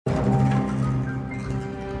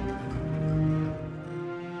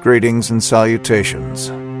Greetings and salutations.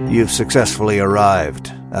 You've successfully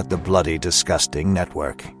arrived at the Bloody Disgusting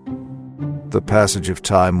Network. The passage of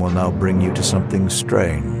time will now bring you to something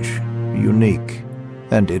strange, unique,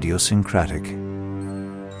 and idiosyncratic.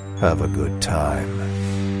 Have a good time.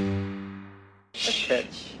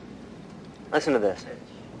 Listen to this.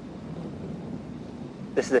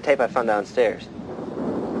 This is the tape I found downstairs.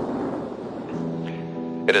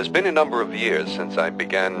 It has been a number of years since I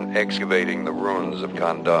began excavating the ruins of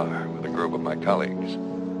Kandar with a group of my colleagues.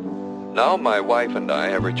 Now my wife and I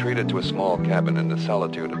have retreated to a small cabin in the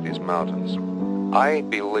solitude of these mountains. I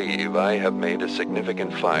believe I have made a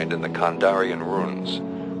significant find in the Kandarian ruins,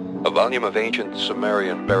 a volume of ancient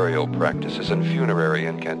Sumerian burial practices and funerary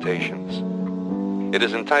incantations. It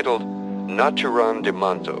is entitled Naturan de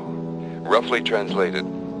Manto, roughly translated,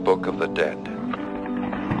 Book of the Dead.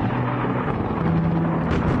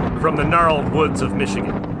 From the gnarled woods of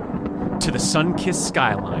Michigan to the sun-kissed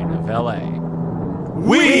skyline of L.A.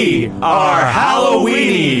 We are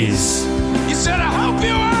Halloweenies! You said, I hope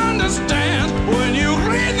you understand when you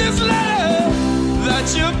read this letter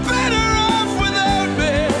that you're better off without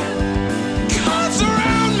me. 'Cause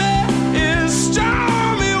around me is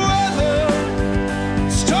stormy weather,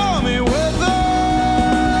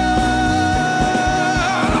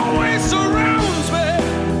 it always surrounds me.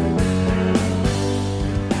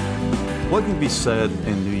 What can be said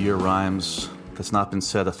in New Year rhymes that's not been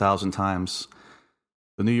said 1,000 times?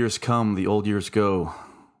 The New Year's come, the old years go.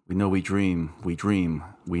 We know we dream,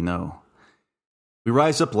 we know. We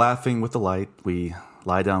rise up laughing with the light. We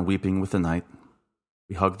lie down weeping with the night.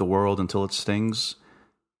 We hug the world until it stings.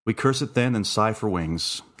 We curse it then and sigh for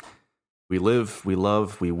wings. We live, we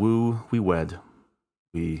love, we woo, we wed.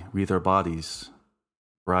 We wreathe our bodies,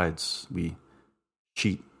 brides. We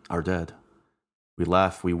cheat our dead. We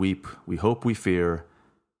laugh, we weep, we hope, we fear.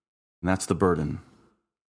 And that's the burden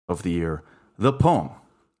of the year. The poem,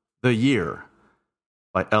 The Year,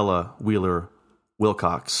 by Ella Wheeler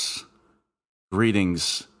Wilcox.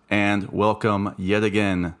 Greetings and welcome yet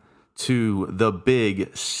again to the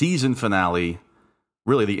big season finale,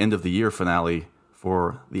 really the end of the year finale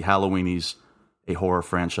for the Halloweenies, a horror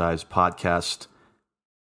franchise podcast.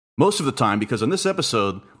 Most of the time, because on this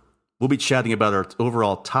episode, we'll be chatting about our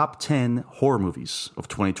overall top 10 horror movies of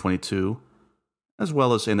 2022, as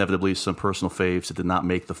well as inevitably some personal faves that did not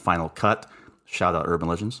make the final cut. Shout out Urban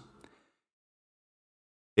Legends.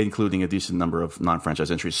 Including a decent number of non-franchise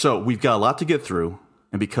entries. So we've got a lot to get through,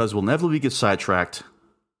 and because we'll inevitably get sidetracked,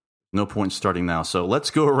 no point starting now. So let's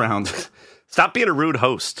go around. Stop being a rude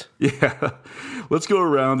host. Yeah. Let's go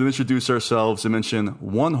around and introduce ourselves and mention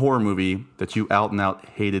one horror movie that you out and out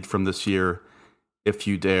hated from this year, if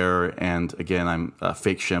you dare. And again, I'm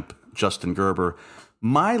Fake Shimp, Justin Gerber.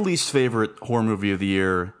 My least favorite horror movie of the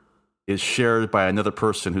year is shared by another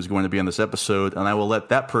person who's going to be on this episode, and I will let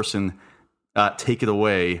that person take it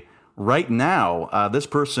away right now. This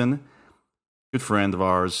person, good friend of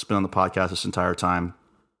ours, been on the podcast this entire time,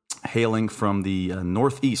 hailing from the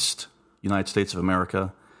Northeast United States of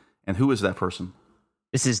America. And who is that person?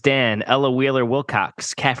 This is Dan, Ella Wheeler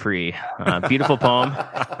Wilcox, Caffrey. Beautiful poem.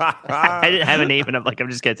 I didn't have a name, and I'm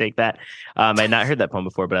just going to take that. I had not heard that poem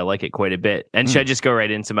before, but I like it quite a bit. And should I just go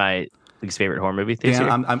right into my least favorite horror movie?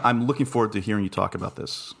 Dan, I'm looking forward to hearing you talk about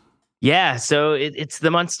this. Yeah, so it's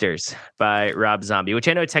The Munsters by Rob Zombie, which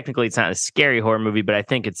I know technically it's not a scary horror movie, but I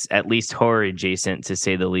think it's at least horror adjacent, to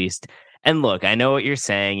say the least. And look, I know what you're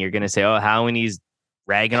saying. You're going to say, oh, Halloween's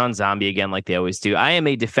ragging on Zombie again like they always do. I am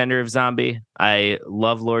a defender of Zombie. I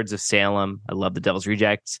love Lords of Salem. I love The Devil's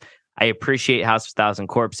Rejects. I appreciate House of 1,000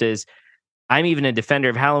 Corpses. I'm even a defender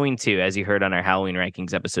of Halloween 2, as you heard on our Halloween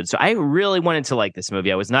rankings episode. So I really wanted to like this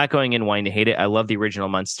movie. I was not going in wanting to hate it. I love the original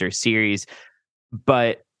Munsters series,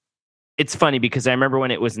 but it's funny because I remember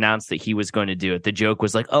when it was announced that he was going to do it, the joke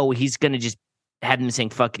was like, oh, he's going to just have him saying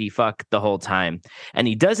fuckity fuck the whole time. And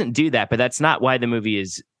he doesn't do that, but that's not why the movie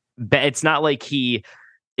is it's not like he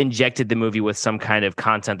injected the movie with some kind of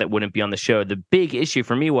content that wouldn't be on the show. The big issue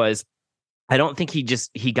for me was I don't think he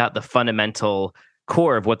got the fundamental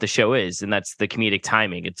core of what the show is, and that's the comedic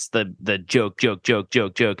timing. It's the joke.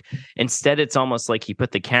 Instead, it's almost like he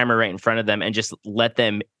put the camera right in front of them and just let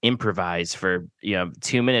them improvise for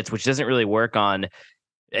 2 minutes, which doesn't really work on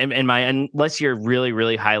unless you're really,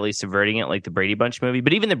 really highly subverting it, like the Brady Bunch movie.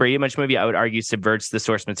 But even the Brady Bunch movie, I would argue, subverts the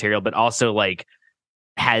source material, but also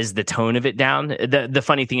has the tone of it down. The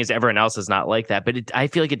funny thing is everyone else is not like that, but I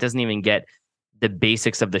feel like it doesn't even get the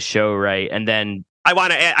basics of the show right. And then I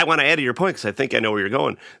want to add to your point because I think I know where you're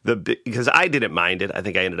going. Because I didn't mind it. I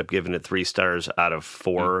think I ended up giving it 3 stars out of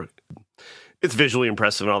 4. It's visually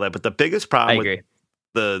impressive and all that, but the biggest problem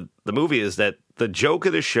the movie is that the joke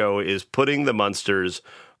of the show is putting the monsters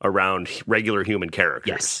around regular human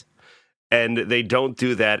characters. Yes. And they don't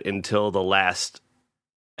do that until the last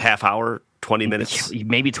half hour, 20 minutes.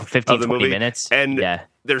 Maybe 15, 20 minutes. And yeah.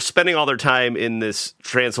 they're spending all their time in this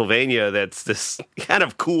Transylvania that's this kind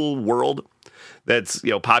of cool world that's,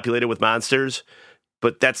 populated with monsters.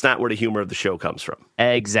 But that's not where the humor of the show comes from.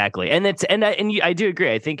 Exactly. And I do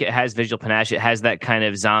agree. I think it has visual panache. It has that kind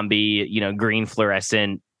of zombie, green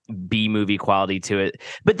fluorescent B-movie quality to it.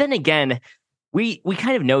 But then again, we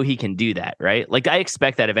kind of know he can do that, right? Like, I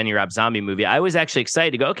expect that of any Rob Zombie movie. I was actually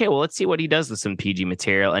excited to go, okay, well, let's see what he does with some PG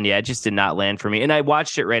material. And yeah, it just did not land for me. And I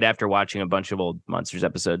watched it right after watching a bunch of old Monsters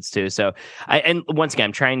episodes too. So and once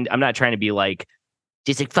again, I'm not trying to be like,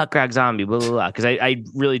 just like fuck Rob Zombie, blah, blah, blah. Because I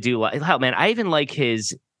really do like, hell, man, I even like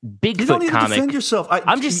his Bigfoot you don't need comic. to defend yourself.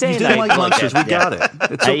 I'm just saying you didn't like monsters. We got it.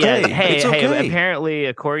 It's okay. Hey, apparently,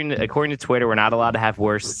 according to Twitter, we're not allowed to have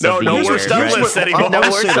worst. No worst of list anymore. No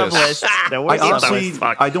worst of list. I honestly,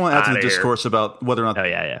 I don't want to add to the discourse about whether or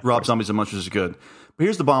not Rob Zombies and Monsters is good. But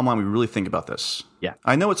here's the bottom line: we really think about this. Yeah,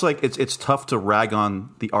 I know it's like it's tough to rag on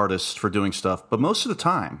the artists for doing stuff, but most of the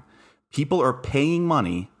time, people are paying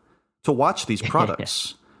money to watch these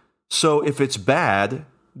products. So if it's bad,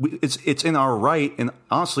 it's in our right, and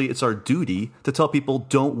honestly, it's our duty to tell people,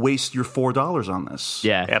 don't waste your $4 on this.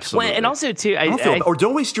 Yeah, absolutely. Well, and also too, or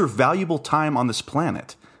don't waste your valuable time on this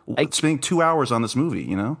planet. Spending 2 hours on this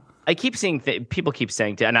movie, I keep seeing people keep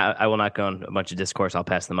saying, and I will not go on a bunch of discourse. I'll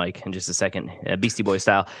pass the mic in just a second, Beastie Boy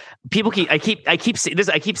style. I keep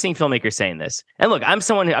seeing filmmakers saying this. And look, I'm not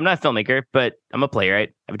a filmmaker, but I'm a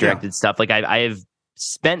playwright. I've directed stuff. Like I have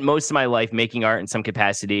spent most of my life making art in some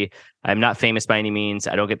capacity. I'm not famous by any means.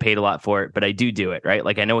 I don't get paid a lot for it, but I do it, right?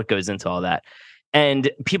 Like, I know what goes into all that. And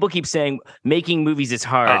people keep saying making movies is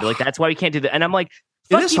hard. Like, that's why we can't do that. And I'm like,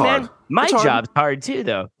 fuck you, man. My job's hard too,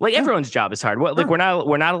 though. Like, everyone's job is hard. Like, we're not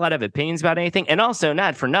allowed to have opinions about anything. And also,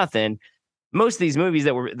 not for nothing, most of these movies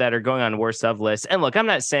that are going on worst of lists. And look, I'm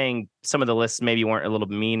not saying some of the lists maybe weren't a little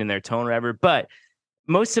mean in their tone or whatever, but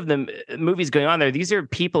most of the movies going on there, these are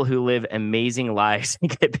people who live amazing lives and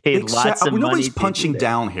get paid lots of money. Nobody's punching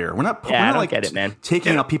down here. We're not like get it, man.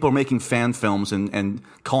 Taking out people making fan films and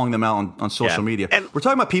calling them out on social media. And we're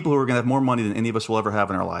talking about people who are going to have more money than any of us will ever have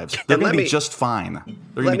in our lives. They're going to be just fine.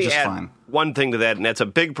 They're going to be just fine. One thing to that, and that's a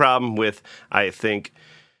big problem with, I think,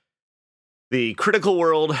 the critical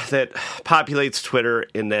world that populates Twitter,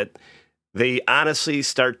 in that they honestly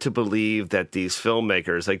start to believe that these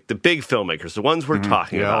filmmakers, like the big filmmakers, the ones we're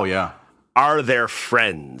talking about, are their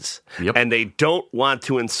friends. Yep. And they don't want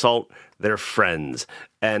to insult their friends.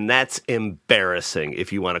 And that's embarrassing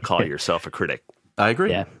if you want to call yourself a critic. I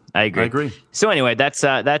agree. Yeah, I agree. So anyway, that's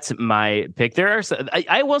my pick.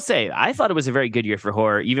 I will say, I thought it was a very good year for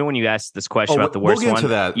horror, even when you asked this question about the worst one. We'll get into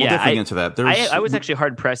that. We'll definitely get into that. I was actually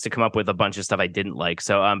hard pressed to come up with a bunch of stuff I didn't like.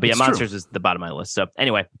 So, but yeah, Monsters is the bottom of my list. So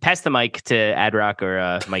anyway, pass the mic to Adrock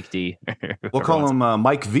or Mike D. We'll call him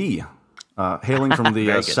Mike V. Hailing from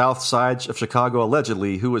the south side of Chicago,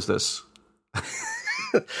 allegedly. Who is this?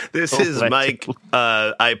 This is Mike.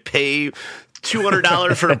 I pay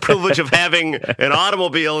 $200 for the privilege of having an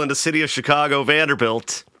automobile in the city of Chicago,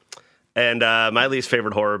 Vanderbilt. And my least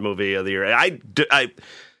favorite horror movie of the year.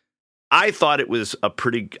 I thought it was a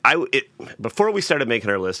pretty... before we started making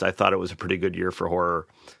our list, I thought it was a pretty good year for horror.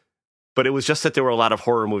 But it was just that there were a lot of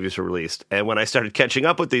horror movies released. And when I started catching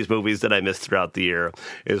up with these movies that I missed throughout the year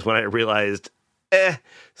is when I realized,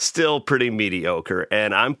 still pretty mediocre.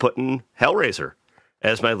 And I'm putting Hellraiser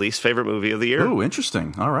as my least favorite movie of the year. Ooh,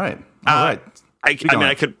 interesting. All right. I mean,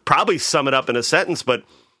 I could probably sum it up in a sentence, but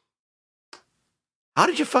how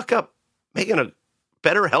did you fuck up making a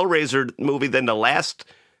better Hellraiser movie than the last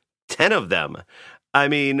 10 of them? I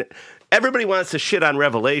mean, everybody wants to shit on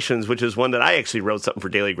Revelations, which is one that I actually wrote something for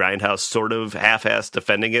Daily Grindhouse, sort of half-assed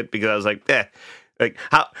defending it, because I was like, like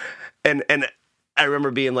how? And I remember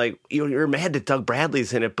being like, you're mad that Doug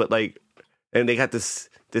Bradley's in it, but like, and they got this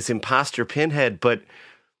imposter Pinhead, but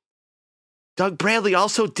Doug Bradley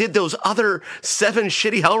also did those other 7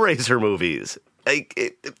 shitty Hellraiser movies.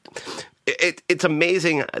 Like it's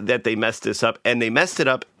amazing that they messed this up, and they messed it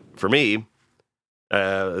up for me.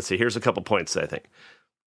 Let's see. Here's a couple points. I think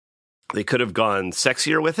they could have gone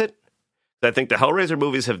sexier with it. I think the Hellraiser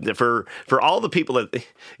movies have, for all the people that,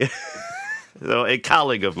 a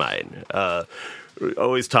colleague of mine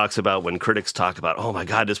always talks about when critics talk about, oh my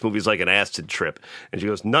God, this movie's like an acid trip. And she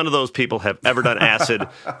goes, none of those people have ever done acid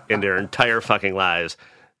in their entire fucking lives.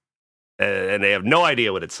 And they have no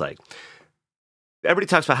idea what it's like. Everybody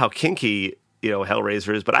talks about how kinky,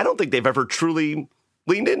 Hellraiser is, but I don't think they've ever truly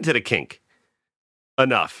leaned into the kink.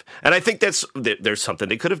 enough. And I think there's something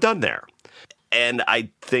they could have done there. And I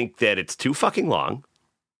think that it's too fucking long.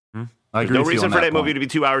 I agree There's no with you reason on for that that movie point. to be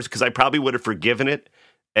 2 hours because I probably would have forgiven it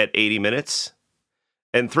at 80 minutes.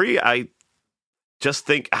 And 3, I just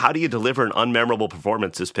think, how do you deliver an unmemorable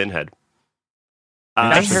performance as Pinhead?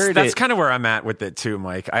 That's kind of where I'm at with it too,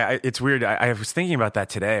 Mike. It's weird. I was thinking about that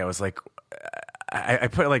today. I was like, I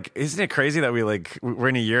put like, isn't it crazy that we're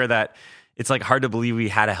in a year that it's like hard to believe we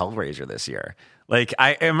had a Hellraiser this year. Like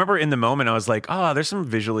I remember in the moment I was like, oh, there's some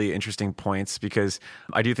visually interesting points because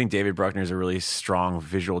I do think David Bruckner is a really strong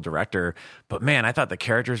visual director. But man, I thought the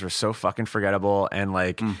characters were so fucking forgettable, and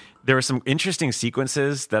like there were some interesting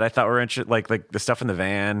sequences that I thought were like the stuff in the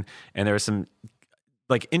van, and there was some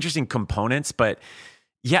like interesting components. But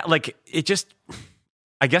yeah, like it just,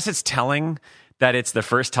 I guess it's telling that it's the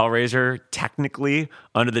first Hellraiser technically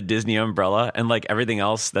under the Disney umbrella, and like everything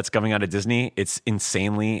else that's coming out of Disney, it's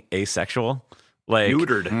insanely asexual. Like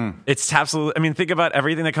neutered. It's absolutely. I mean, think about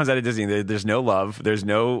everything that comes out of Disney. There's no love. There's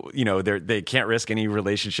no, they can't risk any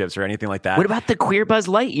relationships or anything like that. What about the queer Buzz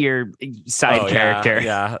Lightyear side character?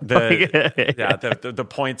 Yeah, the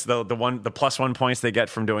points, the +1 points they get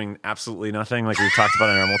from doing absolutely nothing, like we talked about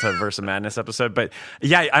in our Multiverse of Madness episode. But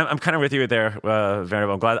yeah, I'm kind of with you there,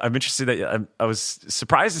 Vanderbilt. I'm interested that I was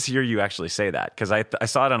surprised to hear you actually say that because I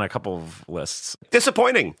saw it on a couple of lists.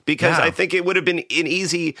 Disappointing because I think it would have been an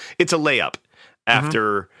easy. It's a layup.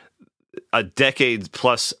 After a decade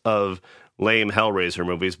plus of lame Hellraiser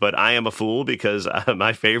movies, but I am a fool because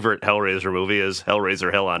my favorite Hellraiser movie is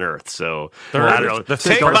Hellraiser Hell on Earth. So I don't know.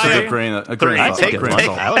 Take a grain of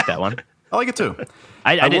salt. I like that one. I like it too.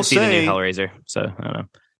 I didn't see the new Hellraiser, so I don't know.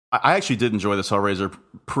 I actually did enjoy this Hellraiser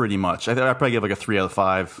pretty much. I probably give like a 3 out of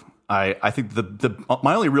 5. I think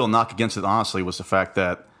my only real knock against it, honestly, was the fact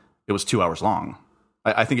that it was 2 hours long.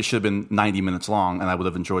 I think it should have been 90 minutes long, and I would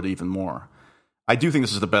have enjoyed it even more. I do think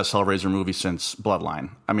this is the best Hellraiser movie since Bloodline.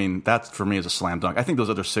 I mean, that for me is a slam dunk. I think those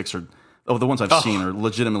other 6 are, the ones I've seen, are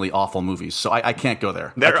legitimately awful movies. So I can't go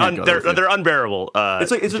there. They're unbearable.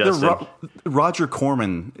 It's like Roger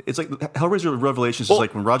Corman. It's like Hellraiser Revelations is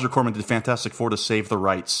like when Roger Corman did Fantastic Four to save the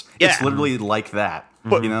rights. Yeah. It's literally like that.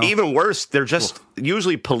 But even worse, they're just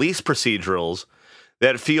usually police procedurals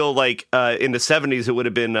that feel like in the 70s it would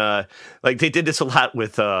have been like they did this a lot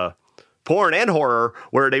with porn and horror,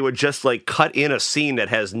 where they would just like cut in a scene that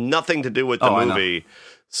has nothing to do with the movie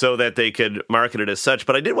so that they could market it as such.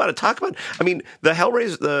 But I did want to talk about, I mean, the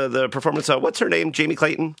Hellraiser, the performance of, what's her name? Jamie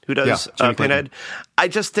Clayton, who does Pinhead. I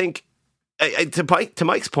just think, to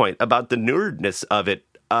Mike's point about the nerdness of it,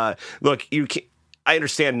 look, I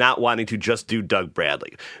understand not wanting to just do Doug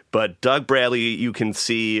Bradley, but Doug Bradley, you can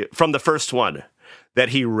see from the first one that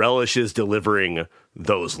he relishes delivering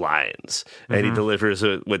those lines, and he delivers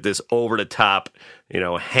it with this over-the-top,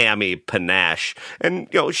 hammy panache. And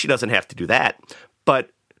she doesn't have to do that, but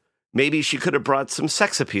maybe she could have brought some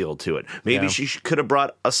sex appeal to it. Maybe she could have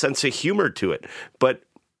brought a sense of humor to it. But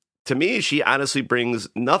to me, she honestly brings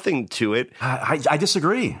nothing to it. I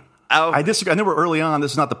disagree. I disagree. I know we're early on.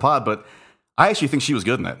 This is not the pod, but I actually think she was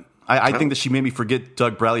good in it. I think that she made me forget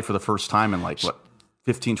Doug Bradley for the first time in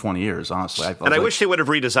 15, 20 years, honestly. I wish they would have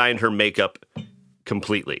redesigned her makeup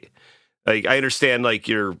completely. Like, I understand,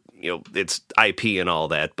 it's IP and all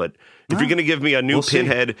that, but if you're going to give me a new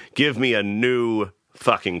Pinhead, give me a new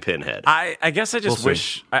fucking Pinhead. I guess I just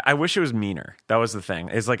wish I wish it was meaner. That was the thing.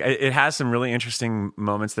 It's like it has some really interesting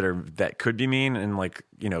moments that could be mean, and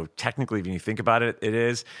technically when you think about it, it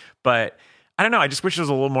is. But I don't know. I just wish it was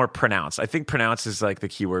a little more pronounced. I think pronounced is like the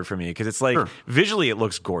key word for me, because it's like visually it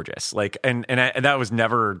looks gorgeous. Like, and that was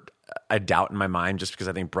never a doubt in my mind, just because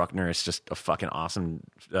I think Bruckner is just a fucking awesome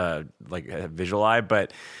visual eye.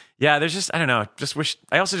 But yeah, there's just, I don't know.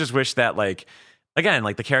 I also just wish that again,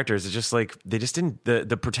 the characters, it's just they just didn't,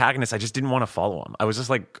 the protagonists, I just didn't want to follow them. I was just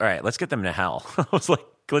like, all right, let's get them to hell. I was like,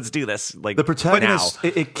 let's do this. The protagonist,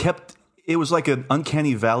 it was like an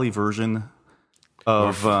Uncanny Valley version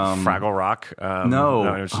of Fraggle Rock.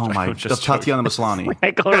 No, Tatiana Maslany.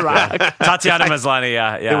 Fraggle Rock. Tatiana Maslany.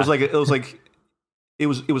 Yeah.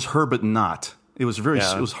 It was her, but not. It was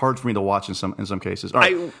it was hard for me to watch in some cases. All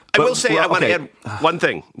right. I will say, I want to add one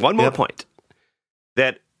thing, one more point,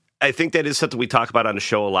 that I think that is something we talk about on the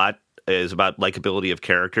show a lot, is about likability of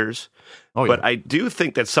characters. But I do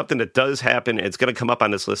think that something that does happen, and it's going to come up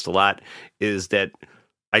on this list a lot, is that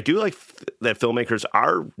I do like that filmmakers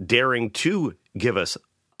are daring to give us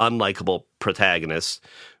unlikable protagonists,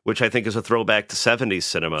 which I think is a throwback to 70s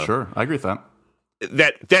cinema. Sure, I agree with that.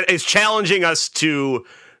 That is challenging us to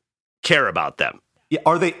care about them. Yeah,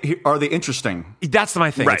 are they interesting? That's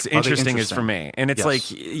my thing. Right. It's interesting is for me. And it's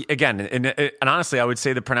Yes. like, again, and honestly, I would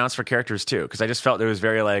say the pronounced for characters too, because I just felt it was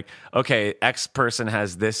very like, okay, X person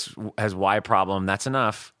has Y problem. That's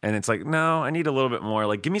enough. And it's like, no, I need a little bit more.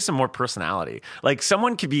 Like, give me some more personality. Like,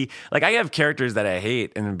 someone could be like, I have characters that I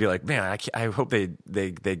hate and be like, man, I hope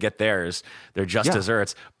they get theirs. They're just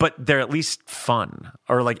desserts, but they're at least fun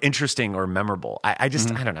or like interesting or memorable. I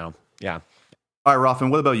just, I don't know. Yeah. All right, Ralph, and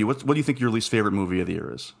what about you? What do you think your least favorite movie of the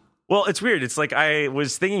year is? Well, it's weird. It's like I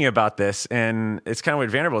was thinking about this, and it's kind of what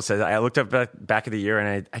Vanderbilt says. I looked up back of the year,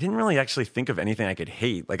 and I didn't really actually think of anything I could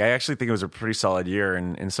hate. Like, I actually think it was a pretty solid year,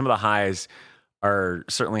 and some of the highs are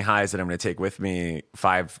certainly highs that I'm going to take with me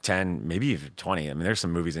 5, 10, maybe even 20. I mean, there's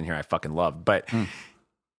some movies in here I fucking love. But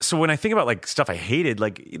so when I think about like stuff I hated,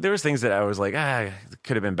 like there was things that I was like, it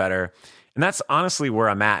could have been better. And that's honestly where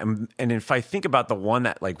I'm at. And if I think about the one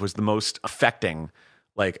that like was the most affecting,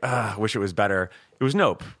 like, I wish it was better, it was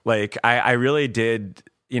Nope. Like, I really did,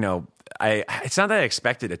 it's not that I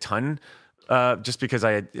expected a ton, just because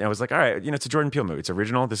I was like, all right, it's a Jordan Peele movie. It's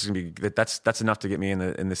original. This is gonna be that's enough to get me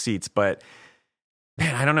in the seats. But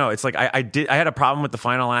man, I don't know. It's like I had a problem with the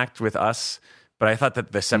final act with Us. But I thought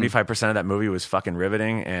that the 75% of that movie was fucking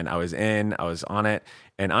riveting, and I was on it.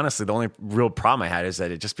 And honestly, the only real problem I had is that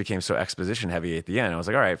it just became so exposition heavy at the end. I was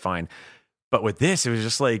like, all right, fine. But with this, it was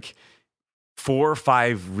just like 4 or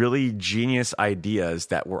 5 really genius ideas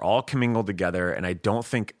that were all commingled together. And I don't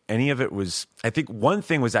think any of it was, I think one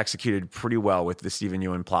thing was executed pretty well with the Stephen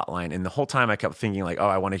Ewan plotline. And the whole time I kept thinking like, oh,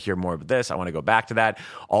 I want to hear more of this. I want to go back to that.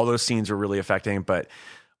 All those scenes were really affecting, but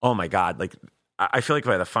oh my God, like, I feel like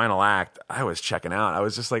by the final act, I was checking out. I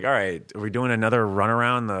was just like, all right, are we doing another run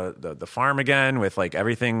around the farm again with like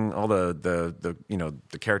everything, all the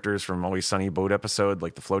characters from Always Sunny boat episode,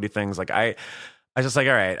 like the floaty things. Like I was just like,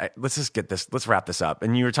 all right, let's just get this, let's wrap this up.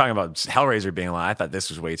 And you were talking about Hellraiser being long. I thought this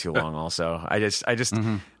was way too long also. I just I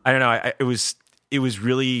don't know. It was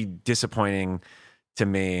really disappointing to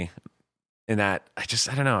me. In that, I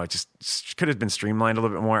don't know. It just could have been streamlined a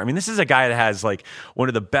little bit more. I mean, this is a guy that has like one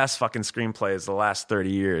of the best fucking screenplays the last 30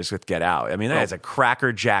 years with Get Out. I mean, that is a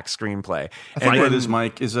crackerjack screenplay. I think what it is,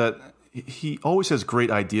 Mike, is that he always has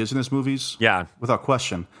great ideas in his movies. Yeah. Without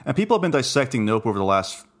question. And people have been dissecting Nope over the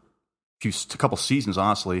last couple seasons,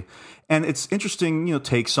 honestly. And it's interesting,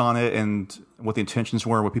 takes on it and what the intentions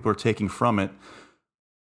were, what people are taking from it.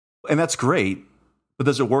 And that's great. But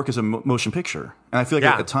does it work as a motion picture? And I feel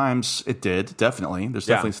like at times it did, definitely. There's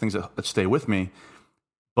definitely things that stay with me.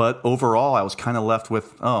 But overall, I was kind of left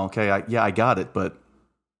with, oh, okay, I got it, but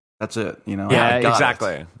that's it. Yeah,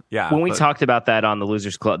 exactly. It. Yeah. When we talked about that on the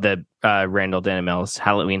Losers Club, the Randall Danimel's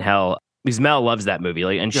Halloween Hell, because Mel loves that movie,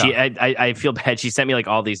 like, and she, I feel bad. She sent me like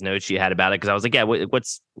all these notes she had about it because I was like, yeah,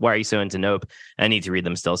 why are you so into Nope? I need to read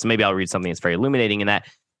them still, so maybe I'll read something that's very illuminating in that.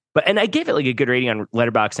 And I gave it like a good rating on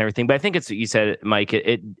Letterboxd and everything, but I think it's what you said, Mike.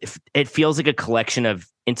 It feels like a collection of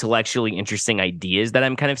intellectually interesting ideas that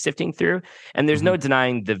I'm kind of sifting through. And there's no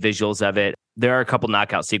denying the visuals of it. There are a couple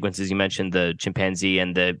knockout sequences. You mentioned the chimpanzee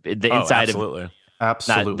and the inside absolutely.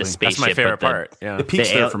 Not the spaceship. That's my favorite part. Yeah. It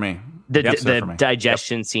peaks there for me. The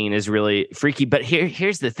digestion scene is really freaky. But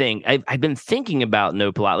here's the thing. I've been thinking about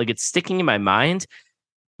Nope a lot. Like, it's sticking in my mind,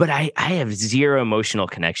 but I have zero emotional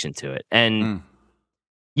connection to it. And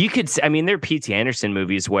you could, there are P.T. Anderson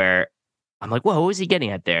movies where I'm like, whoa, what was he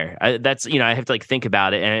getting at there? I have to like think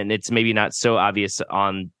about it, and it's maybe not so obvious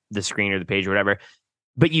on the screen or the page or whatever,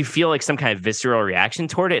 but you feel like some kind of visceral reaction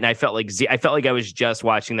toward it. And I felt like I was just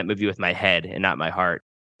watching that movie with my head and not my heart.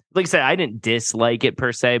 Like I said, I didn't dislike it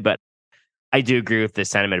per se, but I do agree with the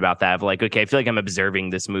sentiment about that of like, okay, I feel like I'm observing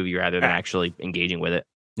this movie rather than actually engaging with it.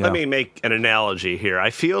 Yeah. Let me make an analogy here. I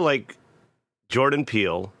feel like Jordan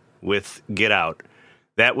Peele with Get Out,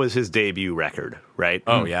 that was his debut record, right?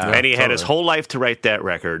 Oh, yeah. And he had his whole life to write that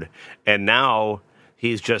record. And now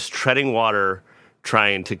he's just treading water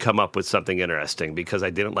trying to come up with something interesting because I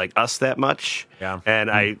didn't like Us that much. Yeah.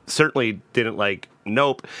 And I certainly didn't like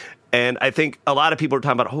Nope. And I think a lot of people are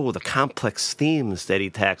talking about, the complex themes that he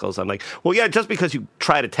tackles. I'm like, well, yeah, just because you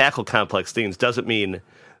try to tackle complex themes doesn't mean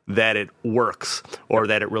that it works or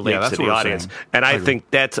that it relates to the audience. And I think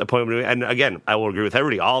that's a point. And again, I will agree with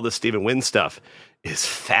everybody. All the Stephen Wynn stuff is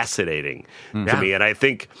fascinating to me. And I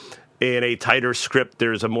think in a tighter script,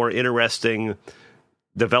 there's a more interesting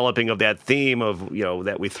developing of that theme of,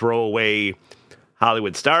 that we throw away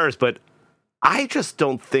Hollywood stars. But I just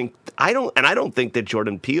don't think, I don't think that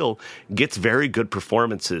Jordan Peele gets very good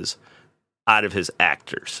performances out of his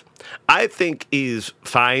actors. I think he's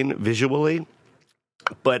fine visually,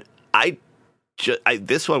 but I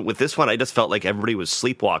this one, I just felt like everybody was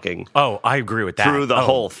sleepwalking. Oh, I agree with that. Through the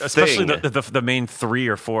whole thing. Especially the main 3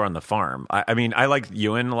 or 4 on the farm. I mean, I like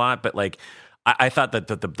Ewan a lot, but like, I thought that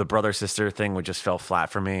the brother-sister thing would just fell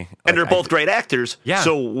flat for me. And they're both great actors. Yeah.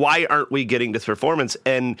 So why aren't we getting this performance?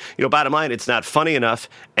 And, bottom line, it's not funny enough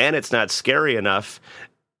and it's not scary enough.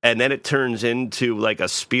 And then it turns into like a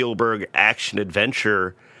Spielberg action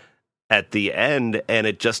adventure at the end, and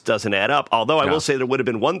it just doesn't add up. Although I will say there would have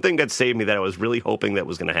been one thing that saved me that I was really hoping that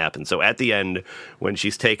was going to happen. So at the end, when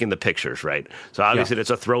she's taking the pictures, right? So obviously it's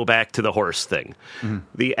a throwback to the horse thing. Mm-hmm.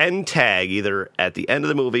 The end tag, either at the end of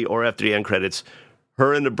the movie or after the end credits,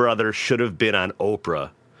 her and the brother should have been on Oprah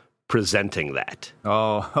presenting that.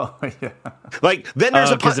 Oh yeah. Like then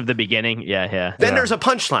there's because of the beginning. Yeah. Then there's a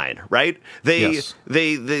punchline, right? They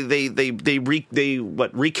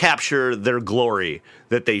recapture their glory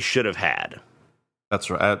that they should have had. That's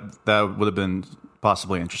right. That would have been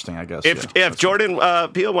possibly interesting, I guess. If Jordan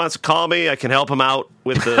Peele wants to call me, I can help him out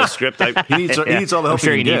with the script. He needs all the help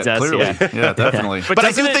he can get. Clearly, yeah, definitely. But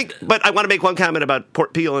I do think. But I want to make one comment about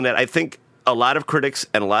Peele in that I think a lot of critics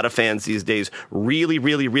and a lot of fans these days really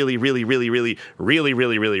want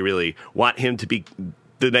him to be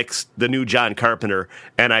the new John Carpenter,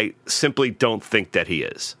 and I simply don't think that he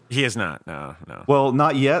is. He is not. No. Well,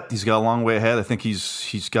 not yet. He's got a long way ahead. I think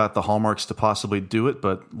he's got the hallmarks to possibly do it,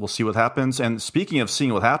 but we'll see what happens. And speaking of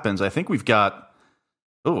seeing what happens, I think we've got.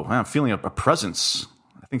 Oh, I'm feeling a presence.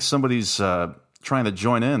 I think somebody's trying to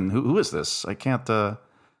join in. Who is this? I can't.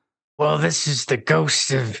 Well, this is the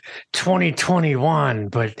ghost of 2021,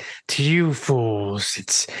 but to you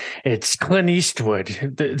fools, it's Clint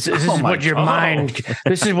Eastwood. This is what your mind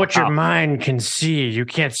can see. You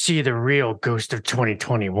can't see the real ghost of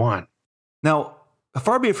 2021. Now,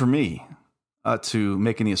 far be it from me to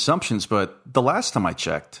make any assumptions, but the last time I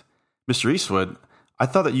checked, Mr. Eastwood, I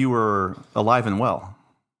thought that you were alive and well.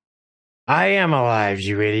 I am alive,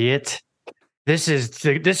 you idiot. This is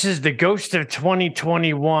the ghost of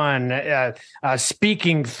 2021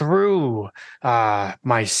 speaking through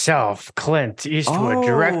myself, Clint Eastwood,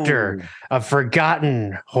 director of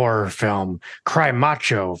forgotten horror film Cry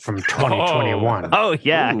Macho from 2021. Oh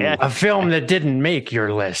yeah. A film that didn't make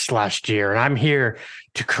your list last year, and I'm here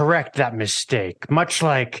to correct that mistake. Much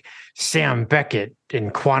like Sam Beckett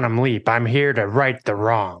in Quantum Leap, I'm here to right the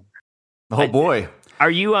wrong. Oh boy. Are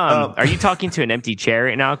you talking to an empty chair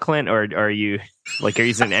right now, Clint, or are you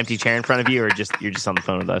using an empty chair in front of you, or you're just on the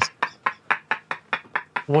phone with us?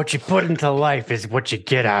 What you put into life is what you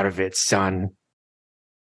get out of it, son.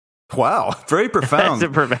 Wow, very profound.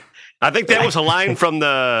 I think that was a line from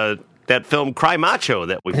that film Cry Macho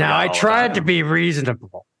that we. Now I tried to be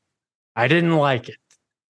reasonable. I didn't like it.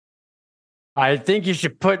 I think you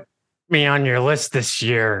should put me on your list this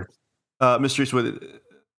year, Mr. Eastwood.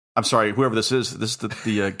 I'm sorry, whoever this is. This is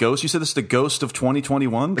the ghost. You said this is the ghost of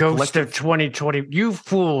 2021? Ghost of 2020. You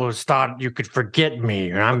fools thought you could forget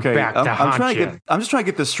me, and I'm back to haunt you. I'm just trying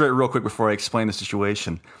to get this straight real quick before I explain the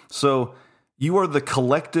situation. So you are the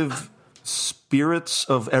collective spirits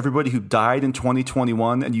of everybody who died in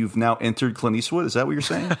 2021, and you've now entered Clint Eastwood? Is that what you're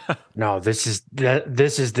saying? No, this is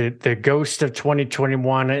the ghost of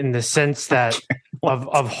 2021 in the sense that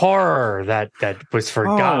of horror that was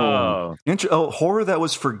forgotten. Horror that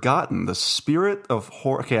was forgotten. The spirit of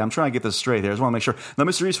horror. Okay, I'm trying to get this straight here. I just want to make sure. Now,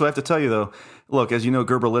 Mr. Eastwood, I have to tell you though. Look, as you know,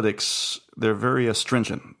 Gerberlytics, they're very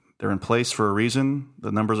astringent. They're in place for a reason.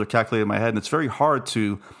 The numbers are calculated in my head, and it's very hard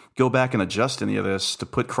to go back and adjust any of this to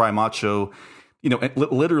put Cry Macho,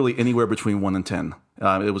 literally anywhere between 1 and 10.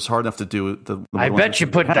 It was hard enough to do. I bet you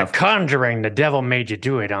put The Conjuring, The Devil Made You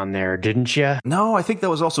Do It on there, didn't you? No, I think that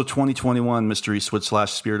was also 2021 Mystery Eastwood /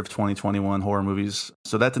 Spirit of 2021 horror movies.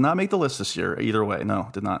 So that did not make the list this year. Either way, no,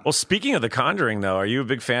 did not. Well, speaking of The Conjuring, though, are you a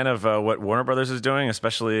big fan of what Warner Brothers is doing,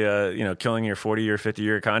 especially killing your 40 or 50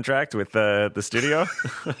 year contract with the studio?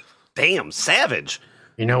 Damn, savage.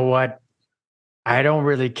 You know what? I don't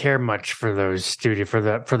really care much for those for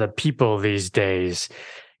the people these days.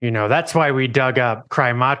 That's why we dug up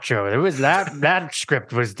Cry Macho. It was that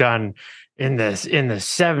script was done in the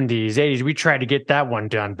 70s, 80s. We tried to get that one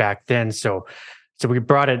done back then, so we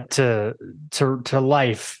brought it to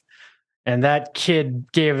life. And that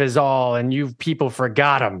kid gave his all, and you people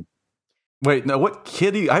forgot him. Wait, now what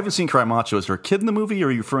kid? I haven't seen Cry Macho. Is there a kid in the movie, or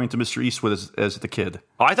are you referring to Mr. Eastwood as the kid?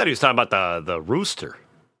 Oh, I thought he was talking about the rooster.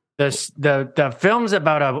 The film's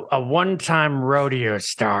about a one-time rodeo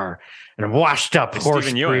star and a washed-up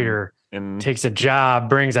horse breeder takes a job,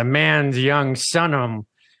 brings a man's young son home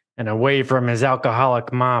and away from his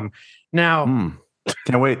alcoholic mom. Now,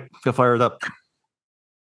 can't wait. Get fired up.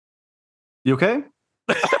 You okay?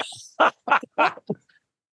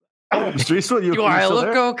 Mr. Eastwood, Do I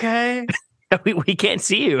look okay? We can't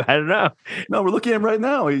see you. I don't know. No, we're looking at him right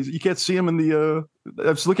now. You can't see him in the.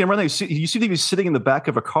 I'm just looking at him right now. You see that he's sitting in the back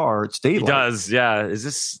of a car. It's daylight. He does, yeah. Is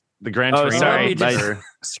this the Gran Oh, Torino? sorry.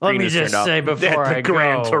 Let me just say before I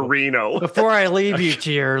Gran go, Torino. before I leave you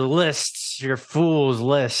to your lists, your fool's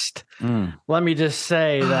list, let me just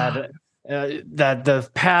say that that the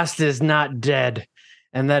past is not dead,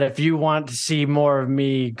 and that if you want to see more of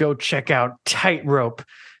me, go check out Tightrope,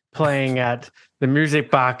 playing at the Music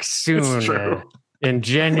Box soon in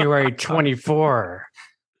January 24.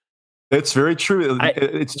 It's very true.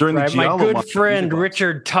 It's during the My Giallo good month. friend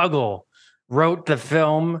Richard Tuggle wrote the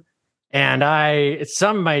film, and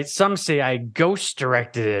some say I ghost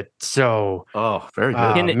directed it. So, very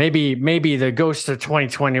good. Maybe the ghost of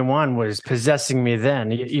 2021 was possessing me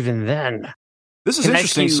then, even then. This is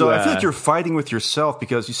interesting. So I feel like you're fighting with yourself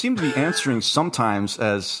because you seem to be answering sometimes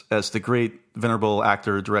as the great venerable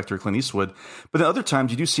actor director Clint Eastwood, but then other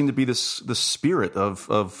times you do seem to be the spirit of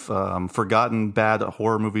forgotten bad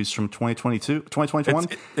horror movies from 2021.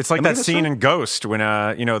 It's like that scene in Ghost when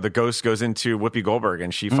the ghost goes into Whoopi Goldberg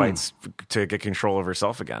and she fights to get control of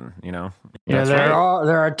herself again.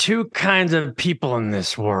 There are two kinds of people in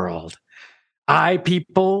this world: I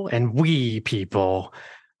people and we people.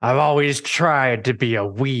 I've always tried to be a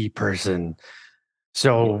we person.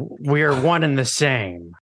 So we're one and the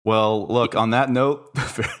same. Well, look, on that note,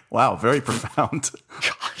 wow, very profound.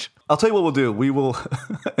 I'll tell you what we'll do. We will,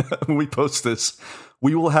 when we post this,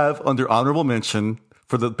 we will have under honorable mention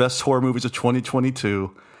for the best horror movies of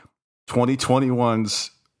 2022, 2021's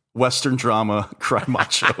Western drama, Cry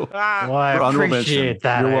Macho. Well, I appreciate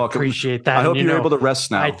that. You're welcome. I appreciate that. I hope you're able to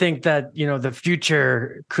rest now. I think that, the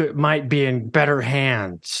future might be in better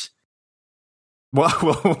hands. Well,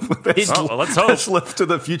 let's hope. That's left to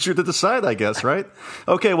the future to decide, I guess, right?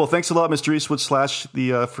 Okay, well, thanks a lot, Mr. Eastwood /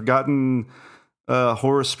 the forgotten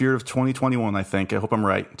horror spirit of 2021, I think. I hope I'm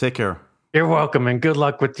right. Take care. You're welcome, and good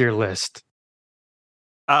luck with your list.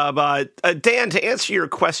 Dan, to answer your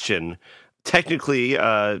question, technically,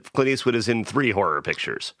 Clint Eastwood is in 3 horror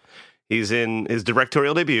pictures. He's in his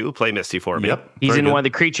directorial debut, Play Misty for Me. Yep, he's in one of the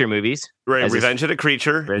Creature movies. Right, Revenge of the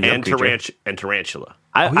Creature and Tarantula.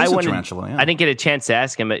 I Tarantula, yeah. I didn't get a chance to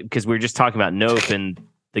ask him because we were just talking about Nope and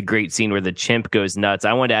the great scene where the chimp goes nuts.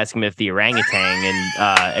 I wanted to ask him if the orangutan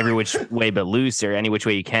and Every Which Way But Loose or Any Which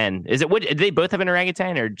Way You Can. Is it? Do they both have an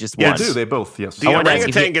orangutan or just one? Yeah, they do. They both, yes. The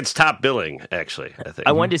orangutan gets top billing, actually, I think.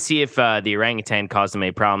 I wanted to see if the orangutan caused them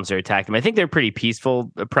any problems or attacked them. I think they're pretty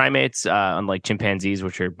peaceful primates, unlike chimpanzees,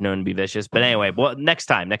 which are known to be vicious. But anyway, well, next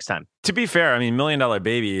time. To be fair, I mean, $1 Million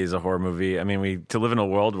Baby is a horror movie. I mean, to live in a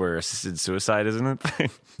world where assisted suicide isn't a thing.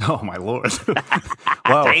 Oh, my Lord.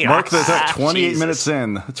 Wow. Damn. Mark that up 28 minutes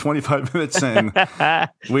in, 25 minutes in.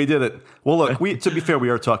 We did it. Well, look, to be fair, we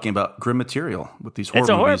are talking about grim material with these horror movies.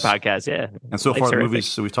 It's a horror podcast, yeah. And so far, the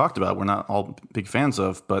movies that we've talked about, we're not all big fans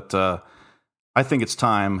of. But I think it's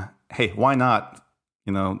time. Hey, why not,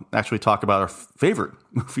 actually talk about our favorite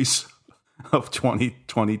movies of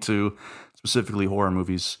 2022, specifically horror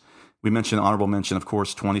movies. We mentioned honorable mention, of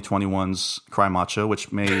course, 2021's Cry Macho,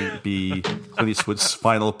 which may be Clint Eastwood's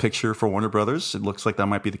final picture for Warner Brothers. It looks like that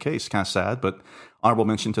might be the case. Kind of sad, but honorable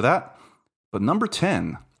mention to that. But number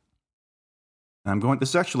 10, this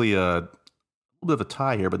is actually a little bit of a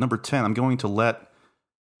tie here, but number 10, I'm going to let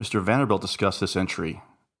Mr. Vanderbilt discuss this entry.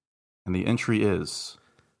 And the entry is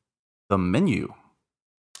The Menu.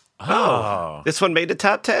 Oh, this one made the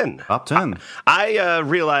top 10. Top 10. I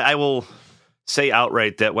realize I will say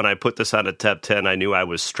outright that when I put this on a top 10, I knew I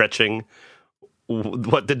was stretching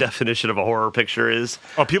what the definition of a horror picture is.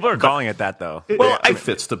 Oh, people are calling it that, though. It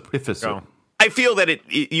fits. I feel that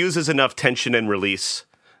it uses enough tension and release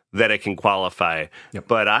that it can qualify. Yep.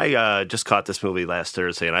 But I just caught this movie last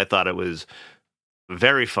Thursday, and I thought it was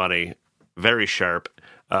very funny, very sharp.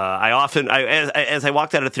 As I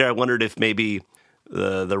walked out of the theater, I wondered if maybe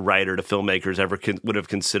the writer, the filmmakers ever would have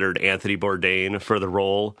considered Anthony Bourdain for the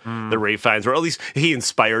role, the Ray Fiennes, or at least he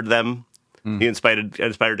inspired them. He inspired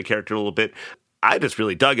the character a little bit. I just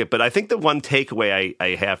really dug it. But I think the one takeaway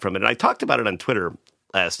I have from it, and I talked about it on Twitter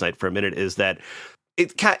last night for a minute, is that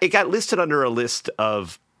it got listed under a list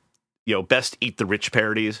of best Eat the Rich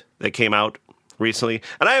parodies that came out recently.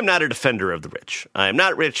 And I am not a defender of the rich. I am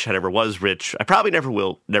not rich. I never was rich. I probably never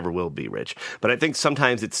will be rich. But I think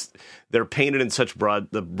sometimes they're painted in such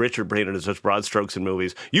the rich are painted in such broad strokes in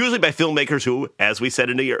movies, usually by filmmakers who, as we said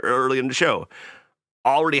early in the show,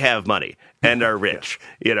 already have money and are rich.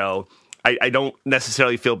 Yeah. I don't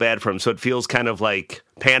necessarily feel bad for them. So it feels kind of like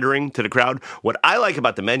pandering to the crowd. What I like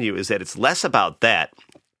about The Menu is that it's less about that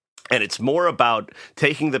And it's more about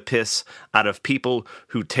taking the piss out of people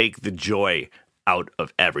who take the joy out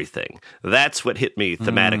of everything. That's what hit me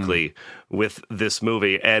thematically with this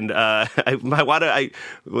movie. And I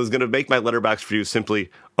was going to make my letterbox review simply,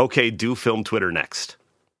 okay, do film Twitter next.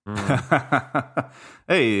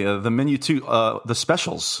 Hey, the Menu 2, the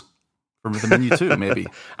specials from the Menu 2, maybe.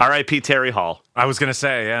 R.I.P. Terry Hall. I was going to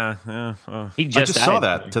say, yeah. He just died. saw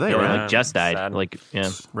that today, right? Like, just died. Sad. Like, yeah.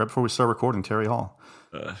 Right before we start recording, Terry Hall.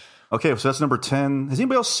 Okay, so that's number 10. Has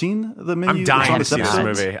anybody else seen the Menu? I'm dying to this see this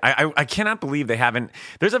episode? movie. I cannot believe they haven't.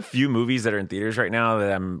 There's a few movies that are in theaters right now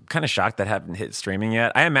that I'm kind of shocked that haven't hit streaming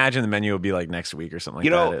yet. I imagine the Menu will be like next week or something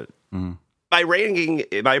like that. My ranking,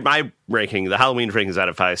 my ranking, the Halloween rankings out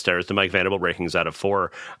of 5 stars, the Mike Vanderbilt rankings out of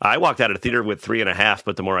 4. I walked out of the theater with 3.5,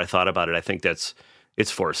 but the more I thought about it, I think it's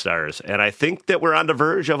 4 stars. And I think that we're on the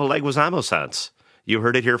verge of a Leguizamo-sance. You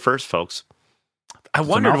heard it here first, folks. I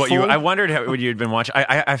wondered what you'd been watching.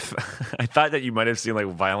 I thought that you might have seen like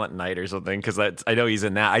Violent Night or something because I know he's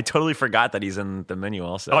in that. I totally forgot that he's in the Menu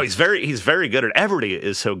also. Oh, he's very good. And Everly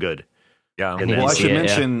is so good. Yeah. Well, I should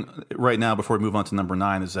mention right now before we move on to number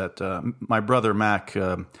 9 is that my brother Mac,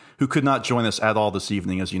 who could not join us at all this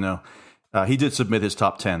evening, as you know, he did submit his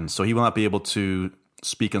top 10, so he will not be able to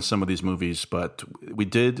speak on some of these movies. But we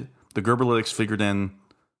did. The Gerberlytics figured in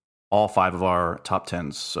all 5 of our top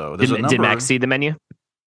 10s. So there's a number. Did Max see the Menu?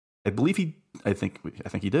 I believe he. I think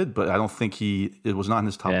he did, but I don't think it was not in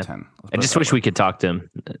his top 10. I just wish we could talk to him.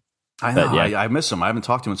 I know. I miss him. I haven't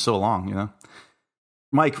talked to him in so long. You know,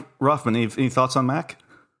 Mike Ruffman. Any thoughts on Mac?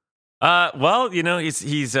 Well,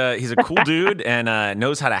 he's a cool dude and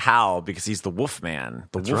knows how to howl because he's the Wolfman.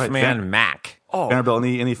 The Wolfman Mac. Oh, Vanderbilt.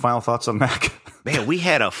 Any final thoughts on Mac? Man, we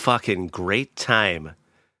had a fucking great time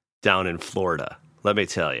down in Florida. Let me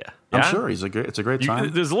tell you. I'm sure it's a great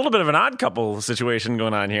time. There's a little bit of an odd couple situation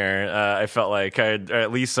going on here. I felt like, or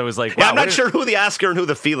at least I was like, wow, I'm not sure who the Oscar and who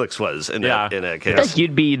the Felix was in that case. I think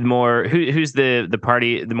you'd be more. Who's the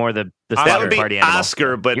party? The more the that would be party animal.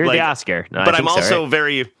 Oscar, but you're the Oscar. No, but I'm also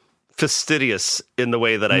very fastidious in the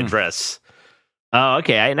way that I dress. Oh,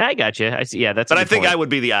 okay. I got you. I see. Yeah, that's. But I think I would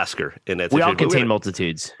be the Oscar in that. We all contain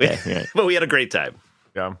multitudes. Yeah, but we had a great time.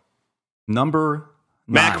 Yeah. Number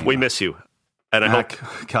 9. Mac, we miss you. And Mac,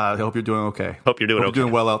 God, I hope you're doing okay. Hope you're doing okay. You're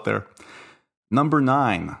doing well out there. Number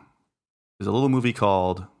 9 is a little movie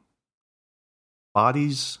called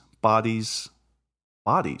Bodies, Bodies,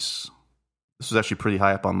 Bodies. This was actually pretty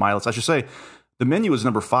high up on my list. I should say the Menu was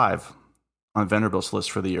number 5 on Vanderbilt's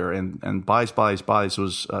list for the year, and Bodies, Bodies, Bodies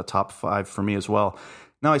was top 5 for me as well.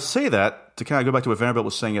 Now, I say that to kind of go back to what Vanderbilt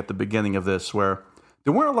was saying at the beginning of this, where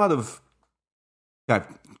there weren't a lot of,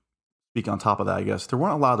 speak on top of that, I guess, there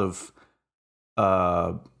weren't a lot of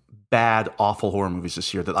bad, awful horror movies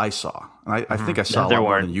this year that I saw. And I think I saw a lot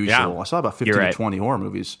more than usual. I saw about 15 to 20 horror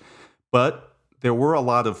movies. But there were a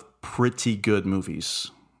lot of pretty good movies.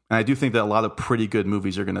 And I do think that a lot of pretty good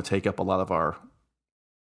movies are going to take up a lot of our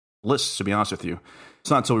lists, to be honest with you. It's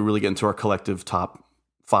not until we really get into our collective top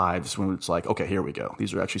 5s when it's like, okay, here we go.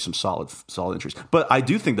 These are actually some solid entries. But I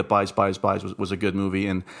do think that Buys was a good movie.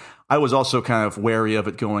 And I was also kind of wary of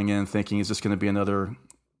it going in, thinking, is this going to be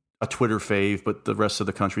a Twitter fave, but the rest of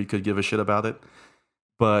the country could give a shit about it.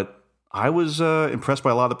 But I was impressed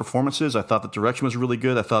by a lot of the performances. I thought the direction was really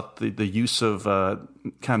good. I thought the use of kind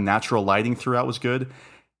of natural lighting throughout was good.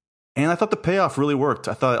 And I thought the payoff really worked.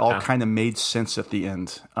 I thought it all kind of made sense at the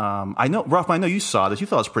end. I know, Ruff, I know you saw this. You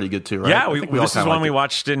thought it was pretty good too, right? Yeah, this is one we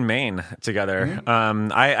watched in Maine together.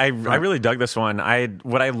 Mm-hmm. I really dug this one.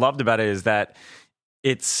 What I loved about it is that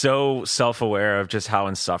it's so self-aware of just how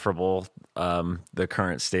insufferable the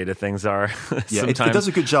current state of things are. Yeah, it does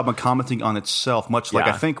a good job on commenting on itself, much like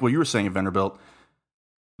I think what you were saying, Vanderbilt,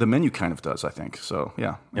 the Menu kind of does, I think. So,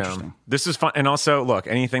 yeah, interesting. This is fun. And also, look,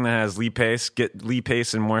 anything that has Lee Pace, get Lee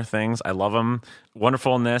Pace and more things. I love him.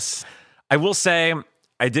 Wonderful in this. I will say,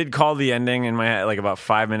 I did call the ending in my head, like about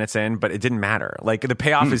 5 minutes in, but it didn't matter. Like, the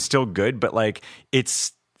payoff is still good, but like,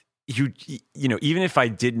 it's, you know, even if I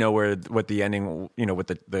did know what the ending, you know, what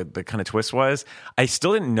the kind of twist was, I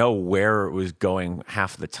still didn't know where it was going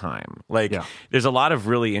half the time. Like, there's a lot of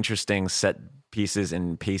really interesting set pieces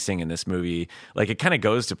and pacing in this movie. Like, it kind of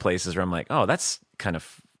goes to places where I'm like, oh, that's kind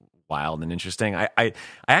of wild and interesting. I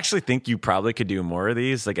actually think you probably could do more of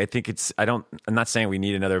these. Like, I think I'm not saying we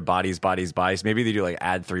need another bodies. Maybe they do like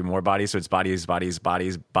add 3 more bodies. So it's bodies,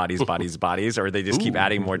 or they just keep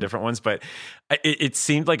adding more different ones. But it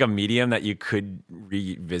seemed like a medium that you could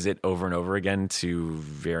revisit over and over again to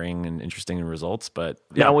varying and interesting results. But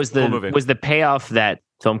yeah, now, was the payoff that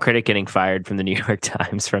film critic getting fired from the New York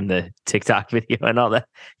Times from the TikTok video and all that?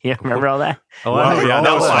 Yeah, remember all that? Oh, yeah,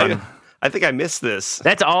 that was fun. I think I missed this.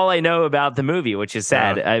 That's all I know about the movie, which is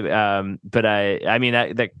sad. Anyway,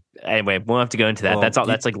 we'll have to go into that. Well,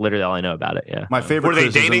 that's like literally all I know about it. Yeah. My favorite. Were they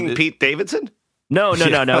dating Pete Davidson? No.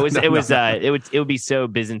 It would be so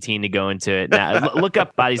Byzantine to go into it. Now, look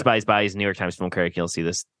up Bodies, New York Times film critic. You'll see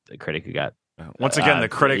this critic who got. Once again, the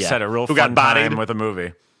critics had a real fun time with a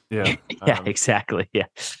movie. Yeah. Yeah, exactly. Yeah.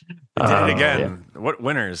 Did it again. Yeah. What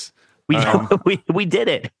winners? We did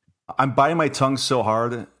it. I'm biting my tongue so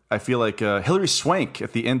hard. I feel like Hilary Swank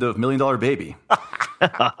at the end of $1 Million Baby.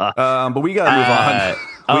 But we gotta move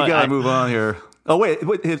on. We gotta move on here. Oh wait.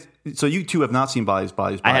 So you two have not seen Bodies.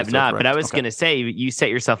 I have not, but I was going to say you set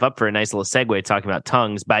yourself up for a nice little segue talking about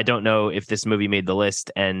tongues. But I don't know if this movie made the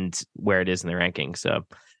list and where it is in the ranking. So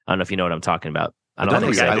I don't know if you know what I'm talking about. I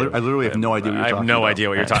literally have no idea what you're talking about. I have no idea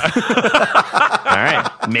what you're talking about. All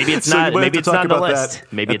right. Maybe it's not. Maybe it's not on the list.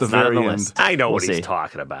 Maybe it's not on the list. I know what he's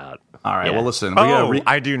talking about. All right. Yeah. Well, listen.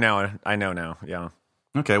 I do now. I know now. Yeah.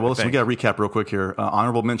 Okay. Well, listen. We got to recap real quick here.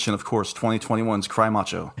 Honorable mention, of course, 2021's Cry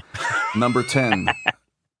Macho. Number 10,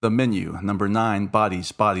 The Menu. Number 9,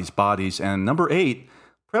 Bodies. And number 8.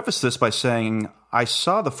 Preface this by saying I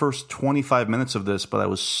saw the first 25 minutes of this, but I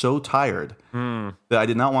was so tired that I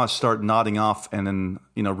did not want to start nodding off and then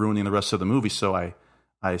ruining the rest of the movie. So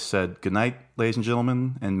I said good night, ladies and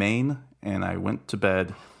gentlemen, in Maine, and I went to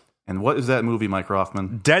bed. And what is that movie, Mike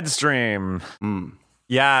Rothman? Deadstream.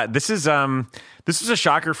 Yeah, this is a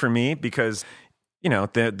shocker for me because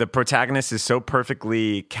the protagonist is so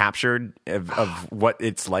perfectly captured of what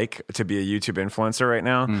it's like to be a YouTube influencer right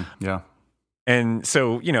now. Yeah. And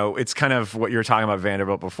so, it's kind of what you were talking about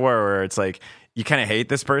Vanderbilt before, where it's like you kind of hate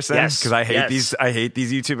this person because I hate these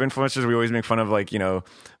YouTube influencers. We always make fun of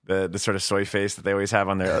the sort of soy face that they always have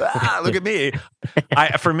on their look at me.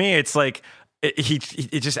 For me, it's like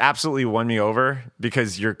it just absolutely won me over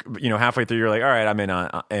because you're halfway through you're like, all right, I'm in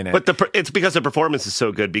it. But it's because the performance is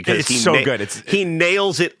so good because it's so good. He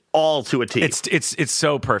nails it all to a T. It's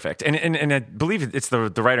so perfect, and I believe it's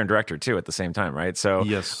the writer and director too at the same time, right? So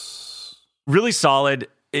yes. Really solid.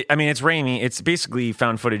 It's Raimi. It's basically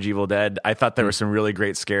found footage Evil Dead. I thought there were some really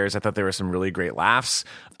great scares. I thought there were some really great laughs.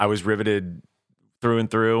 I was riveted through and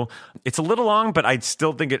through. It's a little long, but I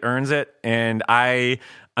still think it earns it. And I'm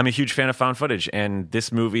a huge fan of found footage. And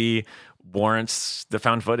this movie warrants the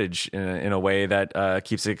found footage in a way that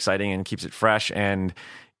keeps it exciting and keeps it fresh. And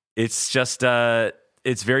it's just,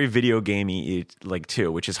 it's very video gamey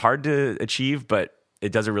too, which is hard to achieve, but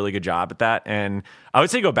it does a really good job at that, and I would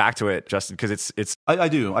say go back to it, Justin, because it's. I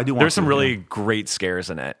do. There's some really great scares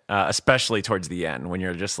in it, especially towards the end when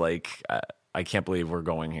you're just like, I can't believe we're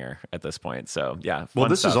going here at this point. So yeah. Well,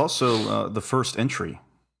 this is also the first entry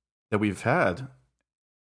that we've had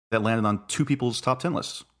that landed on two people's top 10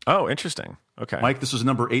 lists. Oh, interesting. Okay, Mike, this was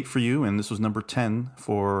number 8 for you, and this was number 10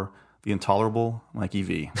 for the intolerable Mikey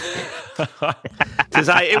V. Because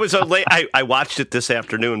it was I watched it this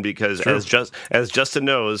afternoon because as Justin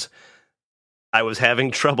knows, I was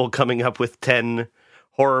having trouble coming up with 10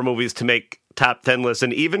 horror movies to make top 10 lists,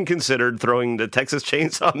 and even considered throwing the Texas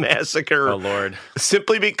Chainsaw Massacre. Oh Lord!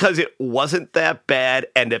 Simply because it wasn't that bad,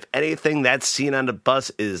 and if anything, that scene on the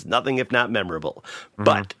bus is nothing if not memorable. Mm-hmm.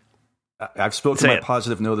 But I've spoken my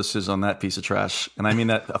positive notices on that piece of trash, and I mean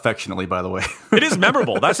that affectionately, by the way. It is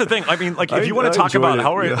memorable. That's the thing. I mean, if you want to talk about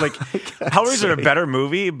Hellraiser, a better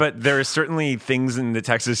movie, but there are certainly things in the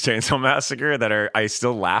Texas Chainsaw Massacre that I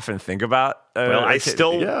still laugh and think about. I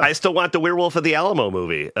still want the Werewolf of the Alamo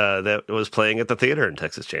movie that was playing at the theater in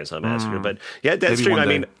Texas Chainsaw Massacre. But yeah, Deadstream. I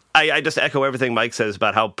mean, I just echo everything Mike says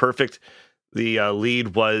about how perfect the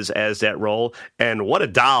lead was as that role, and what a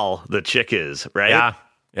doll the chick is, right?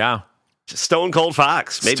 Yeah. Stone Cold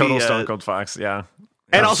Fox, maybe total Stone Cold Fox, yeah,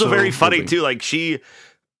 and also very funny too. Like she,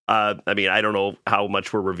 I mean, I don't know how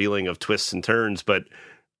much we're revealing of twists and turns, but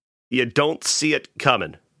you don't see it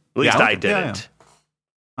coming. At least I didn't. Yeah.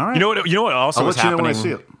 All right. You know what also was happening? When I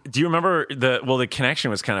see it. Do you remember the connection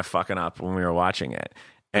was kind of fucking up when we were watching it?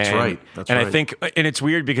 That's right. I think, and it's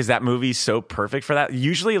weird because that movie's so perfect for that.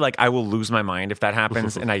 Usually, I will lose my mind if that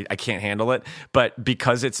happens and I can't handle it. But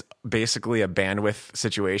because it's basically a bandwidth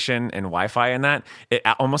situation and Wi-Fi in that, it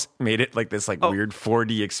almost made it this weird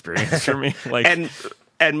 4D experience for me.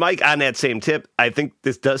 And Mike, on that same tip, I think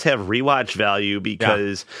this does have rewatch value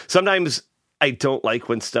because sometimes I don't like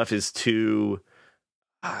when stuff is too.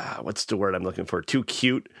 What's the word I'm looking for? Too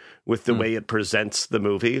cute with the way it presents the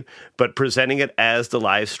movie, but presenting it as the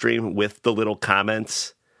live stream with the little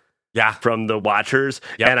comments from the watchers.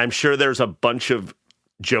 Yep. And I'm sure there's a bunch of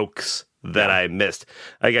jokes that I missed.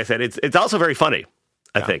 Like I said, it's also very funny.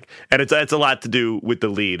 I think. And it's a lot to do with the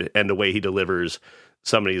lead and the way he delivers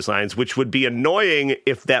some of these lines, which would be annoying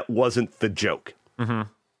if that wasn't the joke. Mm-hmm.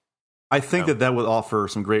 I think that would offer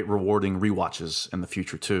some great rewarding rewatches in the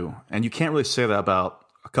future too. And you can't really say that about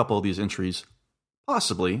a couple of these entries.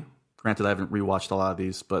 Possibly. Granted, I haven't rewatched a lot of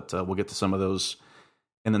these, but we'll get to some of those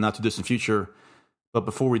in the not too distant future. But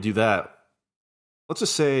before we do that, let's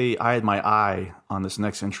just say I had my eye on this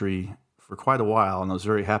next entry for quite a while, and I was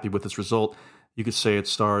very happy with its result. You could say it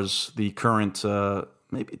stars the current,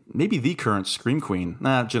 maybe the current Scream Queen.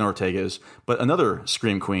 Nah, Jenna Ortega is, but another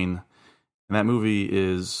Scream Queen. And that movie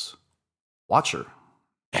is Watcher.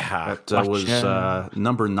 Yeah, that was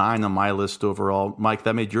number 9 on my list overall. Mike,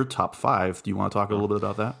 that made your top 5. Do you want to talk a little bit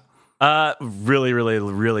about that? Really, really,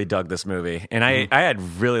 really dug this movie. And I had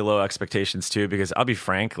really low expectations too, because I'll be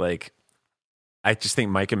frank, like, I just think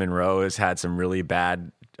Micah Monroe has had some really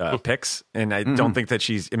bad picks. And I don't think that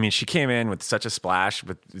she came in with such a splash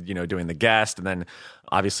with, doing The Guest, and then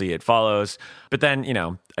obviously It Follows. But then,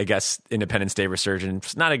 I guess Independence Day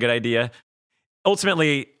Resurgence, not a good idea.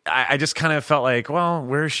 Ultimately, I just kind of felt like, well,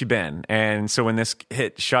 where has she been? And so when this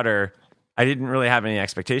hit Shudder, I didn't really have any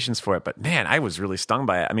expectations for it, but man, I was really stung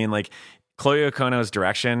by it. I mean, like, Chloe Okono's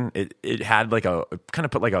direction, it had like kind of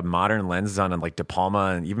put like a modern lens on like De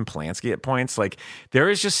Palma and even Polanski at points. Like, there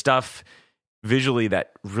is just stuff visually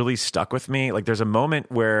that really stuck with me. Like, there's a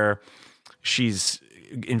moment where she's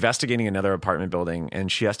investigating another apartment building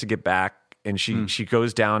and she has to get back, and she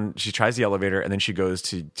goes down, she tries the elevator, and then she goes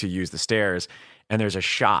to use the stairs, and there's a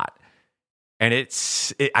shot. And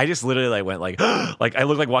I just literally went like I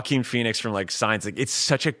look like Joaquin Phoenix from like Signs. Like, it's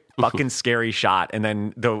such a fucking scary shot. And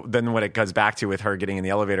then when it goes back to with her getting in the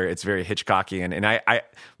elevator, it's very Hitchcocky, and I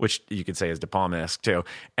which you could say is De Palma-esque too.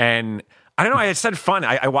 And I don't know, I just had fun.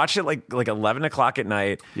 I watched it like 11 o'clock at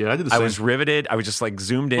night. Yeah, I did the same. I was riveted. I was just like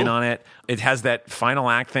zoomed in on it. It has that final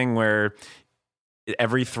act thing where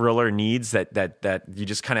every thriller needs that you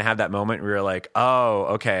just kind of have that moment where you're like, oh,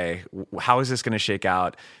 okay, how is this going to shake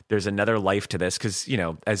out? There's another life to this, because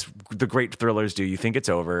as the great thrillers do, you think it's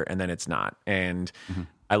over and then it's not. And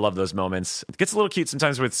I love those moments. It gets a little cute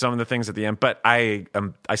sometimes with some of the things at the end, but I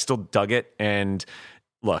still dug it. And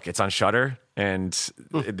look, it's on Shudder, and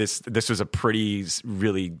this was a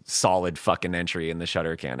really solid fucking entry in the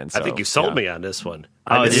Shudder canon. So, I think you sold me on this one.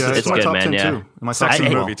 Oh, it's good, man. Yeah, too. My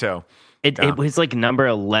second movie too. It was like number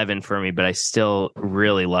 11 for me, but I still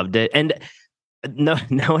really loved it. And no,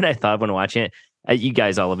 what I thought when watching it, you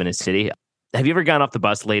guys all live in a city. Have you ever gone off the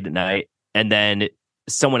bus late at night and then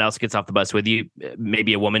someone else gets off the bus with you,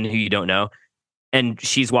 maybe a woman who you don't know, and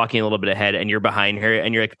she's walking a little bit ahead and you're behind her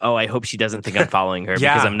and you're like, oh, I hope she doesn't think I'm following her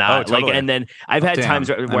because I'm not. Totally. Like, and then I've had times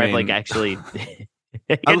where I've like actually...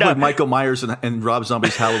 I look like Michael Myers and Rob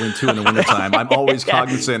Zombie's Halloween 2 in the wintertime. I'm always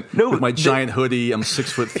cognizant with my giant hoodie. I'm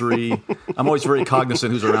 6'3". I'm always very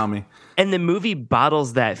cognizant who's around me. And the movie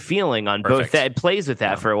bottles that feeling on both. That it plays with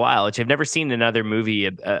that for a while, which I've never seen another movie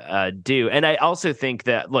do. And I also think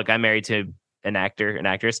that, look, I'm married to an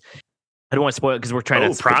actress. I don't want to spoil it because we're trying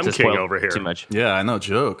to prom to king spoil over here. Too much. Yeah, I know.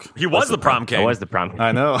 Joke. He was the prom king. I was the prom king.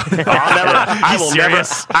 I know.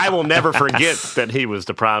 I will never forget that he was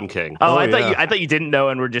the prom king. I thought you didn't know,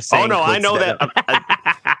 and we're just saying. Oh no, I know that.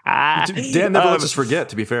 Dan never lets us forget.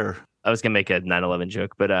 To be fair, I was gonna make a 9/11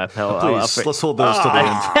 joke, but please let's hold those to the end.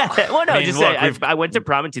 Well, no, say I went to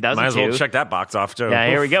prom in 2002. Might as well check that box off too. Yeah,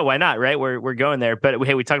 here we go. Why not? Right, we're going there. But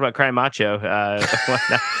hey, we talked about Cry Macho.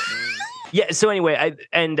 Yeah. So anyway,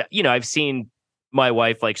 I've seen my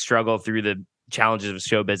wife like struggle through the challenges of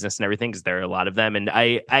show business and everything, because there are a lot of them. And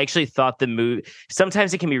I actually thought the movie,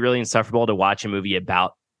 sometimes it can be really insufferable to watch a movie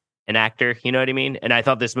about an actor, you know what I mean? And I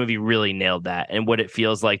thought this movie really nailed that, and what it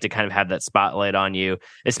feels like to kind of have that spotlight on you,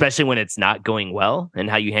 especially when it's not going well, and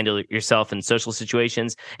how you handle yourself in social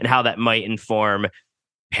situations, and how that might inform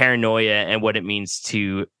paranoia and what it means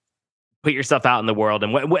to put yourself out in the world,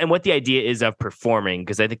 and what the idea is of performing,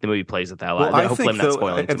 because I think the movie plays with that a lot. Well, Hopefully I'm not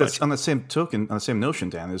spoiling too much. On the same token, on the same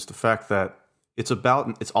notion, Dan, is the fact that it's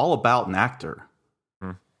all about an actor,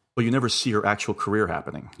 but you never see her actual career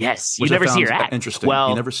happening. Yes, you never see her act. Interesting. Well,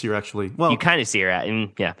 you never see her actually. Well, you kind of see her act,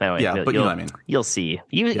 and but you know what I mean. You'll see.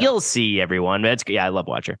 You'll see everyone. I love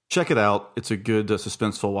Watcher. Check it out. It's a good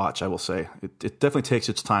suspenseful watch, I will say. It definitely takes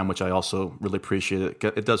its time, which I also really appreciate.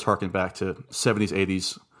 It does harken back to 70s,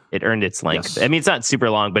 80s. It earned its length. Yes. I mean, it's not super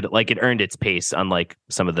long, but it earned its pace, unlike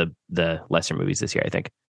some of the lesser movies this year, I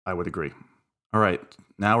think. I would agree. All right.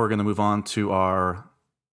 Now we're going to move on to our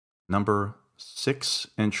number 6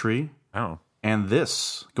 entry. Oh. And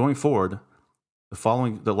this, going forward,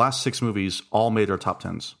 the last 6 movies all made our top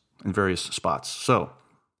 10s in various spots. So,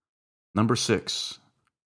 number 6,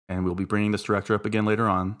 and we'll be bringing this director up again later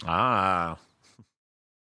on. Ah.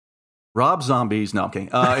 Rob Zombie's... No, I'm kidding.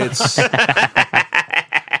 It's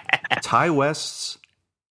Ty West's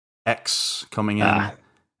X coming in.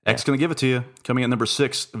 X going to give it to you. Coming at number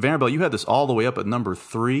 6. Vanderbilt, you had this all the way up at number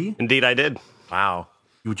 3. Indeed, I did. Wow.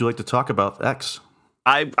 Would you like to talk about X?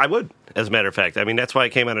 I would, as a matter of fact. I mean, that's why I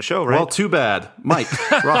came on a show, right? Well, too bad. Mike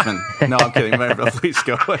Rothman. No, I'm kidding. Vanderbilt, please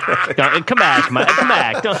go. Come back, Mike. Come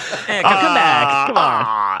back. Come back. Come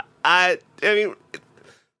on. I mean,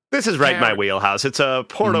 this is right in my wheelhouse. It's a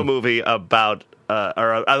porno movie about...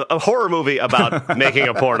 or a horror movie about making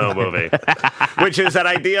a porno movie, which is that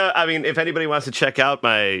idea. I mean, if anybody wants to check out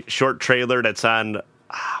my short trailer that's on,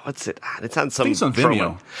 what's it? It's on some it's on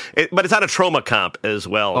Vimeo. But it's on a Trauma comp as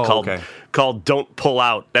well called Don't Pull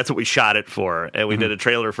Out. That's what we shot it for. And we did a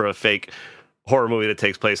trailer for a fake horror movie that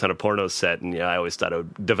takes place on a porno set. And I always thought I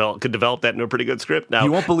would could develop that into a pretty good script. Now,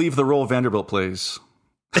 you won't believe the role Vanderbilt plays.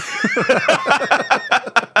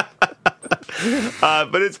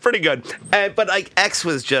 But it's pretty good. But like X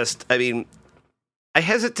was just, I mean, I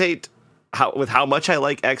hesitate with how much I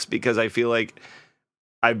like X because I feel like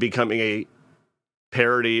I'm becoming a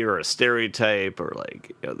parody or a stereotype or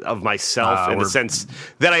like of myself in the sense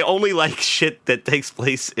that I only like shit that takes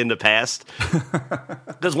place in the past.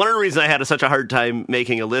 Because one of the reasons I had such a hard time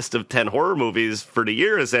making a list of 10 horror movies for the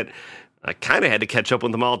year is that I kind of had to catch up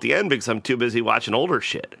with them all at the end because I'm too busy watching older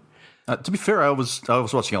shit. To be fair, I was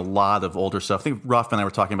watching a lot of older stuff. I think Roth and I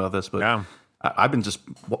were talking about this, but I've been just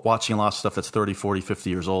watching a lot of stuff that's 30, 40, 50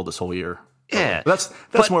 years old this whole year. Yeah. But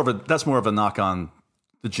that's more of a knock on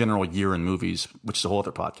the general year in movies, which is a whole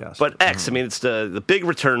other podcast. But X, I mean, it's the big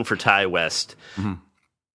return for Ty West. Mm-hmm.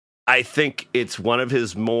 I think it's one of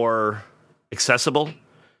his more accessible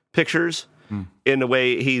pictures in the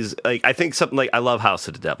way he's like, I think something like, I love House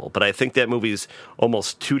of the Devil, but I think that movie's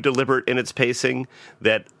almost too deliberate in its pacing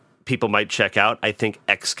that people might check out. I think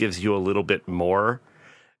X gives you a little bit more.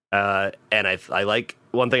 And I like,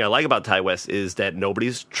 one thing I like about Ty West is that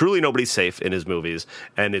nobody's safe in his movies.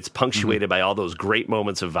 And it's punctuated by all those great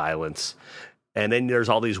moments of violence. And then there's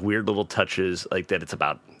all these weird little touches like that. It's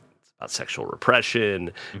about sexual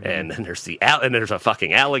repression. And then there's a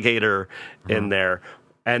fucking alligator in there.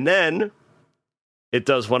 And then it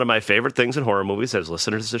does one of my favorite things in horror movies, as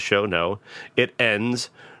listeners to the show know. It ends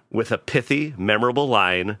with a pithy, memorable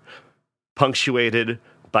line punctuated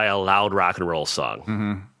by a loud rock and roll song.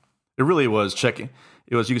 Mm-hmm. It really was checking.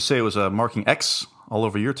 It was, you could say it was marking X all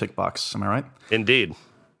over your tick box. Am I right? Indeed.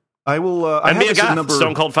 I will. I had this at number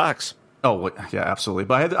Stone Cold Fox. Oh, yeah, absolutely.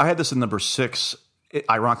 But I had this at number 6.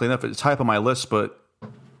 Ironically enough, it's high up on my list. But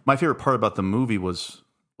my favorite part about the movie was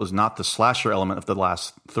not the slasher element of the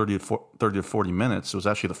last 30 to 40 minutes. It was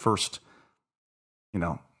actually the first,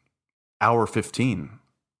 hour 15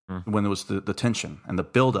 when there was the tension and the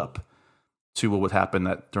build up to what would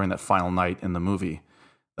happen during that final night in the movie.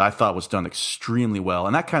 That I thought was done extremely well.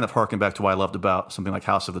 And that kind of harkened back to what I loved about something like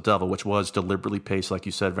House of the Devil, which was deliberately paced, like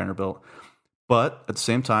you said, Vanderbilt. But at the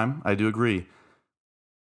same time, I do agree,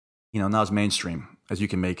 not as mainstream as you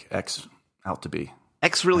can make X out to be.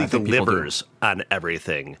 X really delivers on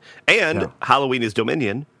everything. And Halloween is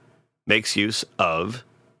Dominion makes use of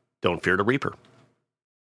Don't Fear the Reaper.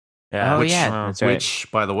 Yeah, that's right. Which,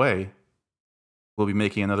 by the way, will be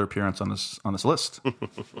making another appearance on this list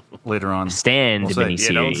later on. Stand miniseries.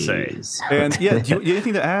 You don't say. And do you have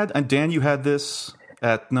anything to add? And Dan, you had this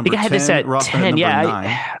at number 10. I had this at Rothman 10. At number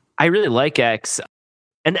 9. I really like X,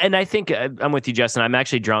 and I think I'm with you, Justin. I'm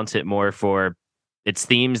actually drawn to it more for its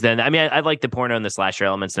themes than I like the porno and the slasher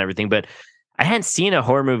elements and everything, but I hadn't seen a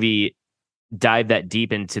horror movie dive that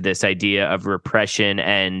deep into this idea of repression.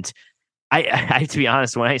 And I to be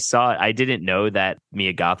honest, when I saw it, I didn't know that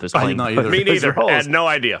Mia Goth was playing. Me neither. I had no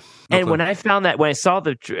idea. And when I saw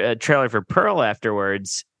the trailer for Pearl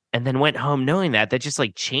afterwards, and then went home knowing that just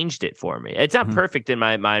like changed it for me. It's not perfect in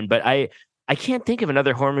my mind, but I can't think of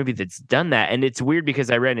another horror movie that's done that. And it's weird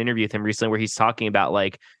because I read an interview with him recently where he's talking about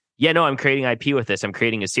like, I'm creating IP with this. I'm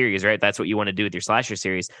creating a series, right? That's what you want to do with your slasher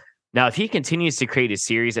series. Now, if he continues to create a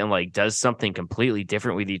series and like does something completely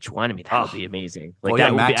different with each one, that would be amazing.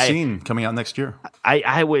 Like Maxine coming out next year.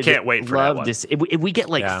 I would can't wait for love that one. This. If we get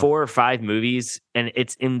like 4 or 5 movies and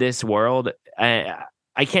it's in this world,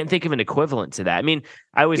 I can't think of an equivalent to that. I mean,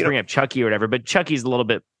 I always bring up Chucky or whatever, but Chucky's a little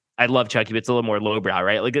bit. I love Chucky, but it's a little more lowbrow,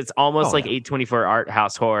 right? Like it's almost like A24 art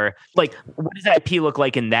house horror. Like, what does that IP look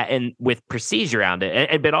like in that, and with prestige around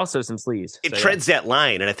it, but also some sleaze? It treads that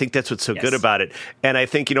line, and I think that's what's so good about it. And I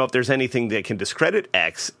think if there's anything that can discredit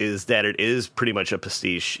X, is that it is pretty much a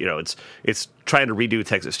pastiche. It's trying to redo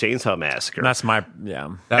Texas Chainsaw Massacre. That's my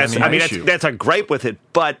That's a gripe with it,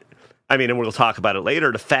 but I mean, and we'll talk about it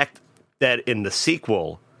later, the fact that in the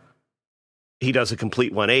sequel, he does a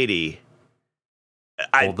complete 180,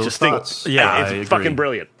 I just think it's fucking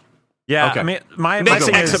brilliant. Yeah, I mean, my makes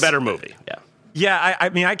thing X is a better movie. Yeah. Yeah, I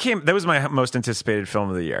mean, that was my most anticipated film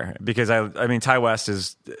of the year because I mean, Ty West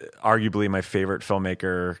is arguably my favorite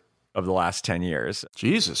filmmaker of the last 10 years.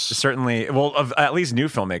 Jesus. Certainly, well, of at least new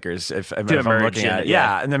filmmakers, if I'm looking at it.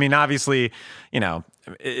 Yeah. And I mean, obviously, I'm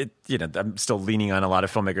still leaning on a lot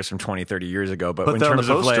of filmmakers from 20, 30 years ago. But in terms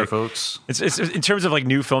of like, folks. It's in terms of like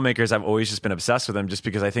new filmmakers, I've always just been obsessed with him just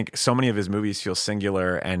because I think so many of his movies feel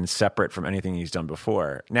singular and separate from anything he's done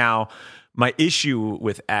before. Now, my issue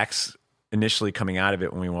with X initially coming out of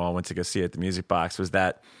it when we all went to go see it at the Music Box was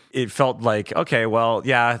that it felt like, okay, well,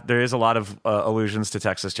 yeah, there is a lot of allusions to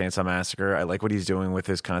Texas Chainsaw Massacre. I like what he's doing with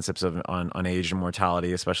his concepts of on age and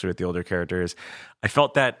mortality, especially with the older characters. I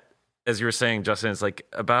felt that, as you were saying, Justin, it's like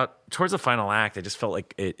about towards the final act, I just felt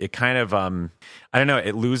like it kind of, I don't know,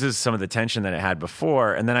 it loses some of the tension that it had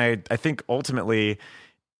before. And then I think ultimately,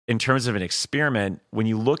 in terms of an experiment, when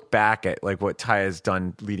you look back at like what Ty has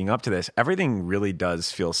done leading up to this, everything really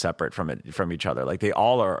does feel separate from each other. Like they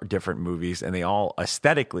all are different movies, and they all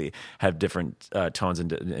aesthetically have different tones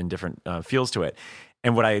and different feels to it.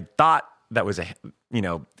 And what I thought that was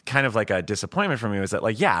kind of like a disappointment for me was that,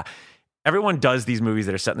 like, yeah, everyone does these movies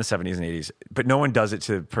that are set in the 70s and 80s, but no one does it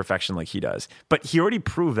to perfection like he does. But he already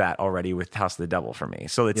proved that already with House of the Devil for me.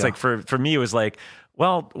 So it's like for me, it was like,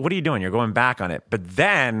 well, what are you doing? You're going back on it. But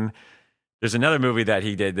then there's another movie that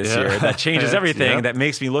he did this year that changes everything, that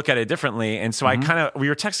makes me look at it differently. And so we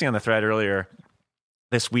were texting on the thread earlier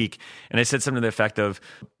this week, and I said something to the effect of,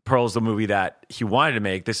 Pearl's the movie that he wanted to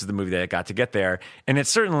make. This is the movie that got to get there. And it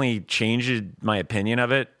certainly changed my opinion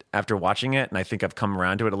of it after watching it. And I think I've come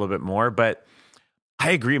around to it a little bit more. But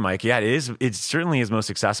I agree, Mike. Yeah, it is. It certainly is most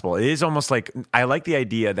accessible. It is almost like, I like the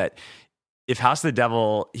idea that if House of the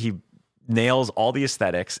Devil, he nails all the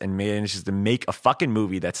aesthetics and manages to make a fucking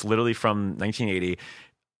movie that's literally from 1980,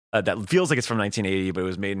 that feels like it's from 1980, but it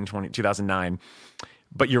was made in 2009.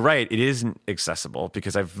 But you're right, it isn't accessible,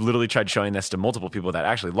 because I've literally tried showing this to multiple people that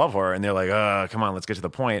actually love horror, and they're like, come on, let's get to the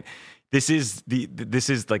point. This is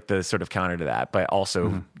like the sort of counter to that, but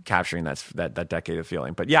also capturing that decade of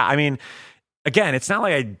feeling. But yeah, I mean, again, it's not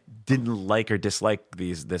like I didn't like or dislike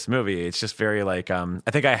this movie. It's just very like, I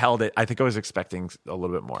think I held it. I think I was expecting a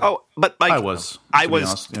little bit more. Oh, but Mike, I was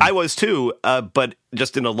too. But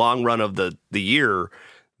just in the long run of the year,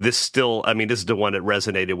 this still, I mean, this is the one that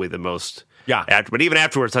resonated with the most. Yeah. But even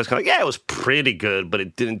afterwards, I was kind of like, yeah, it was pretty good, but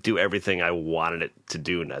it didn't do everything I wanted it to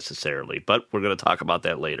do necessarily. But we're going to talk about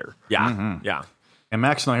that later. Yeah. Yeah. And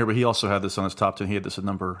Max not here, but he also had this on his top 10. He had this at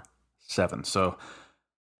number 7. So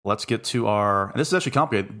let's get to and this is actually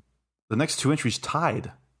complicated. The next two entries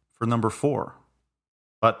tied for number 4.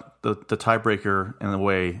 But the tiebreaker, in a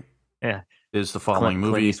way, is the following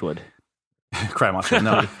movie. Clint Eastwood. Cry Monster.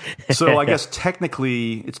 No. So I guess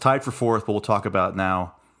technically it's tied for 4th, but we'll talk about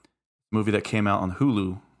now. Movie that came out on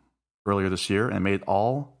Hulu earlier this year and made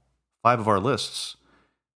all 5 of our lists.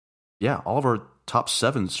 Yeah, all of our top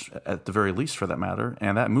 7s at the very least, for that matter.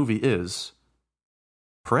 And that movie is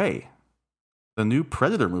Prey, the new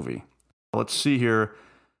Predator movie. Let's see here.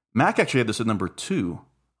 Mac actually had this at number 2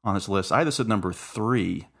 on his list. I had this at number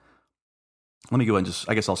 3. Let me go ahead and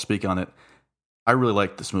I guess I'll speak on it. I really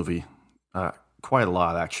liked this movie quite a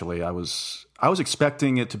lot, actually. I was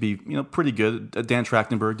expecting it to be, pretty good. Dan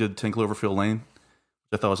Trachtenberg did 10 Cloverfield Lane,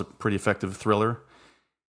 which I thought was a pretty effective thriller.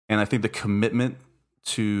 And I think the commitment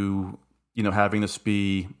to, having this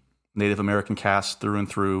be Native American cast through and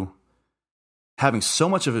through, having so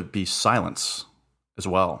much of it be silence as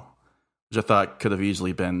well, which I thought could have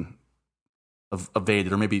easily been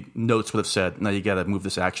evaded, or maybe notes would have said, no, you got to move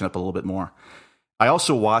this action up a little bit more. I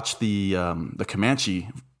also watched the Comanche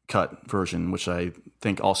cut version, which I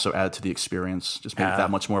think also added to the experience, just made it that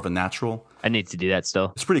much more of a natural. I need to do that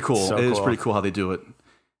still. It's pretty cool. It is pretty cool how they do it.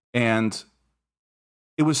 And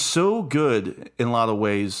it was so good in a lot of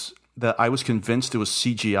ways that I was convinced it was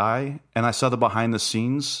CGI, and I saw the behind the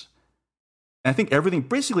scenes. And I think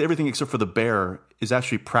basically everything except for the bear is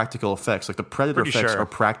actually practical effects. Like the Predator effects are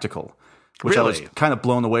practical, which I was kind of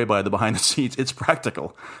blown away by the behind the scenes. It's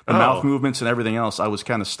practical. The mouth movements and everything else, I was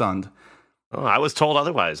kind of stunned. Oh, I was told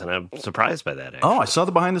otherwise, and I'm surprised by that, actually. Oh, I saw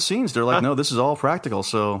the behind the scenes. They're like, no, this is all practical.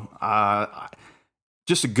 So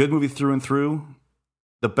just a good movie through and through.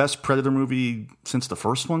 The best Predator movie since the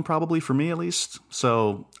first one, probably, for me at least.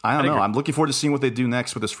 So I don't know. I'm looking forward to seeing what they do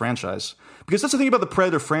next with this franchise. Because that's the thing about the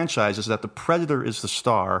Predator franchise, is that the Predator is the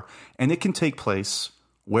star, and it can take place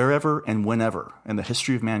wherever and whenever in the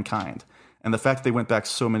history of mankind. And the fact that they went back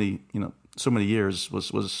so so many years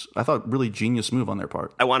was I thought really genius move on their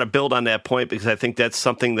part. I want to build on that point because I think that's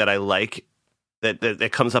something that I like that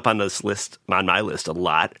comes up on this list, on my list a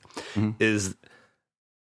lot, is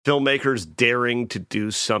filmmakers daring to do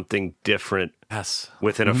something different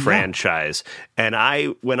within a franchise. And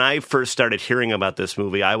when I first started hearing about this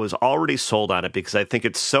movie, I was already sold on it because I think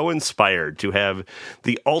it's so inspired to have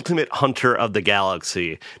the ultimate hunter of the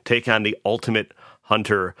galaxy take on the ultimate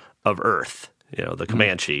hunter of Earth, the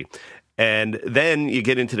Comanche. And then you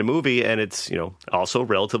get into the movie and it's, also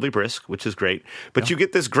relatively brisk, which is great. But you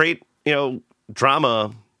get this great,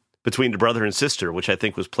 drama between the brother and sister, which I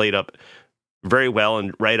think was played up very well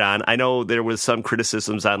and right on. I know there was some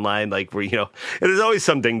criticisms online, like where, there's always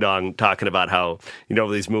some ding dong talking about how,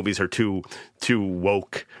 these movies are too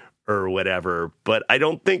woke or whatever. But I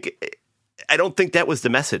don't think that was the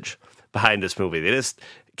message behind this movie. They just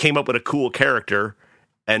came up with a cool character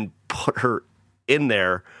and put her in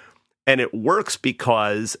there. And it works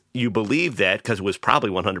because you believe that, because it was probably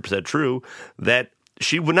 100% true, that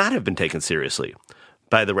she would not have been taken seriously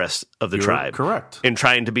by the rest of the tribe. Correct. In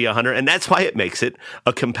trying to be a hunter. And that's why it makes it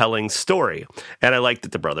a compelling story. And I like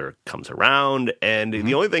that the brother comes around. And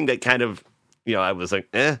the only thing that kind of, I was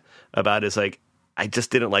like, about is like, I just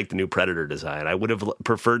didn't like the new Predator design. I would have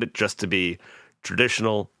preferred it just to be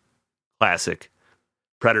traditional, classic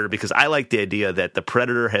Predator, because I like the idea that the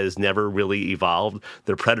Predator has never really evolved.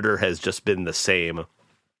 The Predator has just been the same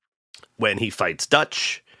when he fights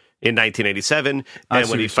Dutch in 1987 and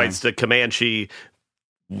when he fights the Comanche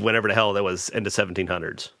whenever the hell that was in the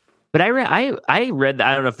 1700s. But I read that,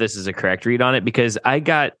 I don't know if this is a correct read on it, because I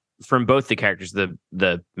got from both the characters,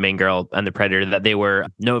 the main girl and the Predator, that they were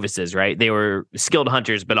novices, right? They were skilled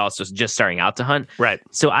hunters, but also just starting out to hunt. Right.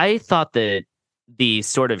 So I thought that the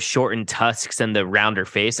sort of shortened tusks and the rounder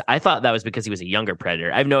face, I thought that was because he was a younger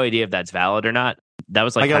Predator. I have no idea if that's valid or not. That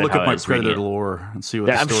was like, I gotta look up my Predator lore and see what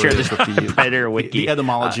the story sure is with the Predator wiki, the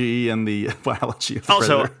etymology and the biology of the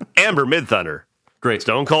also, Predator. Amber Midthunder. Great.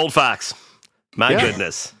 Stone Cold Fox. My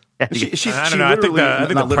goodness. I don't know. I think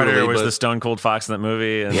the Predator was the Stone Cold Fox in that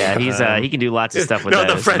movie. And, he can do lots of stuff with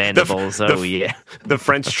those mandibles. The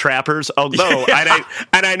French trappers. Although,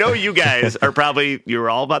 and I know you guys you're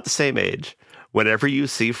all about the same age. Whenever you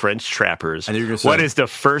see French trappers, what is the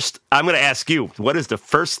first? I'm going to ask you. What is the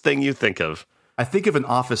first thing you think of? I think of an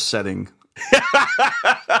office setting.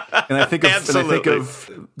 And I think of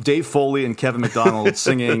Dave Foley and Kevin McDonald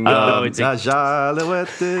singing. He has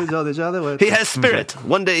spirit.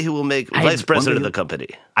 One day he will make vice president of the company.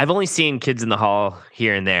 I've only seen Kids in the Hall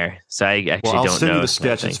here and there, so I actually don't know. I'll send you the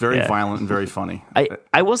sketch. It's very violent and very funny.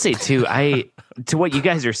 I will say too, to what you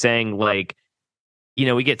guys are saying, like,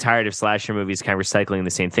 we get tired of slasher movies kind of recycling the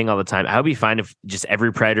same thing all the time. I would be fine if just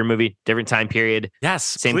every Predator movie, different time period,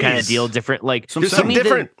 same kind of deal, different, like, do something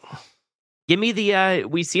different. Give me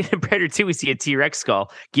we see in Predator 2, we see a T-Rex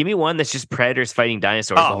skull. Give me one that's just predators fighting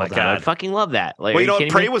dinosaurs. Oh my God. I would fucking love that. Like, well,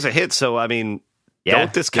 Prey was a hit, so I mean,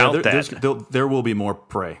 don't discount that. There will be more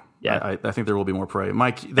Prey. Yeah. I think there will be more Prey.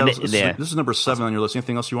 Mike, this is number 7 on your list.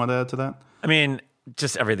 Anything else you want to add to that? I mean,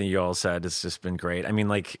 just everything you all said has just been great. I mean,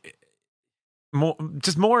 like,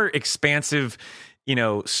 more expansive,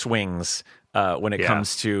 swings when it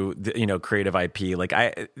comes to the, creative IP. Like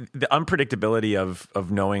the unpredictability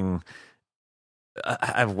of knowing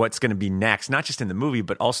of what's going to be next, not just in the movie,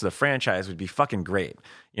 but also the franchise would be fucking great.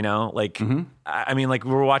 I mean, like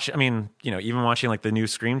we're watching, even watching like the new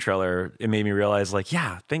Scream trailer, it made me realize like,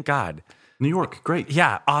 yeah, thank God. New York, great.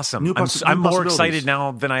 Yeah, awesome. I'm more excited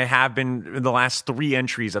now than I have been in the last 3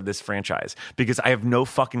 entries of this franchise, because I have no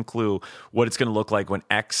fucking clue what it's going to look like when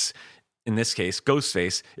X, in this case,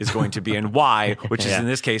 Ghostface, is going to be in Y, which is in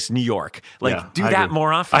this case, New York. Like, do that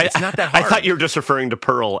more often. It's not that hard. I thought you were just referring to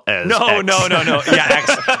Pearl as No. Yeah,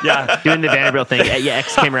 X. Yeah. Doing the Vanderbilt thing. Yeah,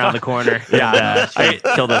 X came around the corner. Yeah. And,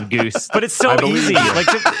 killed a goose. But it's so easy. Like,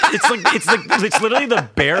 it's literally the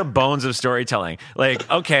bare bones of storytelling. Like,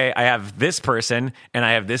 okay, I have this person and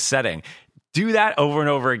I have this setting. Do that over and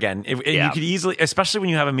over again. You could easily, especially when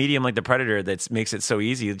you have a medium like the Predator that makes it so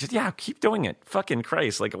easy. Just keep doing it. Fucking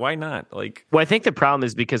Christ, like why not? Like, well, I think the problem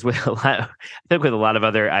is because with a lot of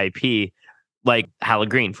other IP, like Hal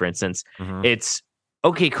Green, for instance, it's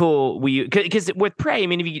okay, cool. Because with Prey, I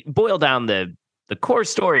mean, if you boil down the core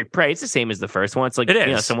story of Prey, it's the same as the first one. It's like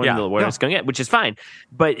someone in the wilderness going at, which is fine.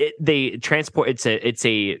 But they transport. It's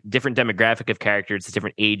a different demographic of character. It's a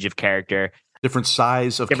different age of character. Different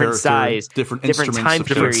size of character, different time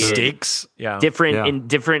period, stakes,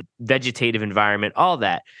 different vegetative environment, all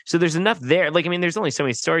that. So there's enough there. Like, I mean, there's only so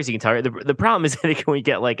many stories you can tell. The problem is that when we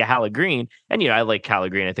get like a Hal Green, and I like Hal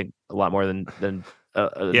Green, I think a lot more than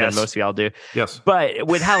than most of y'all do. Yes. But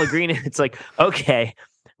with Halloween, it's like, okay,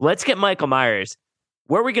 let's get Michael Myers.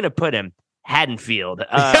 Where are we going to put him? Haddonfield.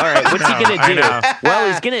 All right, what's he going to do?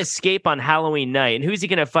 Well, he's going to escape on Halloween night. And who's he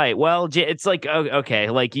going to fight? Well, it's like, okay,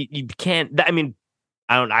 like you can't, I mean,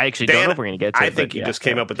 I actually don't know if we're going to get to it. I think you just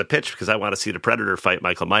came up with the pitch because I want to see the Predator fight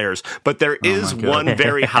Michael Myers. But there is one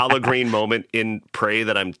very Halloween moment in Prey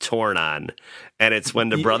that I'm torn on. And it's when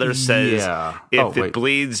the brother says, if it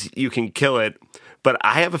bleeds, you can kill it. But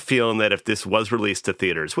I have a feeling that if this was released to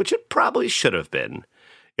theaters, which it probably should have been,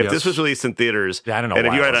 if this was released in theaters, I don't know and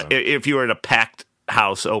why if you were in a packed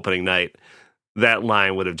house opening night, that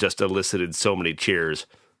line would have just elicited so many cheers.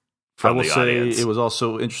 I will say it was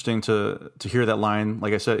also interesting to hear that line,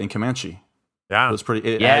 like I said, in Comanche. Yeah. It was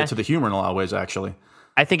pretty, it added to the humor in a lot of ways, actually.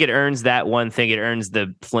 I think it earns that one thing. It earns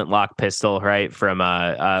the flintlock pistol, right? From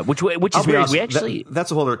which is weird. Honest, we actually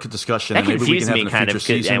that's a whole other discussion. That confused maybe we me can have kind of.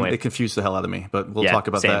 season. Anyway. It confused the hell out of me, but we'll talk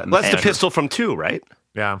about that. That's the pistol from 2, right?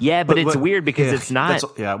 Yeah, but it's weird because it's not.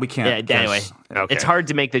 We can't. Yeah, anyway, it's hard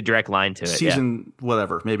to make the direct line to it. Season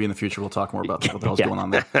whatever. Maybe in the future we'll talk more about what the hell's going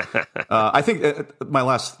on there. I think my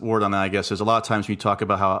last word on that, I guess, is a lot of times when you talk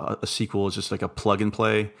about how a sequel is just like a plug and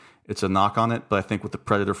play, it's a knock on it. But I think with the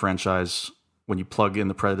Predator franchise, when you plug in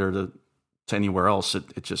the Predator to anywhere else,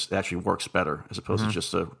 it just actually works better as opposed to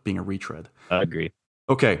just being a retread. I agree.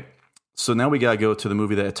 Okay, so now we got to go to the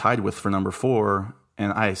movie that it tied with for number 4,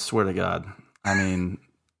 and I swear to God, I mean,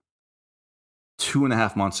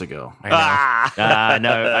 2.5 months ago. No, I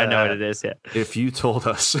know what it is. Yeah. If you told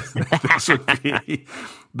us this would be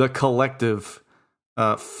the collective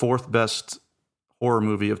 4th best horror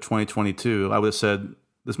movie of 2022, I would have said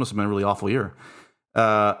this must have been a really awful year.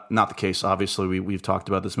 Not the case. Obviously, we've talked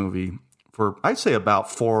about this movie for, I'd say, about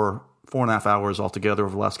 4.5 hours altogether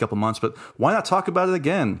over the last couple months. But why not talk about it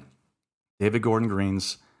again? David Gordon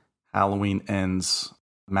Green's Halloween Ends.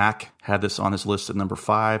 Mac had this on his list at number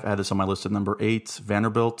 5. I had this on my list at number 8.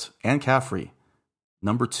 Vanderbilt and Caffrey,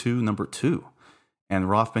 number 2. And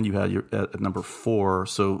Rothman, you had at number 4.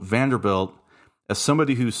 So Vanderbilt, as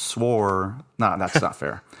somebody who swore, that's not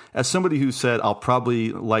fair. As somebody who said, I'll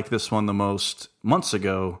probably like this one the most months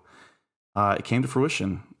ago, it came to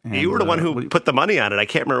fruition. And, you were the one who put the money on it. I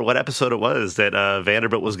can't remember what episode it was that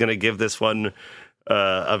Vanderbilt was going to give this one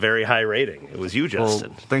a very high rating. It was you,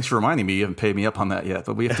 Justin. Well, thanks for reminding me. You haven't paid me up on that yet,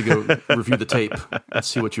 but we have to go review the tape and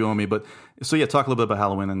see what you owe me. But so yeah, talk a little bit about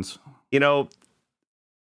Halloween Ends. You know,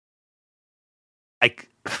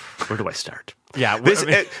 where do I start? Yeah,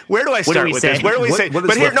 where do I start with this? Where do we say?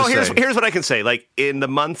 But here's what I can say. Like in the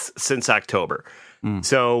months since October,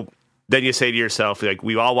 so then you say to yourself, like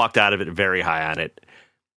we all walked out of it very high on it.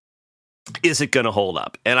 Is it going to hold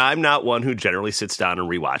up? And I'm not one who generally sits down and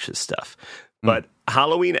rewatches stuff. But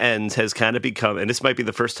Halloween Ends has kind of become, and this might be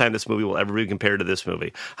the first time this movie will ever be compared to this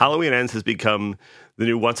movie. Halloween Ends has become the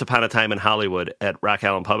new Once Upon a Time in Hollywood at Rock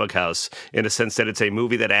Island Public House in a sense that it's a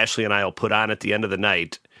movie that Ashley and I will put on at the end of the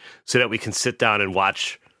night so that we can sit down and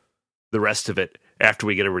watch the rest of it after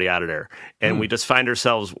we get everybody out of there. And we just find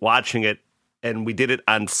ourselves watching it, and we did it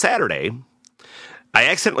on Saturday. I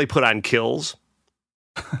accidentally put on Kills.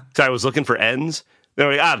 So I was looking for Ends. Then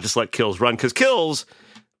we're like, just let Kills run. Because Kills,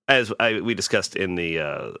 as we discussed in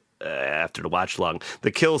the after the watch long,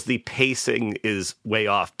 the Kills, the pacing is way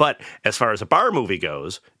off. But as far as a bar movie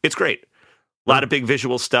goes, it's great. A lot of big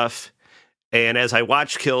visual stuff. And as I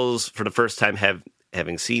watched Kills for the first time,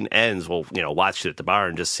 having seen Ends, watched it at the bar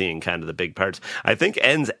and just seeing kind of the big parts, I think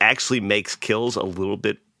Ends actually makes Kills a little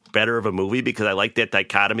bit better of a movie because I like that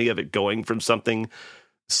dichotomy of it going from something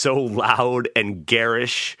so loud and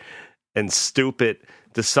garish and stupid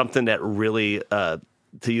to something that really, to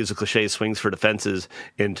use a cliche, swings for the fences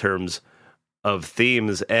in terms of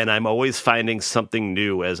themes. And I'm always finding something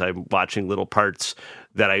new as I'm watching little parts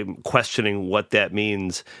that I'm questioning what that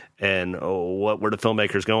means and where the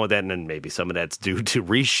filmmaker's going with that. And then maybe some of that's due to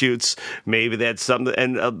reshoots. Maybe that's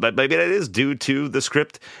something, but maybe that is due to the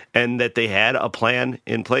script and that they had a plan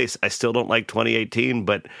in place. I still don't like 2018,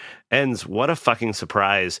 but Ends, what a fucking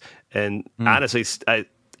surprise. And honestly,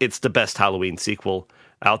 it's the best Halloween sequel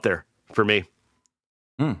out there for me.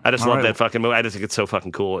 I just love that fucking movie. I just think it's so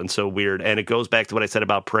fucking cool and so weird. And it goes back to what I said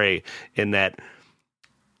about Prey in that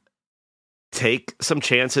take some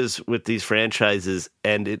chances with these franchises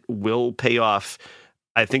and it will pay off.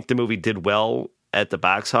 I think the movie did well at the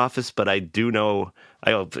box office, but I do know,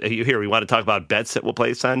 we want to talk about bets that we'll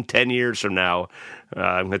place on 10 years from now.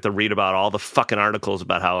 I'm going to read about all the fucking articles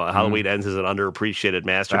about how Halloween Ends is an underappreciated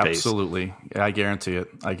masterpiece. Absolutely. Yeah, I guarantee it.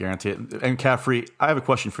 And Caffrey, I have a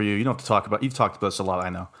question for you. You don't have to talk about, you've talked about this a lot, I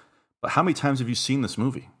know. But how many times have you seen this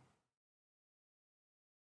movie?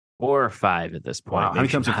 4 or 5 at this point. Wow. How many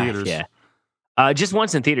times in theaters? Yeah. Just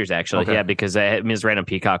once in theaters, actually. Okay. Yeah, because it was right on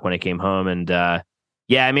Peacock when it came home. And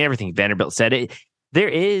yeah, I mean, everything Vanderbilt said.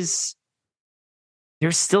 There's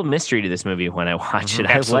still mystery to this movie when I watch it.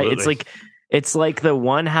 It's like the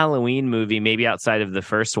one Halloween movie, maybe outside of the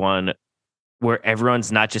first one, where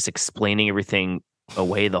everyone's not just explaining everything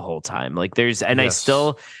away the whole time. Like there's, and Yes.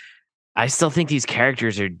 I still think these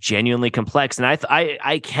characters are genuinely complex. And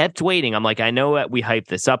I kept waiting. I'm like, I know we hype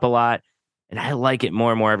this up a lot, and I like it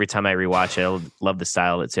more and more every time I rewatch it. I love the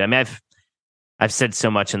style of it too. I mean, I've said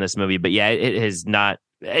so much in this movie, but yeah, it has not.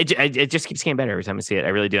 It just keeps getting better every time I see it. I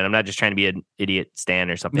really do. And I'm not just trying to be an idiot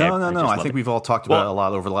stan or something. No. I think we've all talked about it a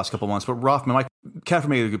lot over the last couple of months. But Rothman, Mike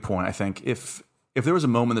Catherine made a good point. I think if there was a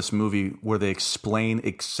moment in this movie where they explain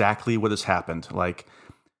exactly what has happened, like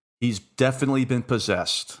he's definitely been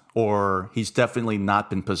possessed or he's definitely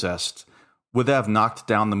not been possessed, would that have knocked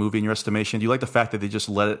down the movie in your estimation? Do you like the fact that they just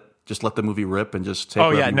let the movie rip and just take?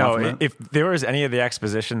 Oh yeah, no. If there was any of the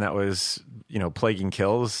exposition that was plaguing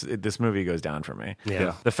kills, this movie goes down for me.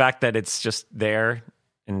 Yeah. The fact that it's just there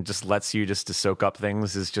and just lets you just to soak up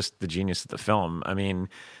things is just the genius of the film. I mean,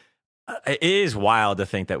 it is wild to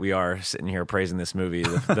think that we are sitting here praising this movie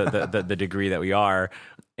the degree that we are,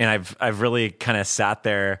 and I've really kind of sat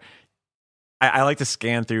there. I like to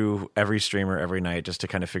scan through every streamer every night just to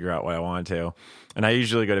kind of figure out what I want to. And I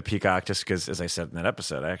usually go to Peacock just because, as I said in that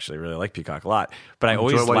episode, I actually really like Peacock a lot. But I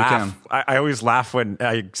always laugh. I always laugh when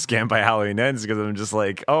I scan by Halloween Ends because I'm just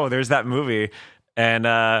like, oh, there's that movie. And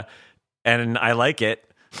I like it.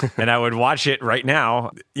 And I would watch it right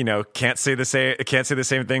now. Can't say the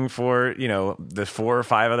same thing for, the 4 or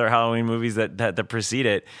 5 other Halloween movies that precede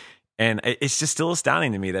it. And it's just still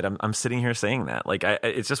astounding to me that I'm sitting here saying that. Like,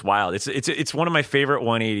 it's just wild. It's one of my favorite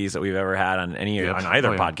 180s that we've ever had on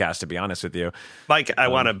either podcast, to be honest with you. Mike, I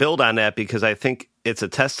want to build on that because I think it's a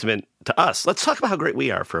testament to us. Let's talk about how great we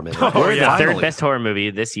are for a minute. We're the third best horror movie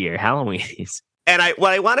this year, Halloweenies. And I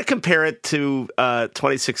want to compare it to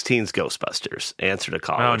 2016's Ghostbusters, Answer to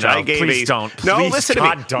Call. Oh, which no, I gave please don't. No, Please, listen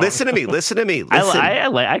God, to me. don't. Listen to me. Listen to me.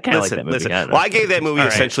 I kind of like that movie. Listen. Well, I gave that movie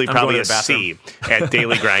essentially I'm probably going a to the C at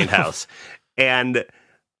Daily Grindhouse.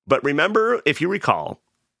 But remember, if you recall,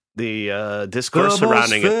 the discourse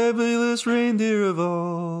surrounding most fabulous reindeer of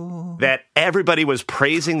all, that everybody was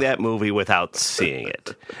praising that movie without seeing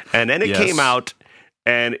it. And then it came out,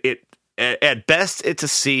 and at best, it's a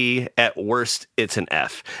C. At worst, it's an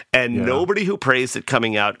F. And nobody who praised it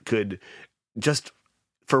coming out could just,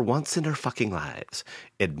 for once in their fucking lives,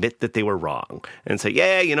 admit that they were wrong and say,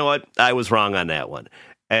 yeah, you know what? I was wrong on that one.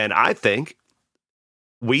 And I think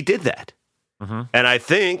we did that. Mm-hmm. And I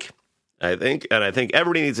think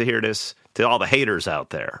everybody needs to hear this, to all the haters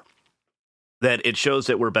out there, that it shows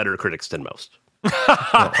that we're better critics than most.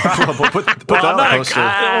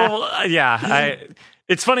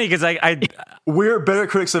 It's funny because we're better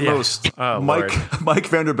critics than most. Oh, Mike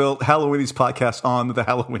Vanderbilt, Halloweenies podcast on the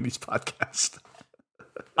Halloweenies podcast.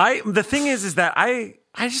 The thing is that I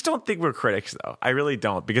just don't think we're critics, though. I really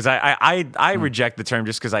don't, because I reject the term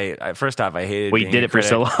just because I first off I hated. We did it for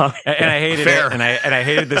so long, and I hated it, and I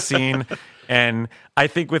hated the scene. And I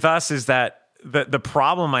think with us is that the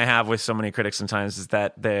problem I have with so many critics sometimes is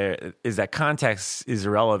that context is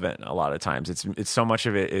irrelevant a lot of times. It's so much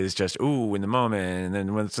of it is just ooh in the moment, and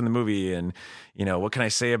then when it's in the movie, and what can I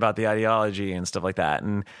say about the ideology and stuff like that.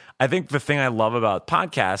 And I think the thing I love about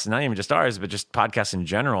podcasts, not even just ours, but just podcasts in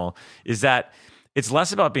general, is that it's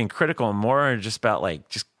less about being critical and more just about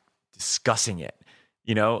just discussing it,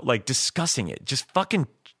 discussing it, just fucking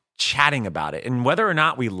chatting about it. And whether or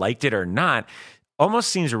not we liked it or not almost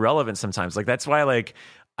seems irrelevant sometimes. That's why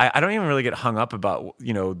I don't even really get hung up about,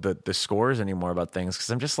 the scores anymore about things. Cause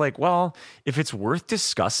I'm just well, if it's worth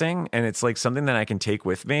discussing and it's something that I can take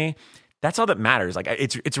with me, that's all that matters.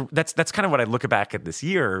 That's kind of what I look back at this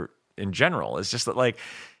year in general. It's just that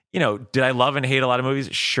did I love and hate a lot of movies?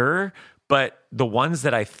 Sure. But the ones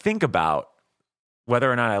that I think about, whether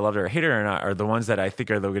or not I loved it or hated it or not, are the ones that I think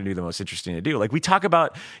are going to be the most interesting to do. We talk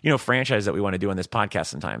about, franchise that we want to do on this podcast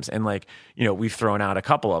sometimes. And we've thrown out a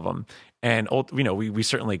couple of them. And, we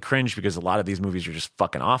certainly cringe because a lot of these movies are just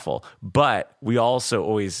fucking awful. But we also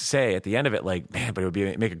always say at the end of it, man, but it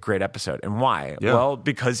would make a great episode. And why? Yeah. Well,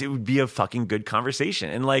 because it would be a fucking good conversation.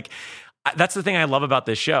 And that's the thing I love about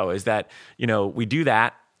this show is that, we do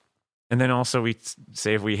that. And then also we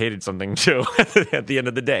say if we hated something too at the end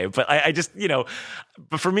of the day. But I just,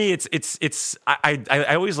 but for me,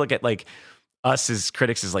 I always look at us as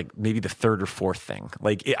critics as maybe the third or fourth thing.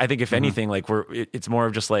 I think if anything, it's more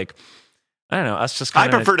of just I don't know, us just I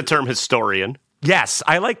prefer the term historian. Yes,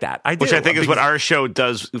 I like that. I do. Which I think is what our show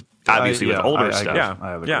does, obviously, with older stuff.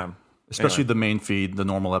 I would agree. Especially the main feed, the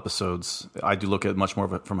normal episodes. I do look at much more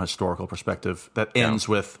of it from a historical perspective that ends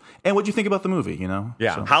with, and what do you think about the movie, you know?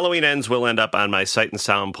 Yeah. So. Halloween Ends will end up on my Sight and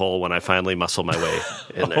Sound poll when I finally muscle my way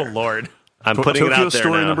in there. Oh, Lord. I'm putting Tokyo it out there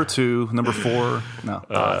Story now. number 2, number 4. No.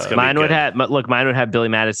 Mine would have Billy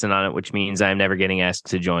Madison on it, which means I'm never getting asked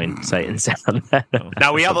to join Sight and Sound.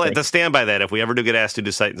 Now, we have to stand by that. If we ever do get asked to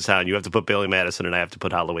do Sight and Sound, you have to put Billy Madison and I have to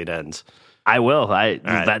put Halloween Ends. I will. Right,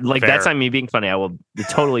 that's not me being funny. I will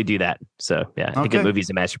totally do that. So yeah, I think the movie's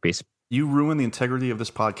a masterpiece. You ruin the integrity of this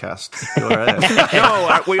podcast. Go ahead.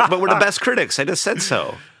 No, but we're the best critics. I just said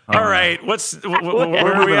so. All right,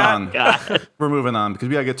 we're moving on. We're moving on because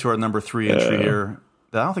we got to get to our number 3 entry here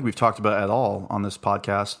that I don't think we've talked about at all on this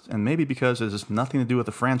podcast, and maybe because it has nothing to do with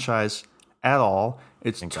the franchise at all.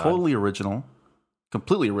 It's totally original,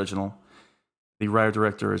 completely original. The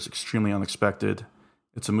writer-director is extremely unexpected.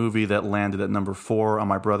 It's a movie that landed at number 4 on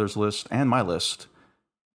my brother's list and my list.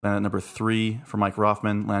 Landed at number 3 for Mike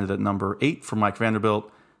Rothman. Landed at number 8 for Mike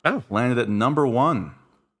Vanderbilt. Landed at number 1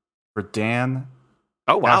 for Dan.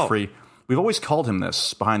 Oh, wow. Affrey. We've always called him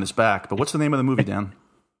this behind his back, but what's the name of the movie, Dan?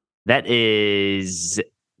 That is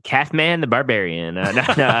Calfman the Barbarian.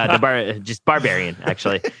 Just Barbarian,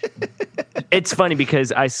 actually. It's funny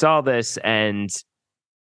because I saw this and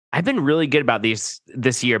I've been really good about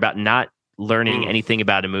this year about not learning anything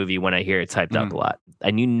about a movie when I hear it's hyped up a lot. I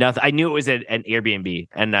knew nothing. I knew it was an Airbnb,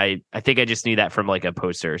 and I think I just knew that from like a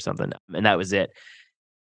poster or something, and that was it.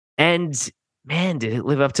 And man, did it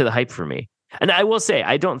live up to the hype for me. And I will say,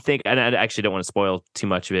 I don't think, and I actually don't want to spoil too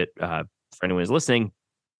much of it for anyone who's listening.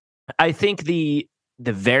 I think the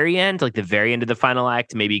very end, like the very end of the final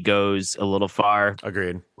act, maybe goes a little far.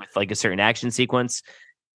 Agreed. With like a certain action sequence.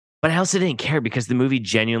 But I also didn't care because the movie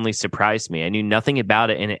genuinely surprised me. I knew nothing about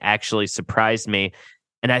it, and it actually surprised me.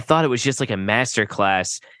 And I thought it was just like a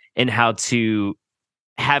masterclass in how to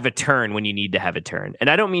have a turn when you need to have a turn. And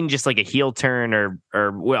I don't mean just like a heel turn or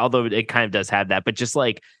although it kind of does have that, but just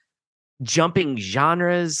like jumping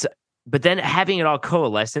genres, but then having it all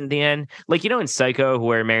coalesce in the end. Like, you know, in Psycho,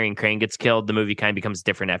 where Marion Crane gets killed, the movie kind of becomes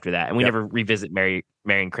different after that. And we never revisit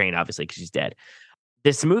Marion Crane, obviously, because she's dead.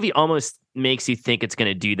 This movie almost makes you think it's going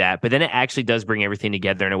to do that, but then it actually does bring everything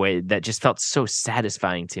together in a way that just felt so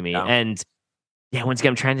satisfying to me. And yeah, once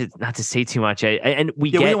again, I'm trying to not to say too much.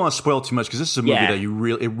 We don't want to spoil too much because this is a movie that you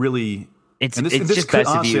really. It's just could,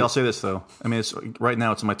 honestly, I'll say this though. I mean, right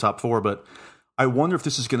now it's in my top 4, but I wonder if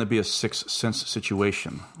this is going to be a Sixth Sense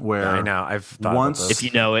situation where I know I've thought about this. If you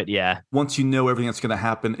know it, once you know everything that's going to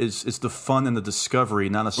happen, is the fun and the discovery,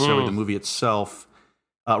 not necessarily the movie itself.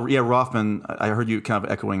 Rothman, I heard you kind of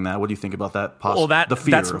echoing that. What do you think about that? The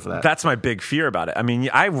fear of that. That's my big fear about it. I mean,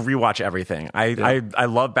 I rewatch everything. I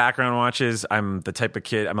love background watches. I'm the type of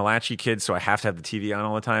kid, I'm a latchy kid, so I have to have the TV on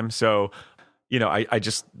all the time. So, you know, I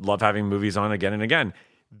just love having movies on again and again.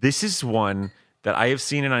 This is one that I have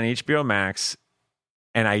seen it on HBO Max,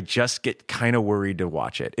 and I just get kind of worried to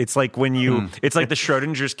watch it. It's like when it's like the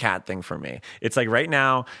Schrodinger's cat thing for me. It's like right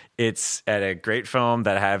now, it's at a great film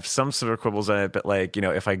that have some sort of quibbles in it, but like, you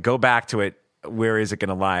know, if I go back to it, where is it going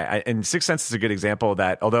to lie? And Sixth Sense is a good example of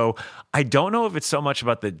that. Although I don't know if it's so much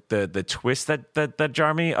about the twist that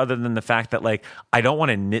jar me, other than the fact that like I don't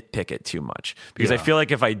want to nitpick it too much, because I feel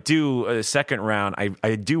like if I do a second round,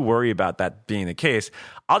 I do worry about that being the case.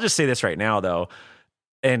 I'll just say this right now though,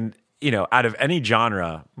 and you know, out of any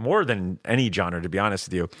genre, more than any genre, to be honest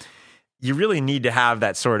with you, you really need to have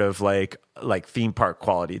that sort of like theme park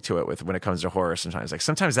quality to it when it comes to horror sometimes. Like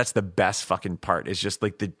sometimes that's the best fucking part, is just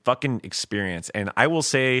like the fucking experience. And I will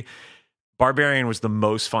say Barbarian was the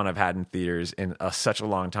most fun I've had in theaters in such a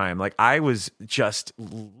long time. Like I was just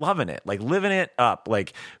loving it, like living it up,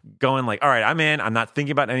 like going like, all right, I'm in, I'm not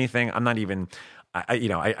thinking about anything. I'm not even...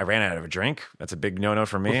 I ran out of a drink. That's a big no-no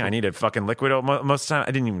for me. I needed fucking liquid most of the time.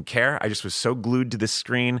 I didn't even care. I just was so glued to the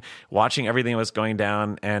screen, watching everything that was going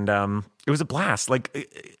down, and it was a blast. Like,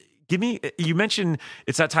 you mentioned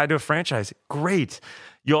it's not tied to a franchise. Great.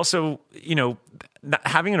 You also, you know,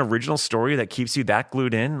 having an original story that keeps you that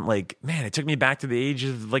glued in, like, man, it took me back to the age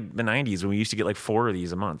of like the 90s when we used to get like 4 of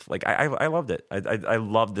these a month. Like, I loved it. I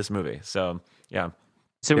loved this movie. So, yeah.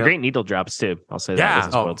 Some great needle drops, too. I'll say that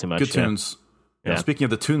doesn't spoil too much. Good tunes. Yeah. Speaking of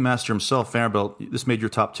the tune master himself, Vanderbilt, this made your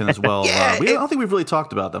top 10 as well. I don't think we've really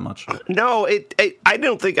talked about that much. No, I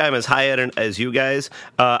don't think I'm as high as you guys.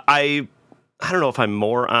 I don't know if I'm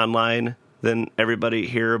more online than everybody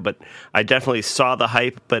here, but I definitely saw the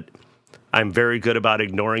hype, but I'm very good about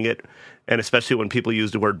ignoring it. and especially when people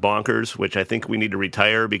use the word bonkers, which I think we need to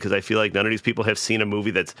retire because I feel like none of these people have seen a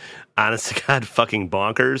movie that's honest to God fucking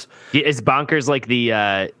bonkers. Yeah, is bonkers like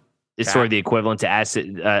the is sort of the equivalent to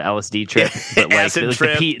acid LSD trip, but like, Acid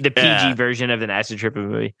trip, the PG version of an acid trip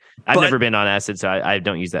movie. I've never been on acid, so I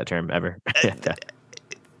don't use that term ever.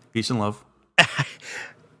 Peace and love.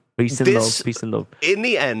 Peace and love. In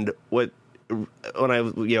the end, when I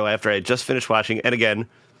after I had just finished watching, and again,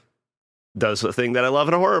 does the thing that I love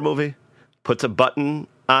in a horror movie, puts a button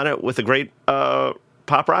on it with a great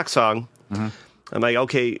pop rock song. Mm-hmm. I'm like,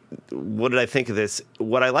 okay, what did I think of this?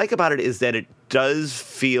 What I like about it is that it does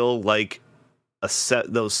feel like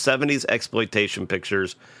those 70s exploitation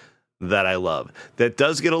pictures that I love. That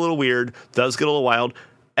does get a little weird, does get a little wild.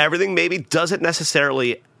 Everything maybe doesn't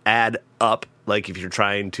necessarily add up, like if you're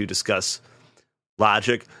trying to discuss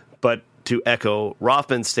logic, but to echo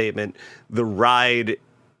Rothman's statement, the ride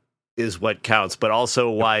is what counts, but also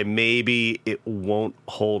why maybe it won't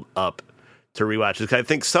hold up to rewatch. Because I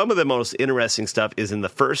think some of the most interesting stuff is in the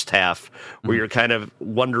first half, where you're kind of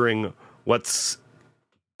wondering what's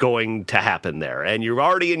going to happen there, and you're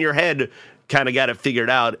already in your head kind of got it figured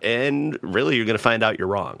out, and really you're going to find out you're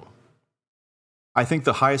wrong. I think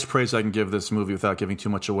the highest praise I can give this movie without giving too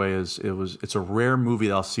much away is it's a rare movie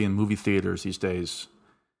that I'll see in movie theaters these days.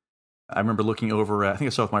 I remember looking over at, I think I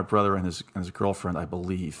saw it with my brother and his girlfriend, I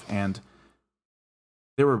believe, and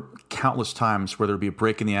there were countless times where there would be a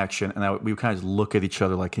break in the action, and we would kind of look at each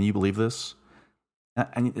other like, "Can you believe this?"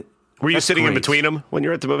 Were you sitting in between them when you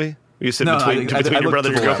were at the movie? Were you sitting between your brother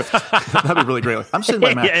and your girlfriend? That'd be really great. I'm sitting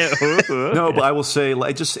by Matt. No, but I will say,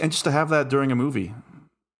 like, just to have that during a movie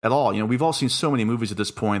at all. We've all seen so many movies at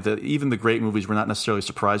this point that even the great movies we're not necessarily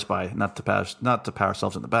surprised by. Not to pat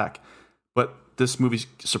ourselves in the back, but this movie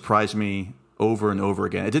surprised me over and over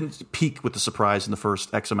again. It didn't peak with the surprise in the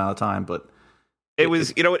first X amount of time, but it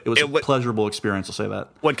was a pleasurable experience. I'll say that.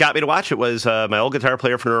 What got me to watch it was my old guitar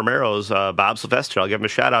player from the Romeros, Bob Sylvester. I'll give him a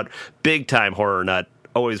shout out. Big time horror nut.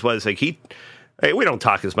 Always was. Like we don't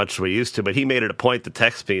talk as much as we used to, but he made it a point to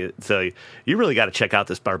text me. So you really got to check out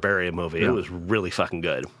this Barbarian movie. Yeah. It was really fucking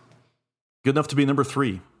good. Good enough to be number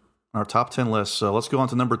 3 on our top 10 list. So let's go on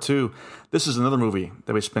to number 2. This is another movie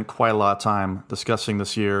that we spent quite a lot of time discussing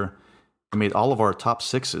this year. It made all of our top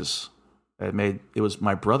 6s. It was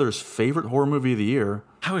my brother's favorite horror movie of the year.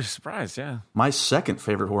 I was surprised, yeah. My second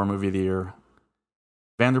favorite horror movie of the year.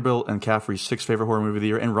 Vanderbilt and Caffrey's 6th favorite horror movie of the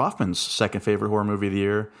year. And Rothman's second favorite horror movie of the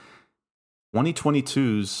year.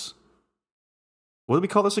 2022's... What did we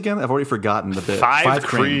call this again? I've already forgotten the bit. Five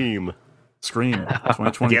Cream. Scream.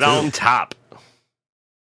 2022. Get on top.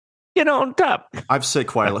 Get on top. I've said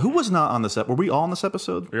quite a lot. Who was not on this episode? Were we all on this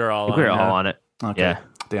episode? We were all on it. Okay. Yeah.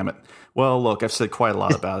 Damn it. Well, look, I've said quite a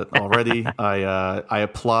lot about it already. I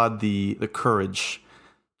applaud the courage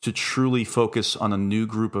to truly focus on a new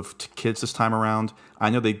group of kids this time around. I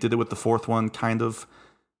know they did it with the 4th one, kind of.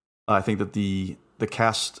 I think that the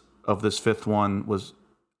cast of this 5th one was,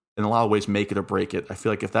 in a lot of ways, make it or break it. I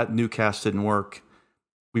feel like if that new cast didn't work,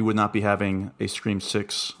 we would not be having a Scream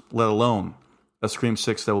 6, let alone a Scream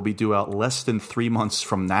 6 that will be due out less than 3 months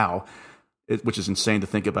from now. Which is insane to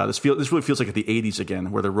think about. This really feels like the 80s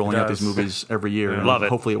again, where they're rolling out these movies every year. Yeah. Love it.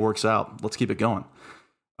 Hopefully it works out. Let's keep it going.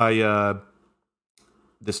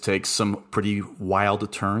 This takes some pretty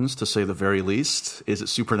wild turns, to say the very least. Is it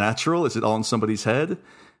supernatural? Is it all in somebody's head?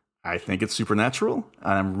 I think it's supernatural,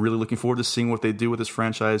 and I'm really looking forward to seeing what they do with this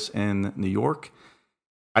franchise in New York.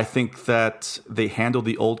 I think that they handled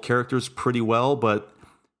the old characters pretty well, but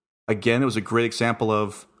again, it was a great example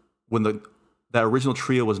of when that original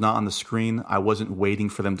trio was not on the screen, I wasn't waiting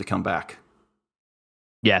for them to come back.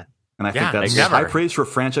 Yeah. And I think that's high praise for a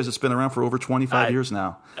franchise that's been around for over 25 years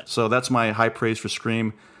now. So that's my high praise for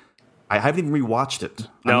Scream. I haven't even rewatched it.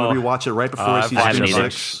 No. I'm going to rewatch it right before I see Scream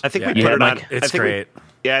 6. I think we put it on. It's great.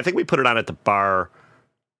 I think we put it on at the bar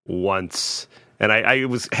once. And I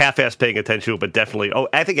was half-assed paying attention, but definitely... Oh,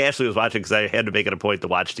 I think Ashley was watching because I had to make it a point to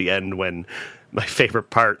watch the end when my favorite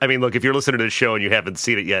part... I mean, look, if you're listening to the show and you haven't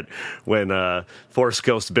seen it yet, when Force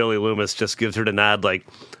Ghost Billy Loomis just gives her the nod like,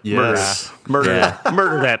 yes. murder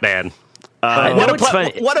that man.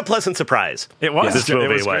 What a pleasant surprise. It was. This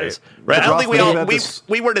movie was. Right? I don't think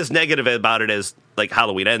we weren't as negative about it as like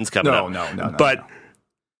Halloween Ends coming up. No. But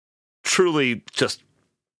truly just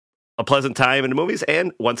a pleasant time in the movies.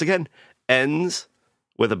 And once again... ends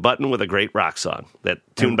with a button with a great rock song that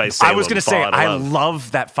tuned by Salem. I was going to say, I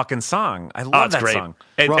love that fucking song. I love that great. song.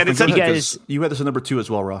 And Rothman, it's you had this at number 2 as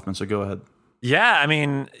well, Rothman, so go ahead. Yeah, I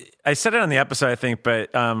mean, I said it on the episode, I think,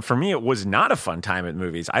 but for me, it was not a fun time at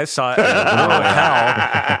movies. I saw it in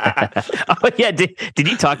hell. Oh yeah, did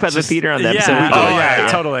you talk about the theater on the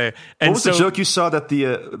episode? Totally. And what was the joke you saw that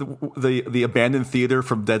the abandoned theater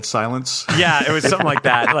from Dead Silence? Yeah, it was something like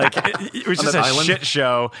that. Like it was just a shit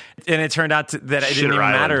show, and it turned out that it didn't even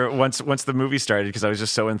matter once the movie started because I was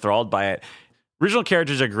just so enthralled by it. Original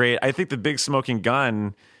characters are great. I think the big smoking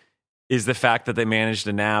gun is the fact that they managed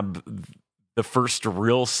to nab the first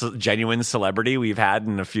real genuine celebrity we've had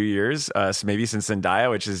in a few years, maybe since Zendaya,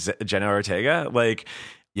 which is Jenna Ortega. Like,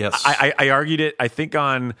 yes, I argued it, I think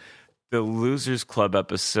on the Losers Club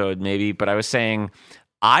episode, maybe, but I was saying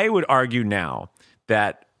I would argue now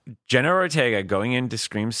that Jenna Ortega going into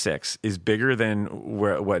Scream 6 is bigger than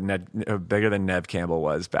bigger than Neve Campbell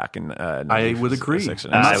was back in. I would agree.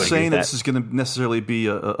 I'm not saying that this is going to necessarily be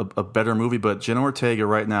a better movie, but Jenna Ortega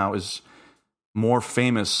right now is more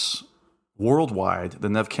famous worldwide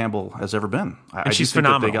than Neve Campbell has ever been. And she's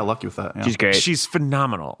phenomenal. They got lucky with that. Yeah. She's great. She's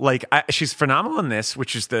phenomenal. Like she's phenomenal in this,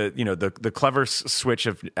 which is the clever switch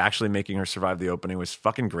of actually making her survive the opening was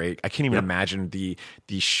fucking great. I can't even imagine the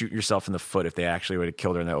shoot yourself in the foot if they actually would have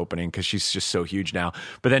killed her in the opening because she's just so huge now.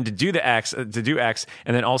 But then to do X, and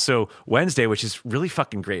then also Wednesday, which is really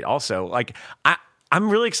fucking great. Also, like I'm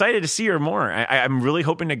really excited to see her more. I'm really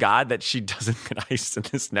hoping to God that she doesn't get iced in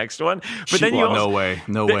this next one. But then no way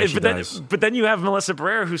she does. But then you have Melissa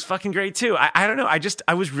Barrera, who's fucking great too. I don't know.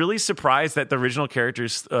 I was really surprised that the original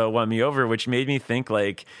characters won me over, which made me think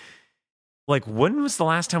like when was the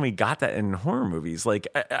last time we got that in horror movies? Like,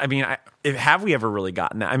 I mean, have we ever really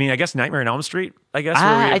gotten that? I mean, I guess Nightmare on Elm Street. I guess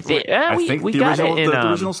I think the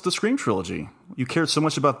original the Scream trilogy. You cared so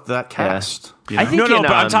much about that cast. Yeah. You know?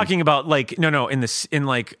 But I'm talking about in like a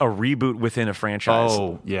reboot within a franchise.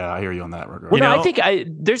 Oh yeah, I hear you on that. Well,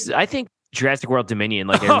 I think Jurassic World Dominion,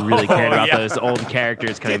 like I really cared about those old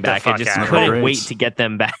characters coming back. I just couldn't wait to get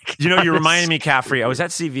them back. You know, you reminded me, Caffrey. I was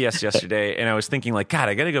at CVS yesterday, and I was thinking, like, God,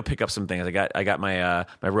 I got to go pick up some things. I got my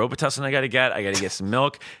Robitussin. I got to get some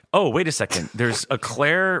milk. Oh, wait a second. There's a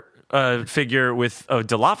Claire figure with a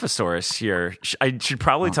Dilophosaurus here. I should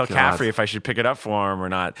probably tell Caffrey if I should pick it up for him or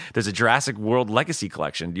not. There's a Jurassic World Legacy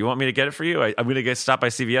collection. Do you want me to get it for you? I'm going to stop by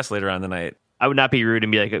CVS later on the night. I would not be rude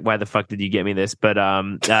and be like, why the fuck did you get me this? But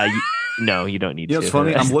no, you don't need to. It's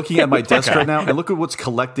funny. I'm looking at my desk right now, and look at what's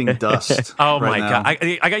collecting dust. Oh my God.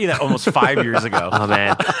 I got you that almost 5 years ago. Oh,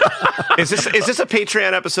 man. Is this a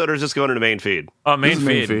Patreon episode, or is this going to the main feed? Oh, main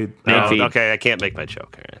feed. Okay, I can't make my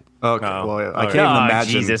joke. Okay, well, I can't even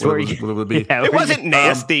imagine Jesus, what it would be. Yeah, it wasn't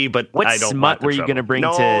nasty, but what I don't smut were you going to bring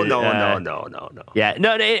no, to... No. Yeah,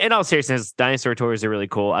 no, in all seriousness, dinosaur tours are really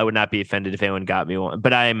cool. I would not be offended if anyone got me one,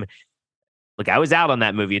 but Look, I was out on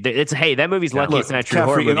that movie. That movie's lucky it's not a true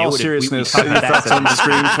horror movie. In all seriousness, any thoughts on the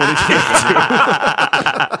Scream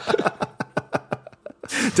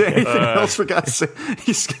 2022? Anything else for God's sake?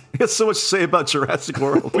 He has so much to say about Jurassic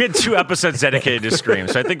World. We had 2 episodes dedicated to Scream,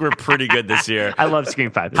 so I think we're pretty good this year. I love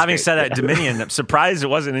Scream 5. Having said that, Dominion, I'm surprised it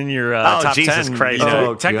wasn't in your top Jesus 10. Christ.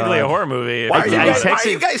 Technically a horror movie. Why are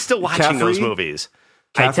you guys still watching those movies?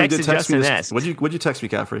 Caffrey I texted Justin S. What'd you text me,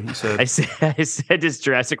 Caffrey? He said, I said, does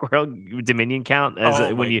Jurassic World Dominion count?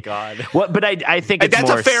 God. What? But I think it's that's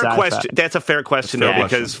more a fair sci-fi. question. That's a fair question, though,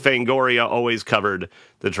 because Fangoria always covered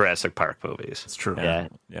the Jurassic Park movies. It's true. Yeah.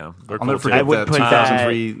 I'll never forget that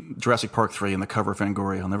 2003 Jurassic Park 3 in the cover of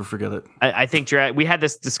Fangoria. I'll never forget it. I think we had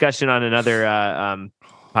this discussion on another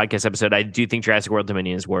podcast episode. I do think Jurassic World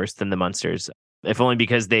Dominion is worse than the Munsters, if only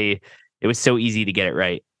because it was so easy to get it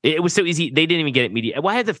right. It was so easy. They didn't even get it media.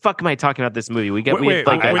 Why the fuck am I talking about this movie?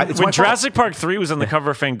 When Jurassic Park 3 was on the cover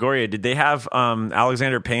of Fangoria, did they have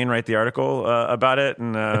Alexander Payne write the article about it?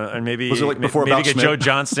 And maybe was it like before maybe get Smith? Joe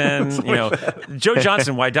Johnston. Joe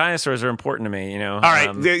Johnston. Why dinosaurs are important to me? All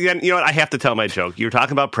right, you know what? I have to tell my joke. You're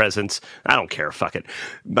talking about presents. I don't care. Fuck it.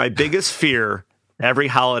 My biggest fear every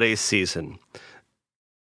holiday season,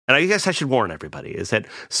 and I guess I should warn everybody, is that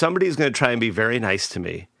somebody's going to try and be very nice to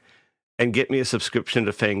me and get me a subscription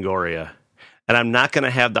to Fangoria, and I'm not going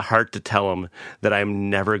to have the heart to tell them that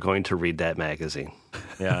I'm never going to read that magazine.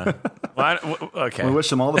 Yeah. Okay. We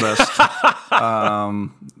wish them all the best.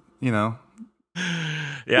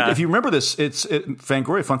 Yeah. If you remember this,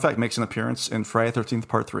 Fangoria, fun fact, makes an appearance in Friday the 13th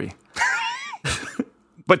Part 3.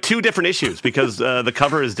 But 2 different issues, because the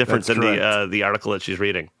cover is different than the article that she's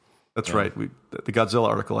reading. That's right. The Godzilla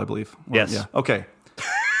article, I believe. Yes. Yeah. Okay.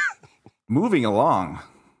 Moving along.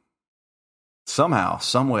 Somehow,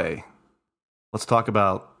 some way, let's talk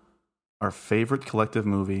about our favorite collective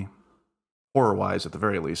movie, horror-wise at the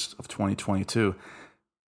very least, of 2022.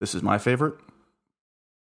 This is my favorite.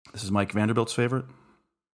 This is Mike Vanderbilt's favorite.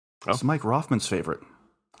 This is Mike Rothman's favorite.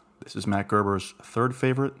 This is Matt Gerber's third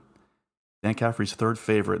favorite. Dan Caffrey's third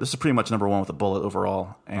favorite. This is pretty much number one with a bullet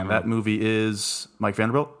overall. And that movie is Mike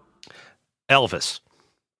Vanderbilt? Elvis.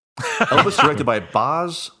 Elvis, directed by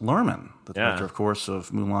Baz Luhrmann, the director, of course,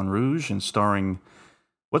 of Moulin Rouge, and starring,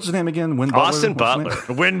 what's his name again? Win Butler? Austin Butler.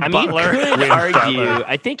 I mean, you could argue.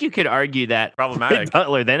 I think you could argue that problematic. Win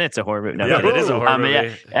Butler, then it's a horror movie. No, yeah, it is a horror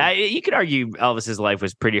movie. You could argue Elvis's life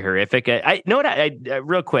was pretty horrific. I know what I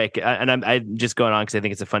real quick, and I'm just going on because I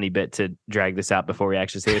think it's a funny bit to drag this out before we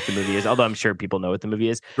actually say what the movie is. Although I'm sure people know what the movie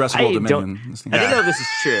is. I didn't know if this is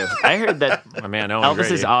true. I heard that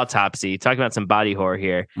Elvis's autopsy, talking about some body horror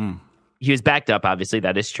here. He was backed up, obviously.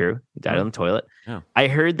 That is true. He died on the toilet. Yeah. I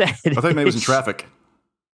heard that. I thought maybe he was in traffic.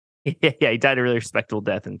 Yeah, he died a really respectable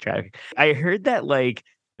death in traffic. I heard that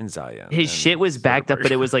his shit was backed up,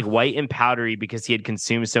 but it was like white and powdery because he had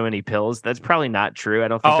consumed so many pills. That's probably not true. I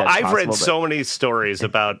don't think that's I've possible, read so many stories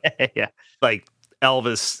about like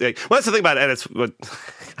Elvis. Well, that's the thing about it. And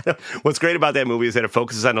it's what's great about that movie is that it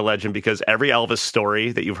focuses on the legend, because every Elvis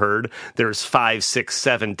story that you've heard, there's 5, 6,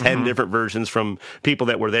 7, 10 different versions from people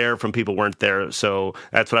that were there, from people weren't there. So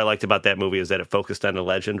that's what I liked about that movie, is that it focused on the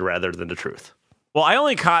legend rather than the truth. Well, I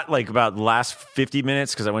only caught about the last 50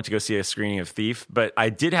 minutes because I went to go see a screening of Thief, but I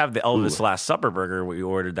did have the Elvis Last Supper burger we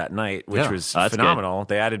ordered that night, which was phenomenal. Good.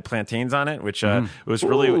 They added plantains on it, which was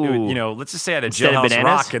really, let's just say I had a Jailhouse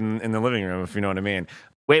Rock in the living room, if you know what I mean.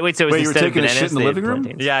 Wait, so you were taking a shit in the living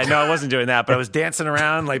room? Yeah, no, I wasn't doing that, but I was dancing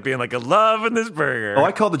around, being like, I'm loving this burger. Oh,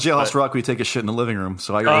 I called the Jailhouse Rock we take a shit in the living room,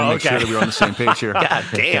 so I got to make sure that we're on the same page here. God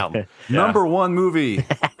damn. Number one movie,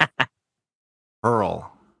 Pearl.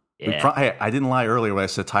 Yeah. Hey, I didn't lie earlier when I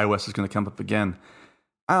said Ty West is going to come up again.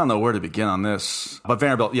 I don't know where to begin on this, but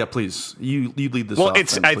Vanderbilt, please, you lead this. Well,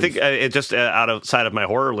 I think it just outside of my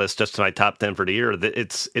horror list, just to my top 10 for the year,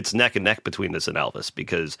 it's neck and neck between this and Elvis,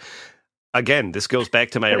 because again, this goes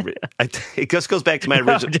back to my. It just goes back to my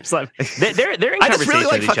original. Just like, they're in I just really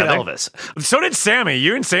like fucking other. Elvis. So did Sammy.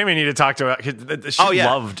 You and Sammy need to talk to her. She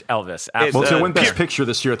loved Elvis. Well, it's going to win Best Picture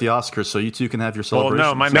this year at the Oscars, so you two can have your celebration.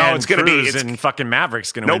 Well, no, my man it's going to be in fucking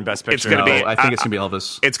Maverick's going to win Best Picture. It's going to be. I think it's going to be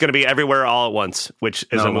Elvis. It's going to be Everywhere All at Once, which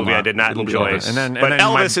is a movie I did not enjoy. And then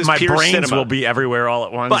Elvis is my pure brains cinema. will be everywhere all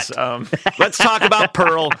at once. But let's talk about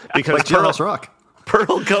Pearl, because like Jailhouse Rock.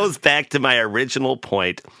 Pearl goes back to my original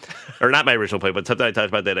point, or not my original point, but something I talked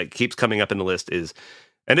about that it keeps coming up in the list is,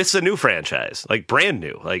 and this is a new franchise, brand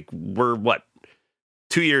new. We're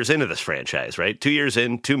 2 years into this franchise, right? 2 years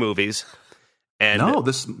in, 2 movies. And no,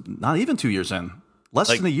 this not even 2 years in.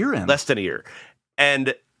 Less than a year in. Less than a year.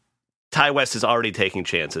 And Ty West is already taking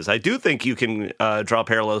chances. I do think you can draw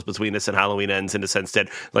parallels between this and Halloween Ends in the sense that,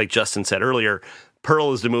 like Justin said earlier,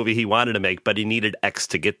 Pearl is the movie he wanted to make, but he needed X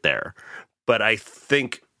to get there. But I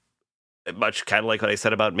think, much kind of like what I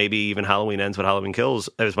said about maybe even Halloween Ends with Halloween Kills,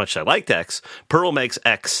 as much as I liked X, Pearl makes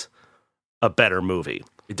X a better movie.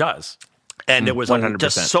 It does. And there was 100%.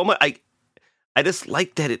 Just so much. I just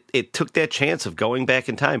like that it took that chance of going back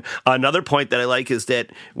in time. Another point that I like is that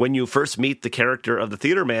when you first meet the character of the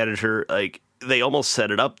theater manager, they almost set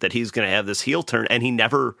it up that he's going to have this heel turn, and he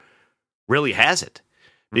never really has it,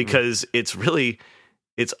 because it's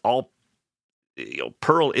all.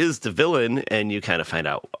 Pearl is the villain, and you kind of find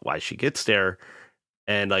out why she gets there,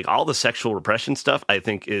 and all the sexual repression stuff, I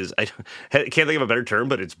think is I can't think of a better term,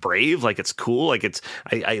 but it's brave, it's cool,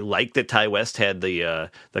 I like that Ty West had the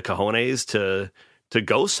cojones to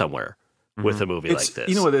go somewhere with a movie like this.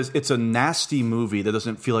 You know what it is? It's a nasty movie that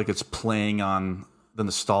doesn't feel like it's playing on the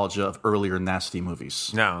nostalgia of earlier nasty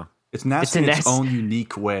movies. No, it's nasty in its own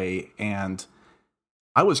unique way, and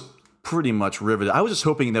I was pretty much riveted. I was just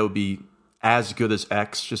hoping that would be as good as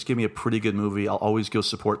X. Just give me a pretty good movie. I'll always go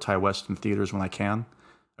support Ty West in theaters when I can.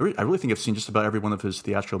 I really think I've seen just about every one of his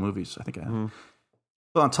theatrical movies. I think I have.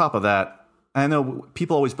 But on top of that, I know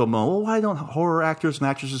people always bemoan, well, why don't horror actors and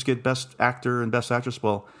actresses get Best Actor and Best Actress?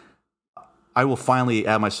 Well, I will finally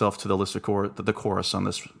add myself to the list of the chorus on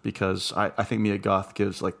this, because I think Mia Goth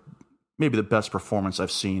gives maybe the best performance I've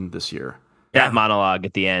seen this year. That monologue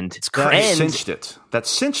at the end. It's crazy. That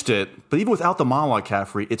cinched it. But even without the monologue,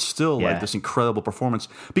 Caffrey, it's still this incredible performance,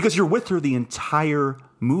 because you're with her the entire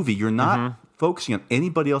movie. You're not focusing on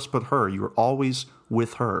anybody else but her. You're always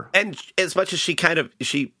with her. And as much as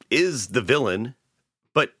she is the villain,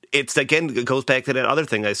 but it goes back to that other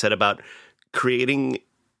thing I said about creating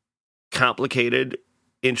complicated,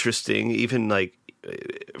 interesting, even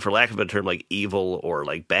for lack of a term, evil or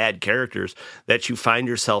bad characters that you find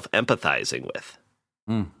yourself empathizing with.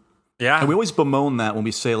 Yeah. And we always bemoan that when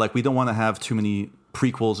we say we don't want to have too many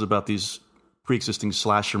prequels about these pre-existing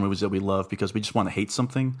slasher movies that we love, because we just want to hate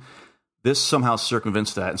something. This somehow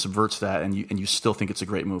circumvents that and subverts that, and you still think it's a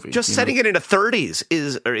great movie. Just setting it in the 30s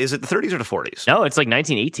is it the 30s or the 40s? No, it's like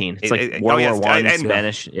 1918. It's like World War I in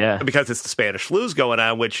Spanish. Yeah, because it's the Spanish flu's going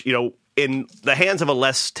on, which in the hands of a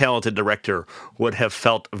less talented director would have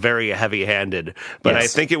felt very heavy-handed. But I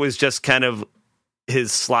think it was just kind of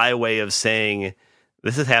his sly way of saying,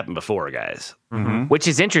 this has happened before, guys. Mm-hmm. Which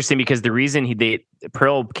is interesting because the reason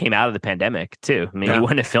Pearl came out of the pandemic too. I mean, he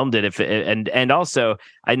wouldn't have filmed it and also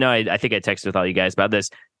I know I think I texted with all you guys about this.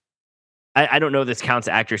 I don't know if this counts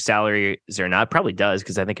actor salaries or not. Probably does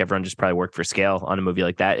because I think everyone just probably worked for scale on a movie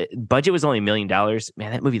like that. Budget was only $1 million.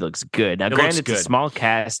 Man, that movie looks good. Now, granted, it's a small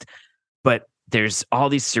cast, but there's all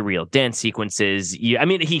these surreal dance sequences. I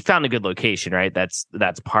mean, he found a good location, right? That's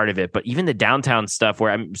part of it. But even the downtown stuff, where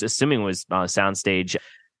I'm assuming was on a soundstage,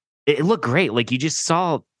 it looked great. Like you just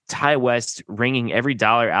saw Ti West wringing every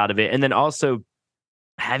dollar out of it, and then also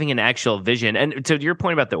having an actual vision. And to your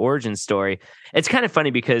point about the origin story, it's kind of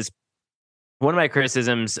funny because one of my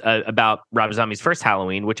criticisms about Rob Zombie's first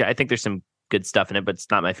Halloween, which I think there's some good stuff in it, but it's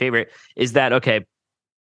not my favorite, is that, okay,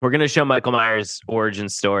 we're going to show Michael Myers' origin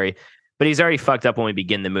story, but he's already fucked up when we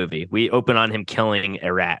begin the movie. We open on him killing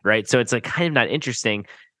a rat, right? So it's like kind of not interesting.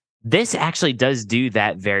 This actually does do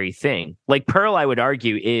that very thing. Like Pearl, I would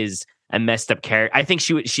argue, is a messed up character. I think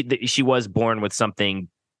she was born with something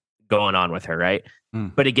going on with her, right?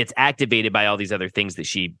 But it gets activated by all these other things that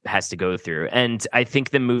she has to go through. And I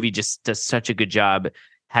think the movie just does such a good job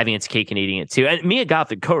having its cake and eating it too. And Mia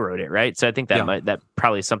Goth co-wrote it, right? So I think that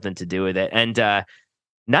probably has something to do with it. And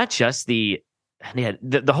not just the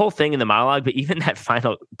whole thing in the monologue, but even that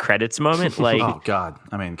final credits moment, like, oh God,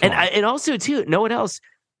 I mean, and also too, know what else?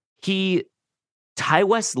 Ti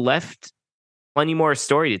West left plenty more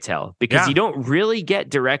story to tell because you don't really get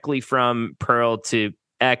directly from Pearl to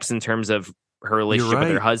X in terms of her relationship with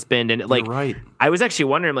her husband, and like, I was actually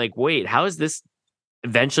wondering, like, wait, how is this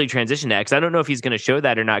eventually transition to X? I don't know if he's going to show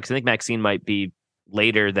that or not because I think Maxine might be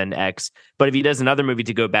later than X, but if he does another movie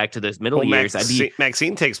to go back to those middle years,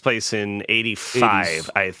 Maxine takes place in 85, 80s.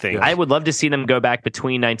 I think. I would love to see them go back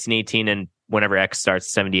between 1918 and whenever X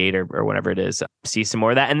starts, 78 or whatever it is. See some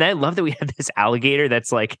more of that. And I love that we have this alligator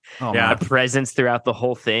that's like a presence throughout the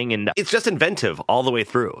whole thing. And it's just inventive all the way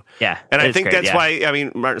through. Yeah. And I think that's why, I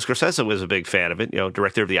mean, Martin Scorsese was a big fan of it,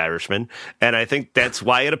 director of The Irishman. And I think that's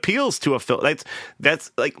why it appeals to a film.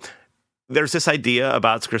 That's like, there's this idea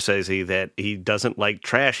about Scorsese that he doesn't like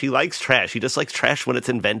trash. He likes trash. He just likes trash when it's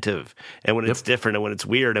inventive and when it's different and when it's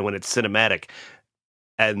weird and when it's cinematic.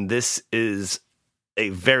 And this is a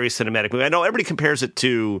very cinematic movie. I know everybody compares it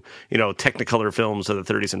to, Technicolor films of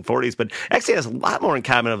the 30s and 40s, but actually has a lot more in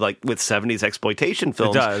common with 70s exploitation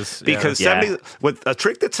films. It does. Because 70s, with a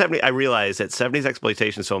trick that I realized that 70s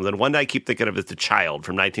exploitation films, and one that I keep thinking of is The Child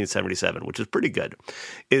from 1977, which is pretty good,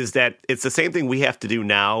 is that it's the same thing we have to do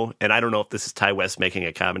now, and I don't know if this is Ti West making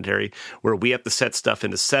a commentary, where we have to set stuff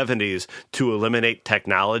in the 70s to eliminate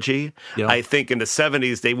technology. Yeah. I think in the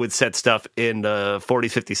 70s, they would set stuff in the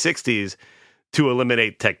 40s, 50s, 60s to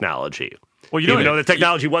eliminate technology. Well, even though the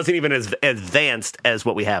technology wasn't even as advanced as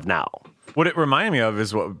what we have now. What it reminded me of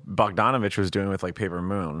is what Bogdanovich was doing with like Paper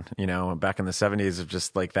Moon, back in the 70s, of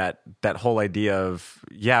just like that whole idea of,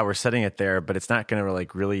 we're setting it there, but it's not going to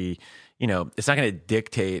like really, it's not going to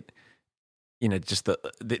dictate, just the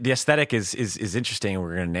aesthetic is interesting and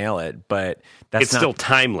we're going to nail it, but it's still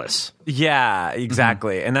timeless. Yeah,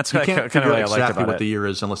 exactly. Mm-hmm. And that's kind of what I liked about what the year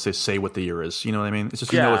is unless they say what the year is. You know what I mean? It's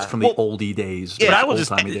just, it's from the oldie days. Yeah,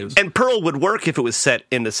 but days. And Pearl would work if it was set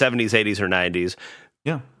in the 70s, 80s, or 90s.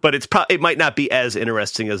 Yeah. But it might not be as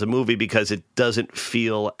interesting as a movie because it doesn't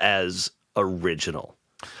feel as original.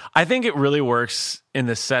 I think it really works in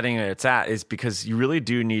the setting that it's at is because you really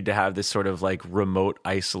do need to have this sort of like remote,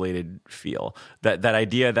 isolated feel. That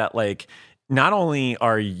idea that like not only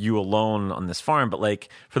are you alone on this farm, but like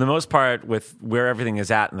for the most part with where everything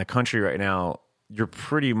is at in the country right now, you're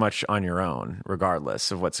pretty much on your own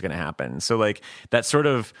regardless of what's going to happen. So like that sort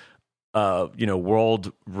of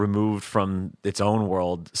world removed from its own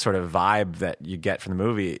world sort of vibe that you get from the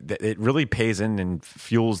movie, that it really pays in and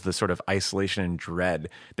fuels the sort of isolation and dread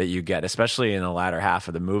that you get, especially in the latter half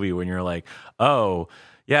of the movie when you're like, oh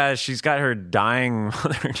yeah, she's got her dying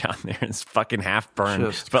mother down there and it's fucking half burned.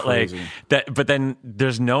 Just but crazy. Like that, but then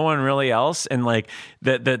there's no one really else. And like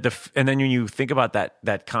and then when you think about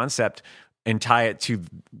that concept and tie it to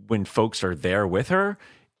when folks are there with her,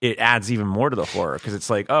 it adds even more to the horror because it's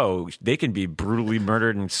like, oh, they can be brutally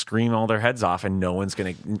murdered and scream all their heads off, and no one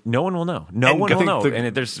will know. No one will know.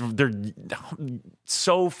 And they're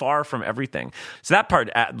so far from everything. So that part,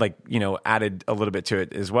 added a little bit to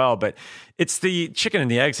it as well. But it's the chicken and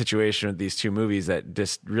the egg situation with these two movies that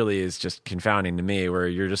just really is just confounding to me. Where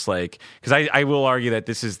you're just like, because I will argue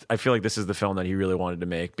that I feel like this is the film that he really wanted to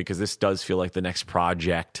make, because this does feel like the next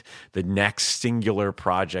project, the next singular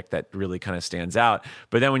project that really kind of stands out.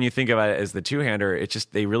 But then when you think about it as the two-hander, it's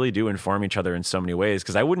just, they really do inform each other in so many ways.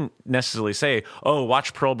 Because I wouldn't necessarily say, oh,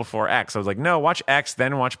 watch Pearl before X. I was like, no, watch X,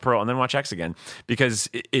 then watch Pearl, and then watch X again. Because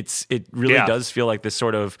it really does feel like this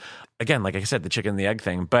sort of, again, like I said, the chicken and the egg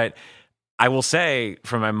thing. But I will say,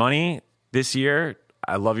 for my money this year,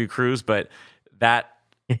 I love you, Cruise, but that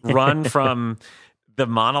run from the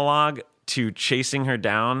monologue to chasing her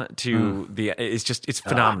down to it's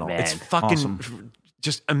phenomenal. It's fucking awesome.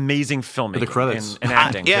 Just amazing filmmaking. The credits and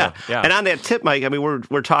acting. Yeah. And on that tip, Mike, I mean,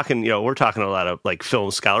 we're talking to a lot of like film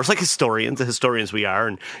scholars, like historians we are,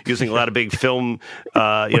 and using a lot of big film,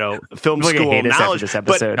 film school knowledge. This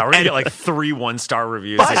episode. We're gonna get like 3 1-star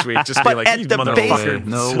reviews this week. Just be like, you motherfucker.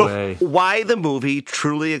 No way. Why the movie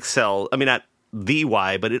truly excels? I mean, not the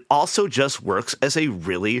why, but it also just works as a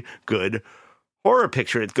really good horror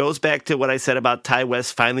picture. It goes back to what I said about Ty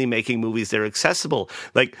West finally making movies that are accessible.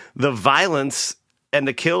 Like, the violence and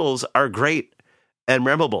the kills are great and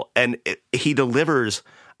memorable, and he delivers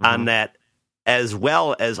on that, as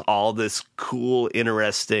well as all this cool,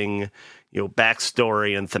 interesting,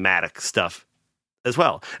 backstory and thematic stuff as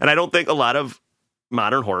well. And I don't think a lot of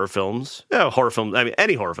modern horror films, I mean,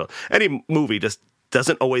 any horror film, any movie just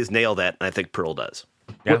doesn't always nail that, and I think Pearl does.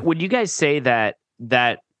 Yeah. Would you guys say that,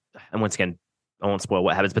 and once again, I won't spoil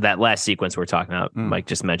what happens, but that last sequence we're talking about, Mike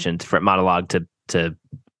just mentioned, from monologue to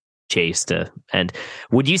chase to end,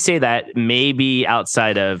 would you say that maybe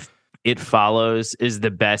outside of It Follows is the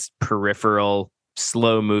best peripheral,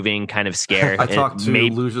 slow moving kind of scare? I talked to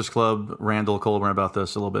Losers Club Randall Colburn about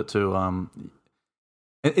this a little bit too.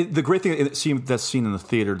 The great thing that's seen in the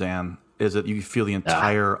theater, Dan, is that you feel the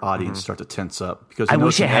entire audience start to tense up, because I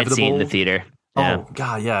wish I had seen the theater. Yeah. Oh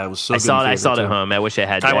God, yeah, it was so. I saw it at home. I wish I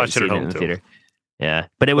had. Watched it at home home in the too. theater. Yeah,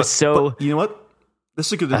 but it was so. But you know what?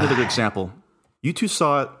 This is another good example. You two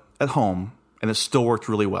saw it at home, and it still worked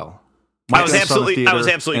really well. I was absolutely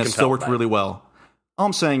and it still worked really well. All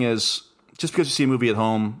I'm saying is, just because you see a movie at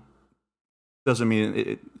home doesn't mean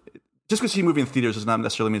it. Just because you see a movie in theaters does not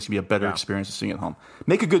necessarily mean it's going to be a better experience than seeing it at home.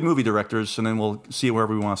 Make a good movie, directors, and then we'll see it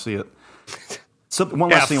wherever we want to see it. One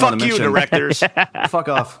last thing I want to mention. Fuck you, directors. Fuck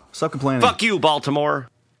off. Stop complaining. Fuck you, Baltimore.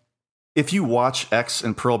 If you watch X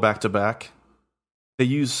and Pearl back to back, they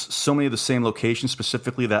use so many of the same locations,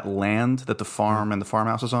 specifically that land that the farm and the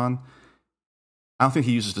farmhouse is on. I don't think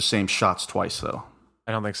he uses the same shots twice, though.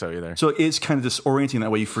 I don't think so either. So it's kind of disorienting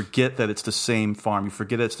that way. You forget that it's the same farm. You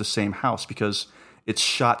forget that it's the same house, because it's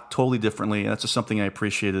shot totally differently. And that's just something I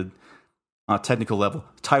appreciated on a technical level.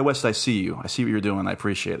 Ty West, I see you. I see what you're doing. I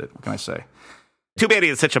appreciate it. What can I say? Too bad he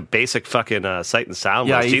had such a basic fucking sight and sound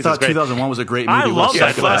list. Yeah, he thought 2001 was a great movie. I love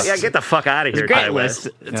that list. Yeah, get the fuck out of here. It's a great list.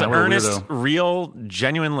 It's an earnest, real,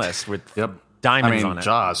 genuine list with diamonds on it.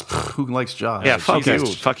 Jaws. Who likes Jaws? Yeah, fuck you.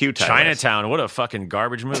 Fuck you, Ty Chinatown. What a fucking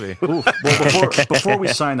garbage movie. Well, before we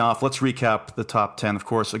sign off, let's recap the top 10. Of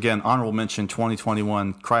course, again, honorable mention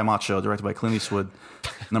 2021, Cry Macho, directed by Clint Eastwood.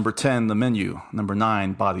 Number 10, The Menu. Number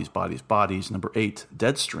 9, Bodies, Bodies, Bodies. Number 8,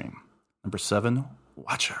 Deadstream. Number 7,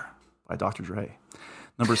 Watcher by Dr. Dre.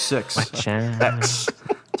 Number 6, X.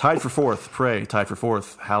 Tied for 4th, Prey. Tied for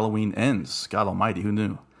 4th, Halloween Ends. God almighty, who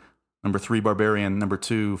knew? Number 3, Barbarian. Number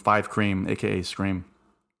 2, 5 Cream, a.k.a. Scream.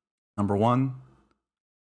 Number 1,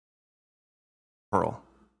 Pearl.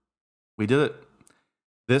 We did it.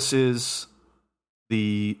 This is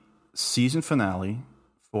the season finale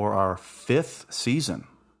for our 5th season.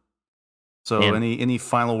 So any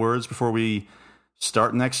final words before we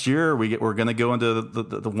start next year? We're going to go into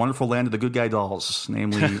the wonderful land of the good guy dolls,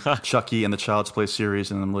 namely Chucky and the Child's Play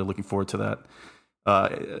series, and I'm really looking forward to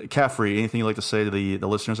that. Caffrey, anything you'd like to say to the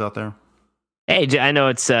listeners out there? Hey, I know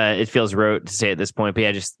it feels rote to say at this point, but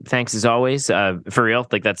yeah, just thanks as always. For real,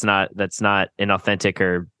 like that's not inauthentic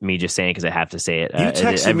or me just saying because I have to say it. You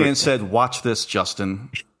texted me and said, "Watch this, Justin."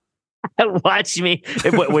 Watch me.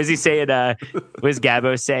 What was he saying? What does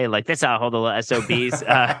Gabbo say? Like, that's how I hold the SOBs.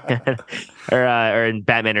 Or in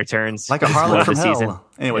Batman Returns. Like a harlot from hell. Season.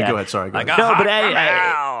 Anyway, go ahead. Sorry. Go ahead. No, but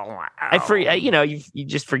I forget, you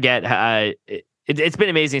just forget. It's been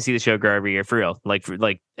amazing to see the show grow every year, for real.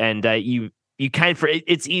 And you kind of,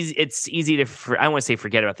 it's easy to, I don't want to say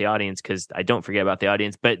forget about the audience, because I don't forget about the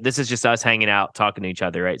audience, but this is just us hanging out, talking to each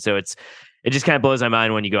other, right? So it just kind of blows my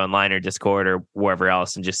mind when you go online or Discord or wherever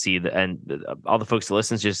else and just see all the folks that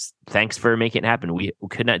listen. Just thanks for making it happen. We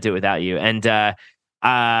could not do it without you. And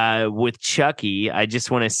with Chucky, I just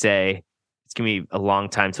want to say it's gonna be a long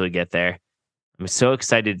time till we get there. I'm so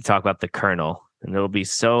excited to talk about the Colonel, and it'll be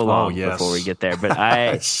so long before we get there. But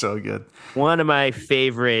it's so good. One of my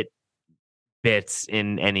favorite bits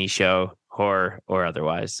in any show, horror or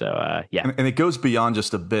otherwise. So yeah, and it goes beyond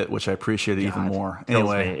just a bit, which I appreciate even more.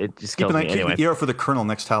 Anyway, it just kills me. Keep an ear for the Colonel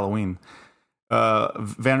next Halloween.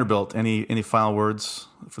 Vanderbilt, any final words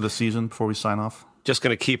for the season before we sign off? Just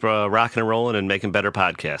going to keep rocking and rolling and making better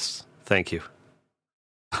podcasts. Thank you.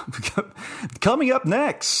 Coming up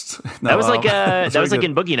next, that was like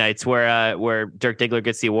in Boogie Nights where Dirk Diggler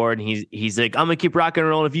gets the award and he's like, I'm gonna keep rocking and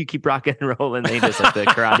rolling if you keep rocking and rolling. They just like the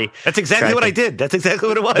karate. That's exactly what I did. That's exactly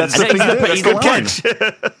what it was. That's the good catch.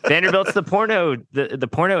 Vanderbilt's the porno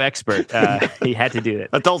expert. He had to do it.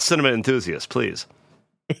 Adult cinema enthusiast, please.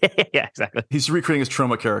 Yeah, exactly. He's recreating his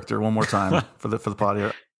Troma character one more time for the pod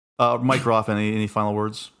here. Mike Roth, any final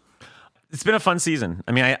words? It's been a fun season.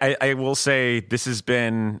 I mean, I will say this has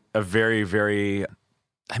been a very, very,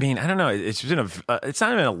 I mean, I don't know. It's been it's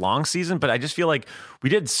not even a long season, but I just feel like we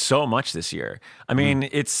did so much this year. I mean,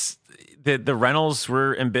 it's the rentals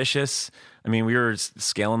were ambitious. I mean, we were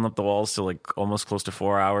scaling up the walls to like almost close to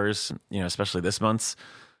 4 hours, especially this month's.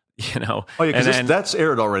 Oh yeah, because that's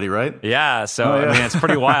aired already, right? Yeah, so I mean, it's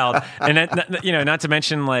pretty wild, and not to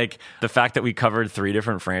mention like the fact that we covered 3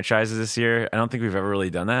 different franchises this year. I don't think we've ever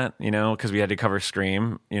really done that, because we had to cover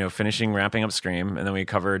Scream, wrapping up Scream, and then we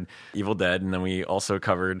covered Evil Dead, and then we also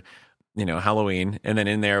covered Halloween, and then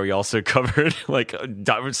in there we also covered like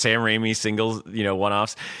Sam Raimi singles,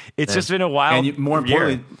 one-offs. It's just been a wild and more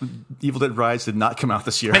importantly, Evil Dead Rise did not come out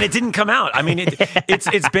this year, and it didn't come out. I mean,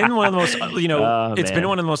 it's been one of the most been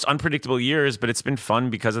one of the most unpredictable years, but it's been fun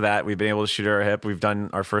because of that. We've been able to shoot our hip. We've done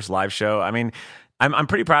our first live show. I mean, I'm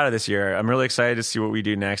pretty proud of this year. I'm really excited to see what we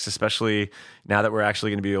do next, especially now that we're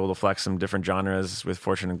actually going to be able to flex some different genres with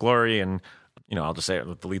Fortune and Glory. And I'll just say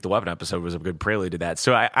it, the Lethal Weapon episode was a good prelude to that.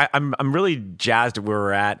 So I'm really jazzed at where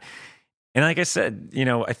we're at. And like I said,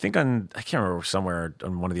 I think I can't remember somewhere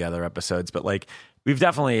on one of the other episodes, but like we've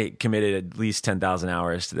definitely committed at least 10,000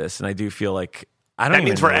 hours to this. And I do feel like that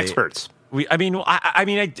means we're experts.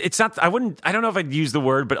 It's not. I don't know if I'd use the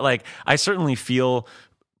word, but like I certainly feel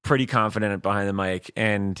pretty confident behind the mic,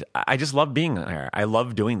 and I just love being there. I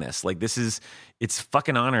love doing this. Like it's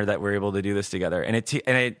fucking honor that we're able to do this together. And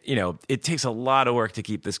it takes a lot of work to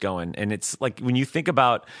keep this going. And it's like when you think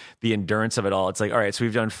about the endurance of it all, it's like, all right, so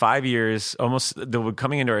we've done 5 years, almost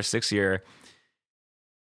coming into our 6th year.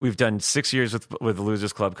 We've done 6 years with the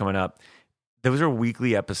Losers Club coming up. Those are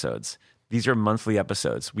weekly episodes. These are monthly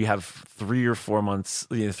episodes. We have 3 or 4 months,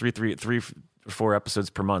 3 or 4 episodes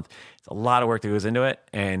per month. It's a lot of work that goes into it,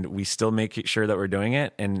 and we still make sure that we're doing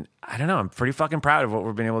it. And I don't know, I'm pretty fucking proud of what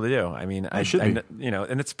we've been able to do. I mean, and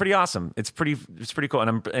it's pretty awesome. It's pretty cool.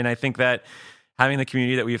 And I think that having the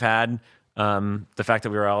community that we've had, the fact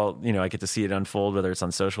that we were all, I get to see it unfold, whether it's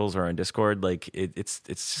on socials or on Discord, like it's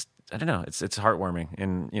just, I don't know, it's heartwarming.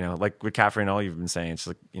 And like with Caffrey and all you've been saying, it's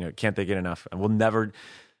like can't they get enough? And we'll never.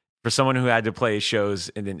 For someone who had to play shows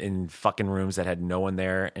in fucking rooms that had no one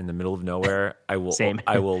there in the middle of nowhere, I will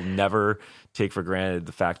never take for granted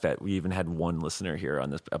the fact that we even had one listener here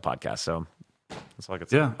on this podcast. So that's all I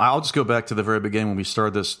could say. Yeah, I'll just go back to the very beginning when we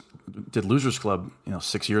started this, did Losers Club,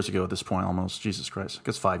 6 years ago at this point almost. Jesus Christ, I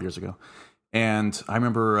guess 5 years ago. And I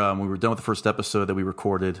remember when we were done with the first episode that we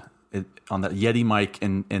recorded on that Yeti mic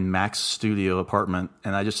in Mac's studio apartment,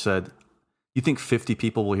 and I just said, you think 50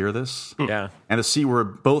 people will hear this? Yeah. And to see where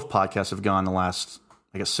both podcasts have gone the last,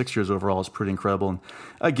 6 years overall is pretty incredible. And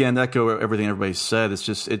again, echo everything everybody said.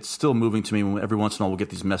 It's still moving to me when every once in a while we'll get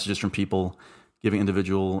these messages from people giving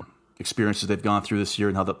individual experiences they've gone through this year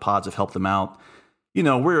and how the pods have helped them out.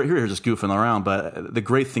 We're here just goofing around, but the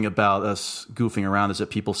great thing about us goofing around is that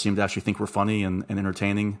people seem to actually think we're funny and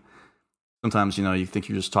entertaining. Sometimes, you think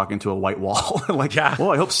you're just talking to a white wall.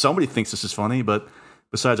 Well, I hope somebody thinks this is funny, but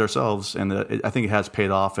besides ourselves, and I think it has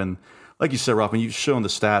paid off. And like you said, Rob, when you've shown the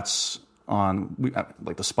stats on,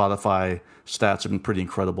 like the Spotify stats have been pretty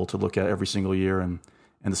incredible to look at every single year and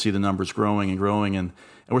to see the numbers growing and growing. And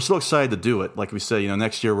we're still excited to do it. Like we say,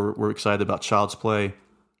 next year we're excited about Child's Play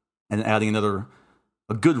and adding a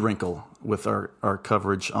good wrinkle with our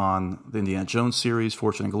coverage on the Indiana Jones series,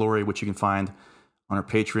 Fortune and Glory, which you can find on our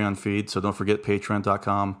Patreon feed. So don't forget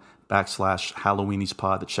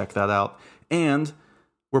patreon.com/HalloweeniesPod to check that out. And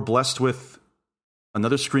we're blessed with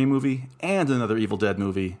another Scream movie and another Evil Dead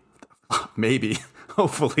movie. Maybe.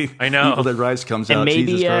 Hopefully, I know. Evil Dead Rise comes And out.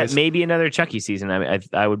 maybe another Chucky season.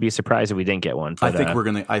 I would be surprised if we didn't get one. But, I think we're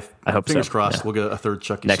gonna. I hope. Fingers crossed. We'll get a third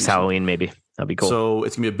Chucky next season. Halloween. Maybe that'll be cool. So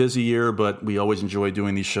it's gonna be a busy year, but we always enjoy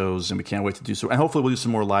doing these shows, and we can't wait to do so. And hopefully, we'll do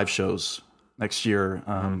some more live shows next year,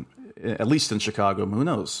 at least in Chicago. Who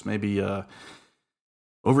knows? Maybe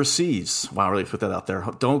overseas. Wow, I really put that out there.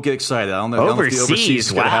 Don't get excited. I don't know. Overseas, if the overseas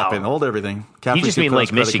is wow. gonna happen. Hold everything. You just mean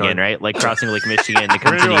like Michigan, right? Like crossing Lake Michigan to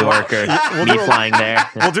come to New York, or me flying there.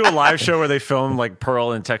 We'll do a live show where they film like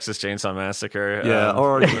Pearl and Texas Chainsaw Massacre. Yeah,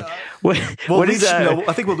 or what is that?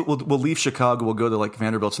 I think we'll leave Chicago. We'll go to like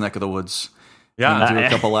Vanderbilt's neck of the woods. Yeah, and do a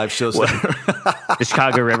couple live shows there. The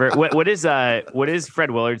Chicago River. What is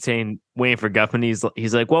Fred Willard saying? Waiting for Guffman.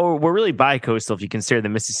 He's like, well, we're really bi-coastal if you consider the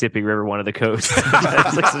Mississippi River one of the coasts.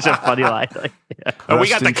 It's like such a funny line. Like, yeah. We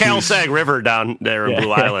got the Calsag River down there in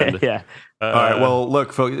Blue Island. Yeah. All right. Well,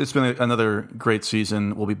 look, folks, it's been another great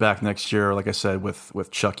season. We'll be back next year, like I said, with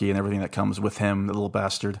Chucky and everything that comes with him, the little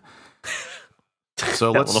bastard.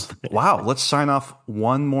 So let's sign off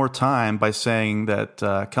one more time by saying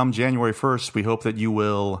that come January 1st, we hope that you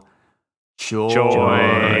will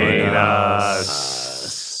join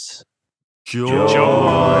us.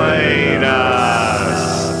 Join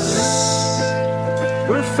us.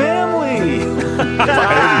 We're family. Bye,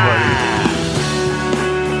 everybody.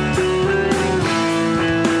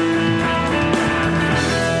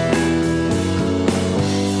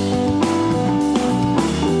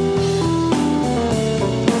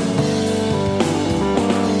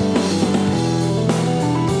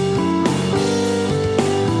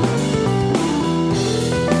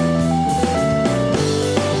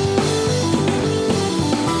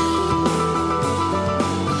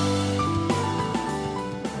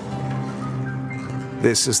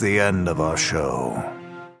 This is the end of our show.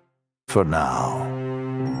 For now.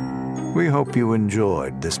 We hope you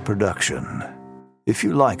enjoyed this production. If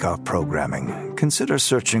you like our programming, consider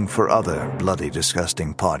searching for other bloody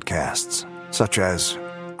disgusting podcasts, such as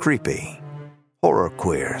Creepy, Horror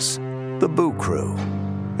Queers, The Boo Crew,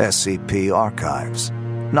 SCP Archives,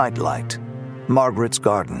 Nightlight, Margaret's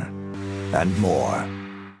Garden, and more.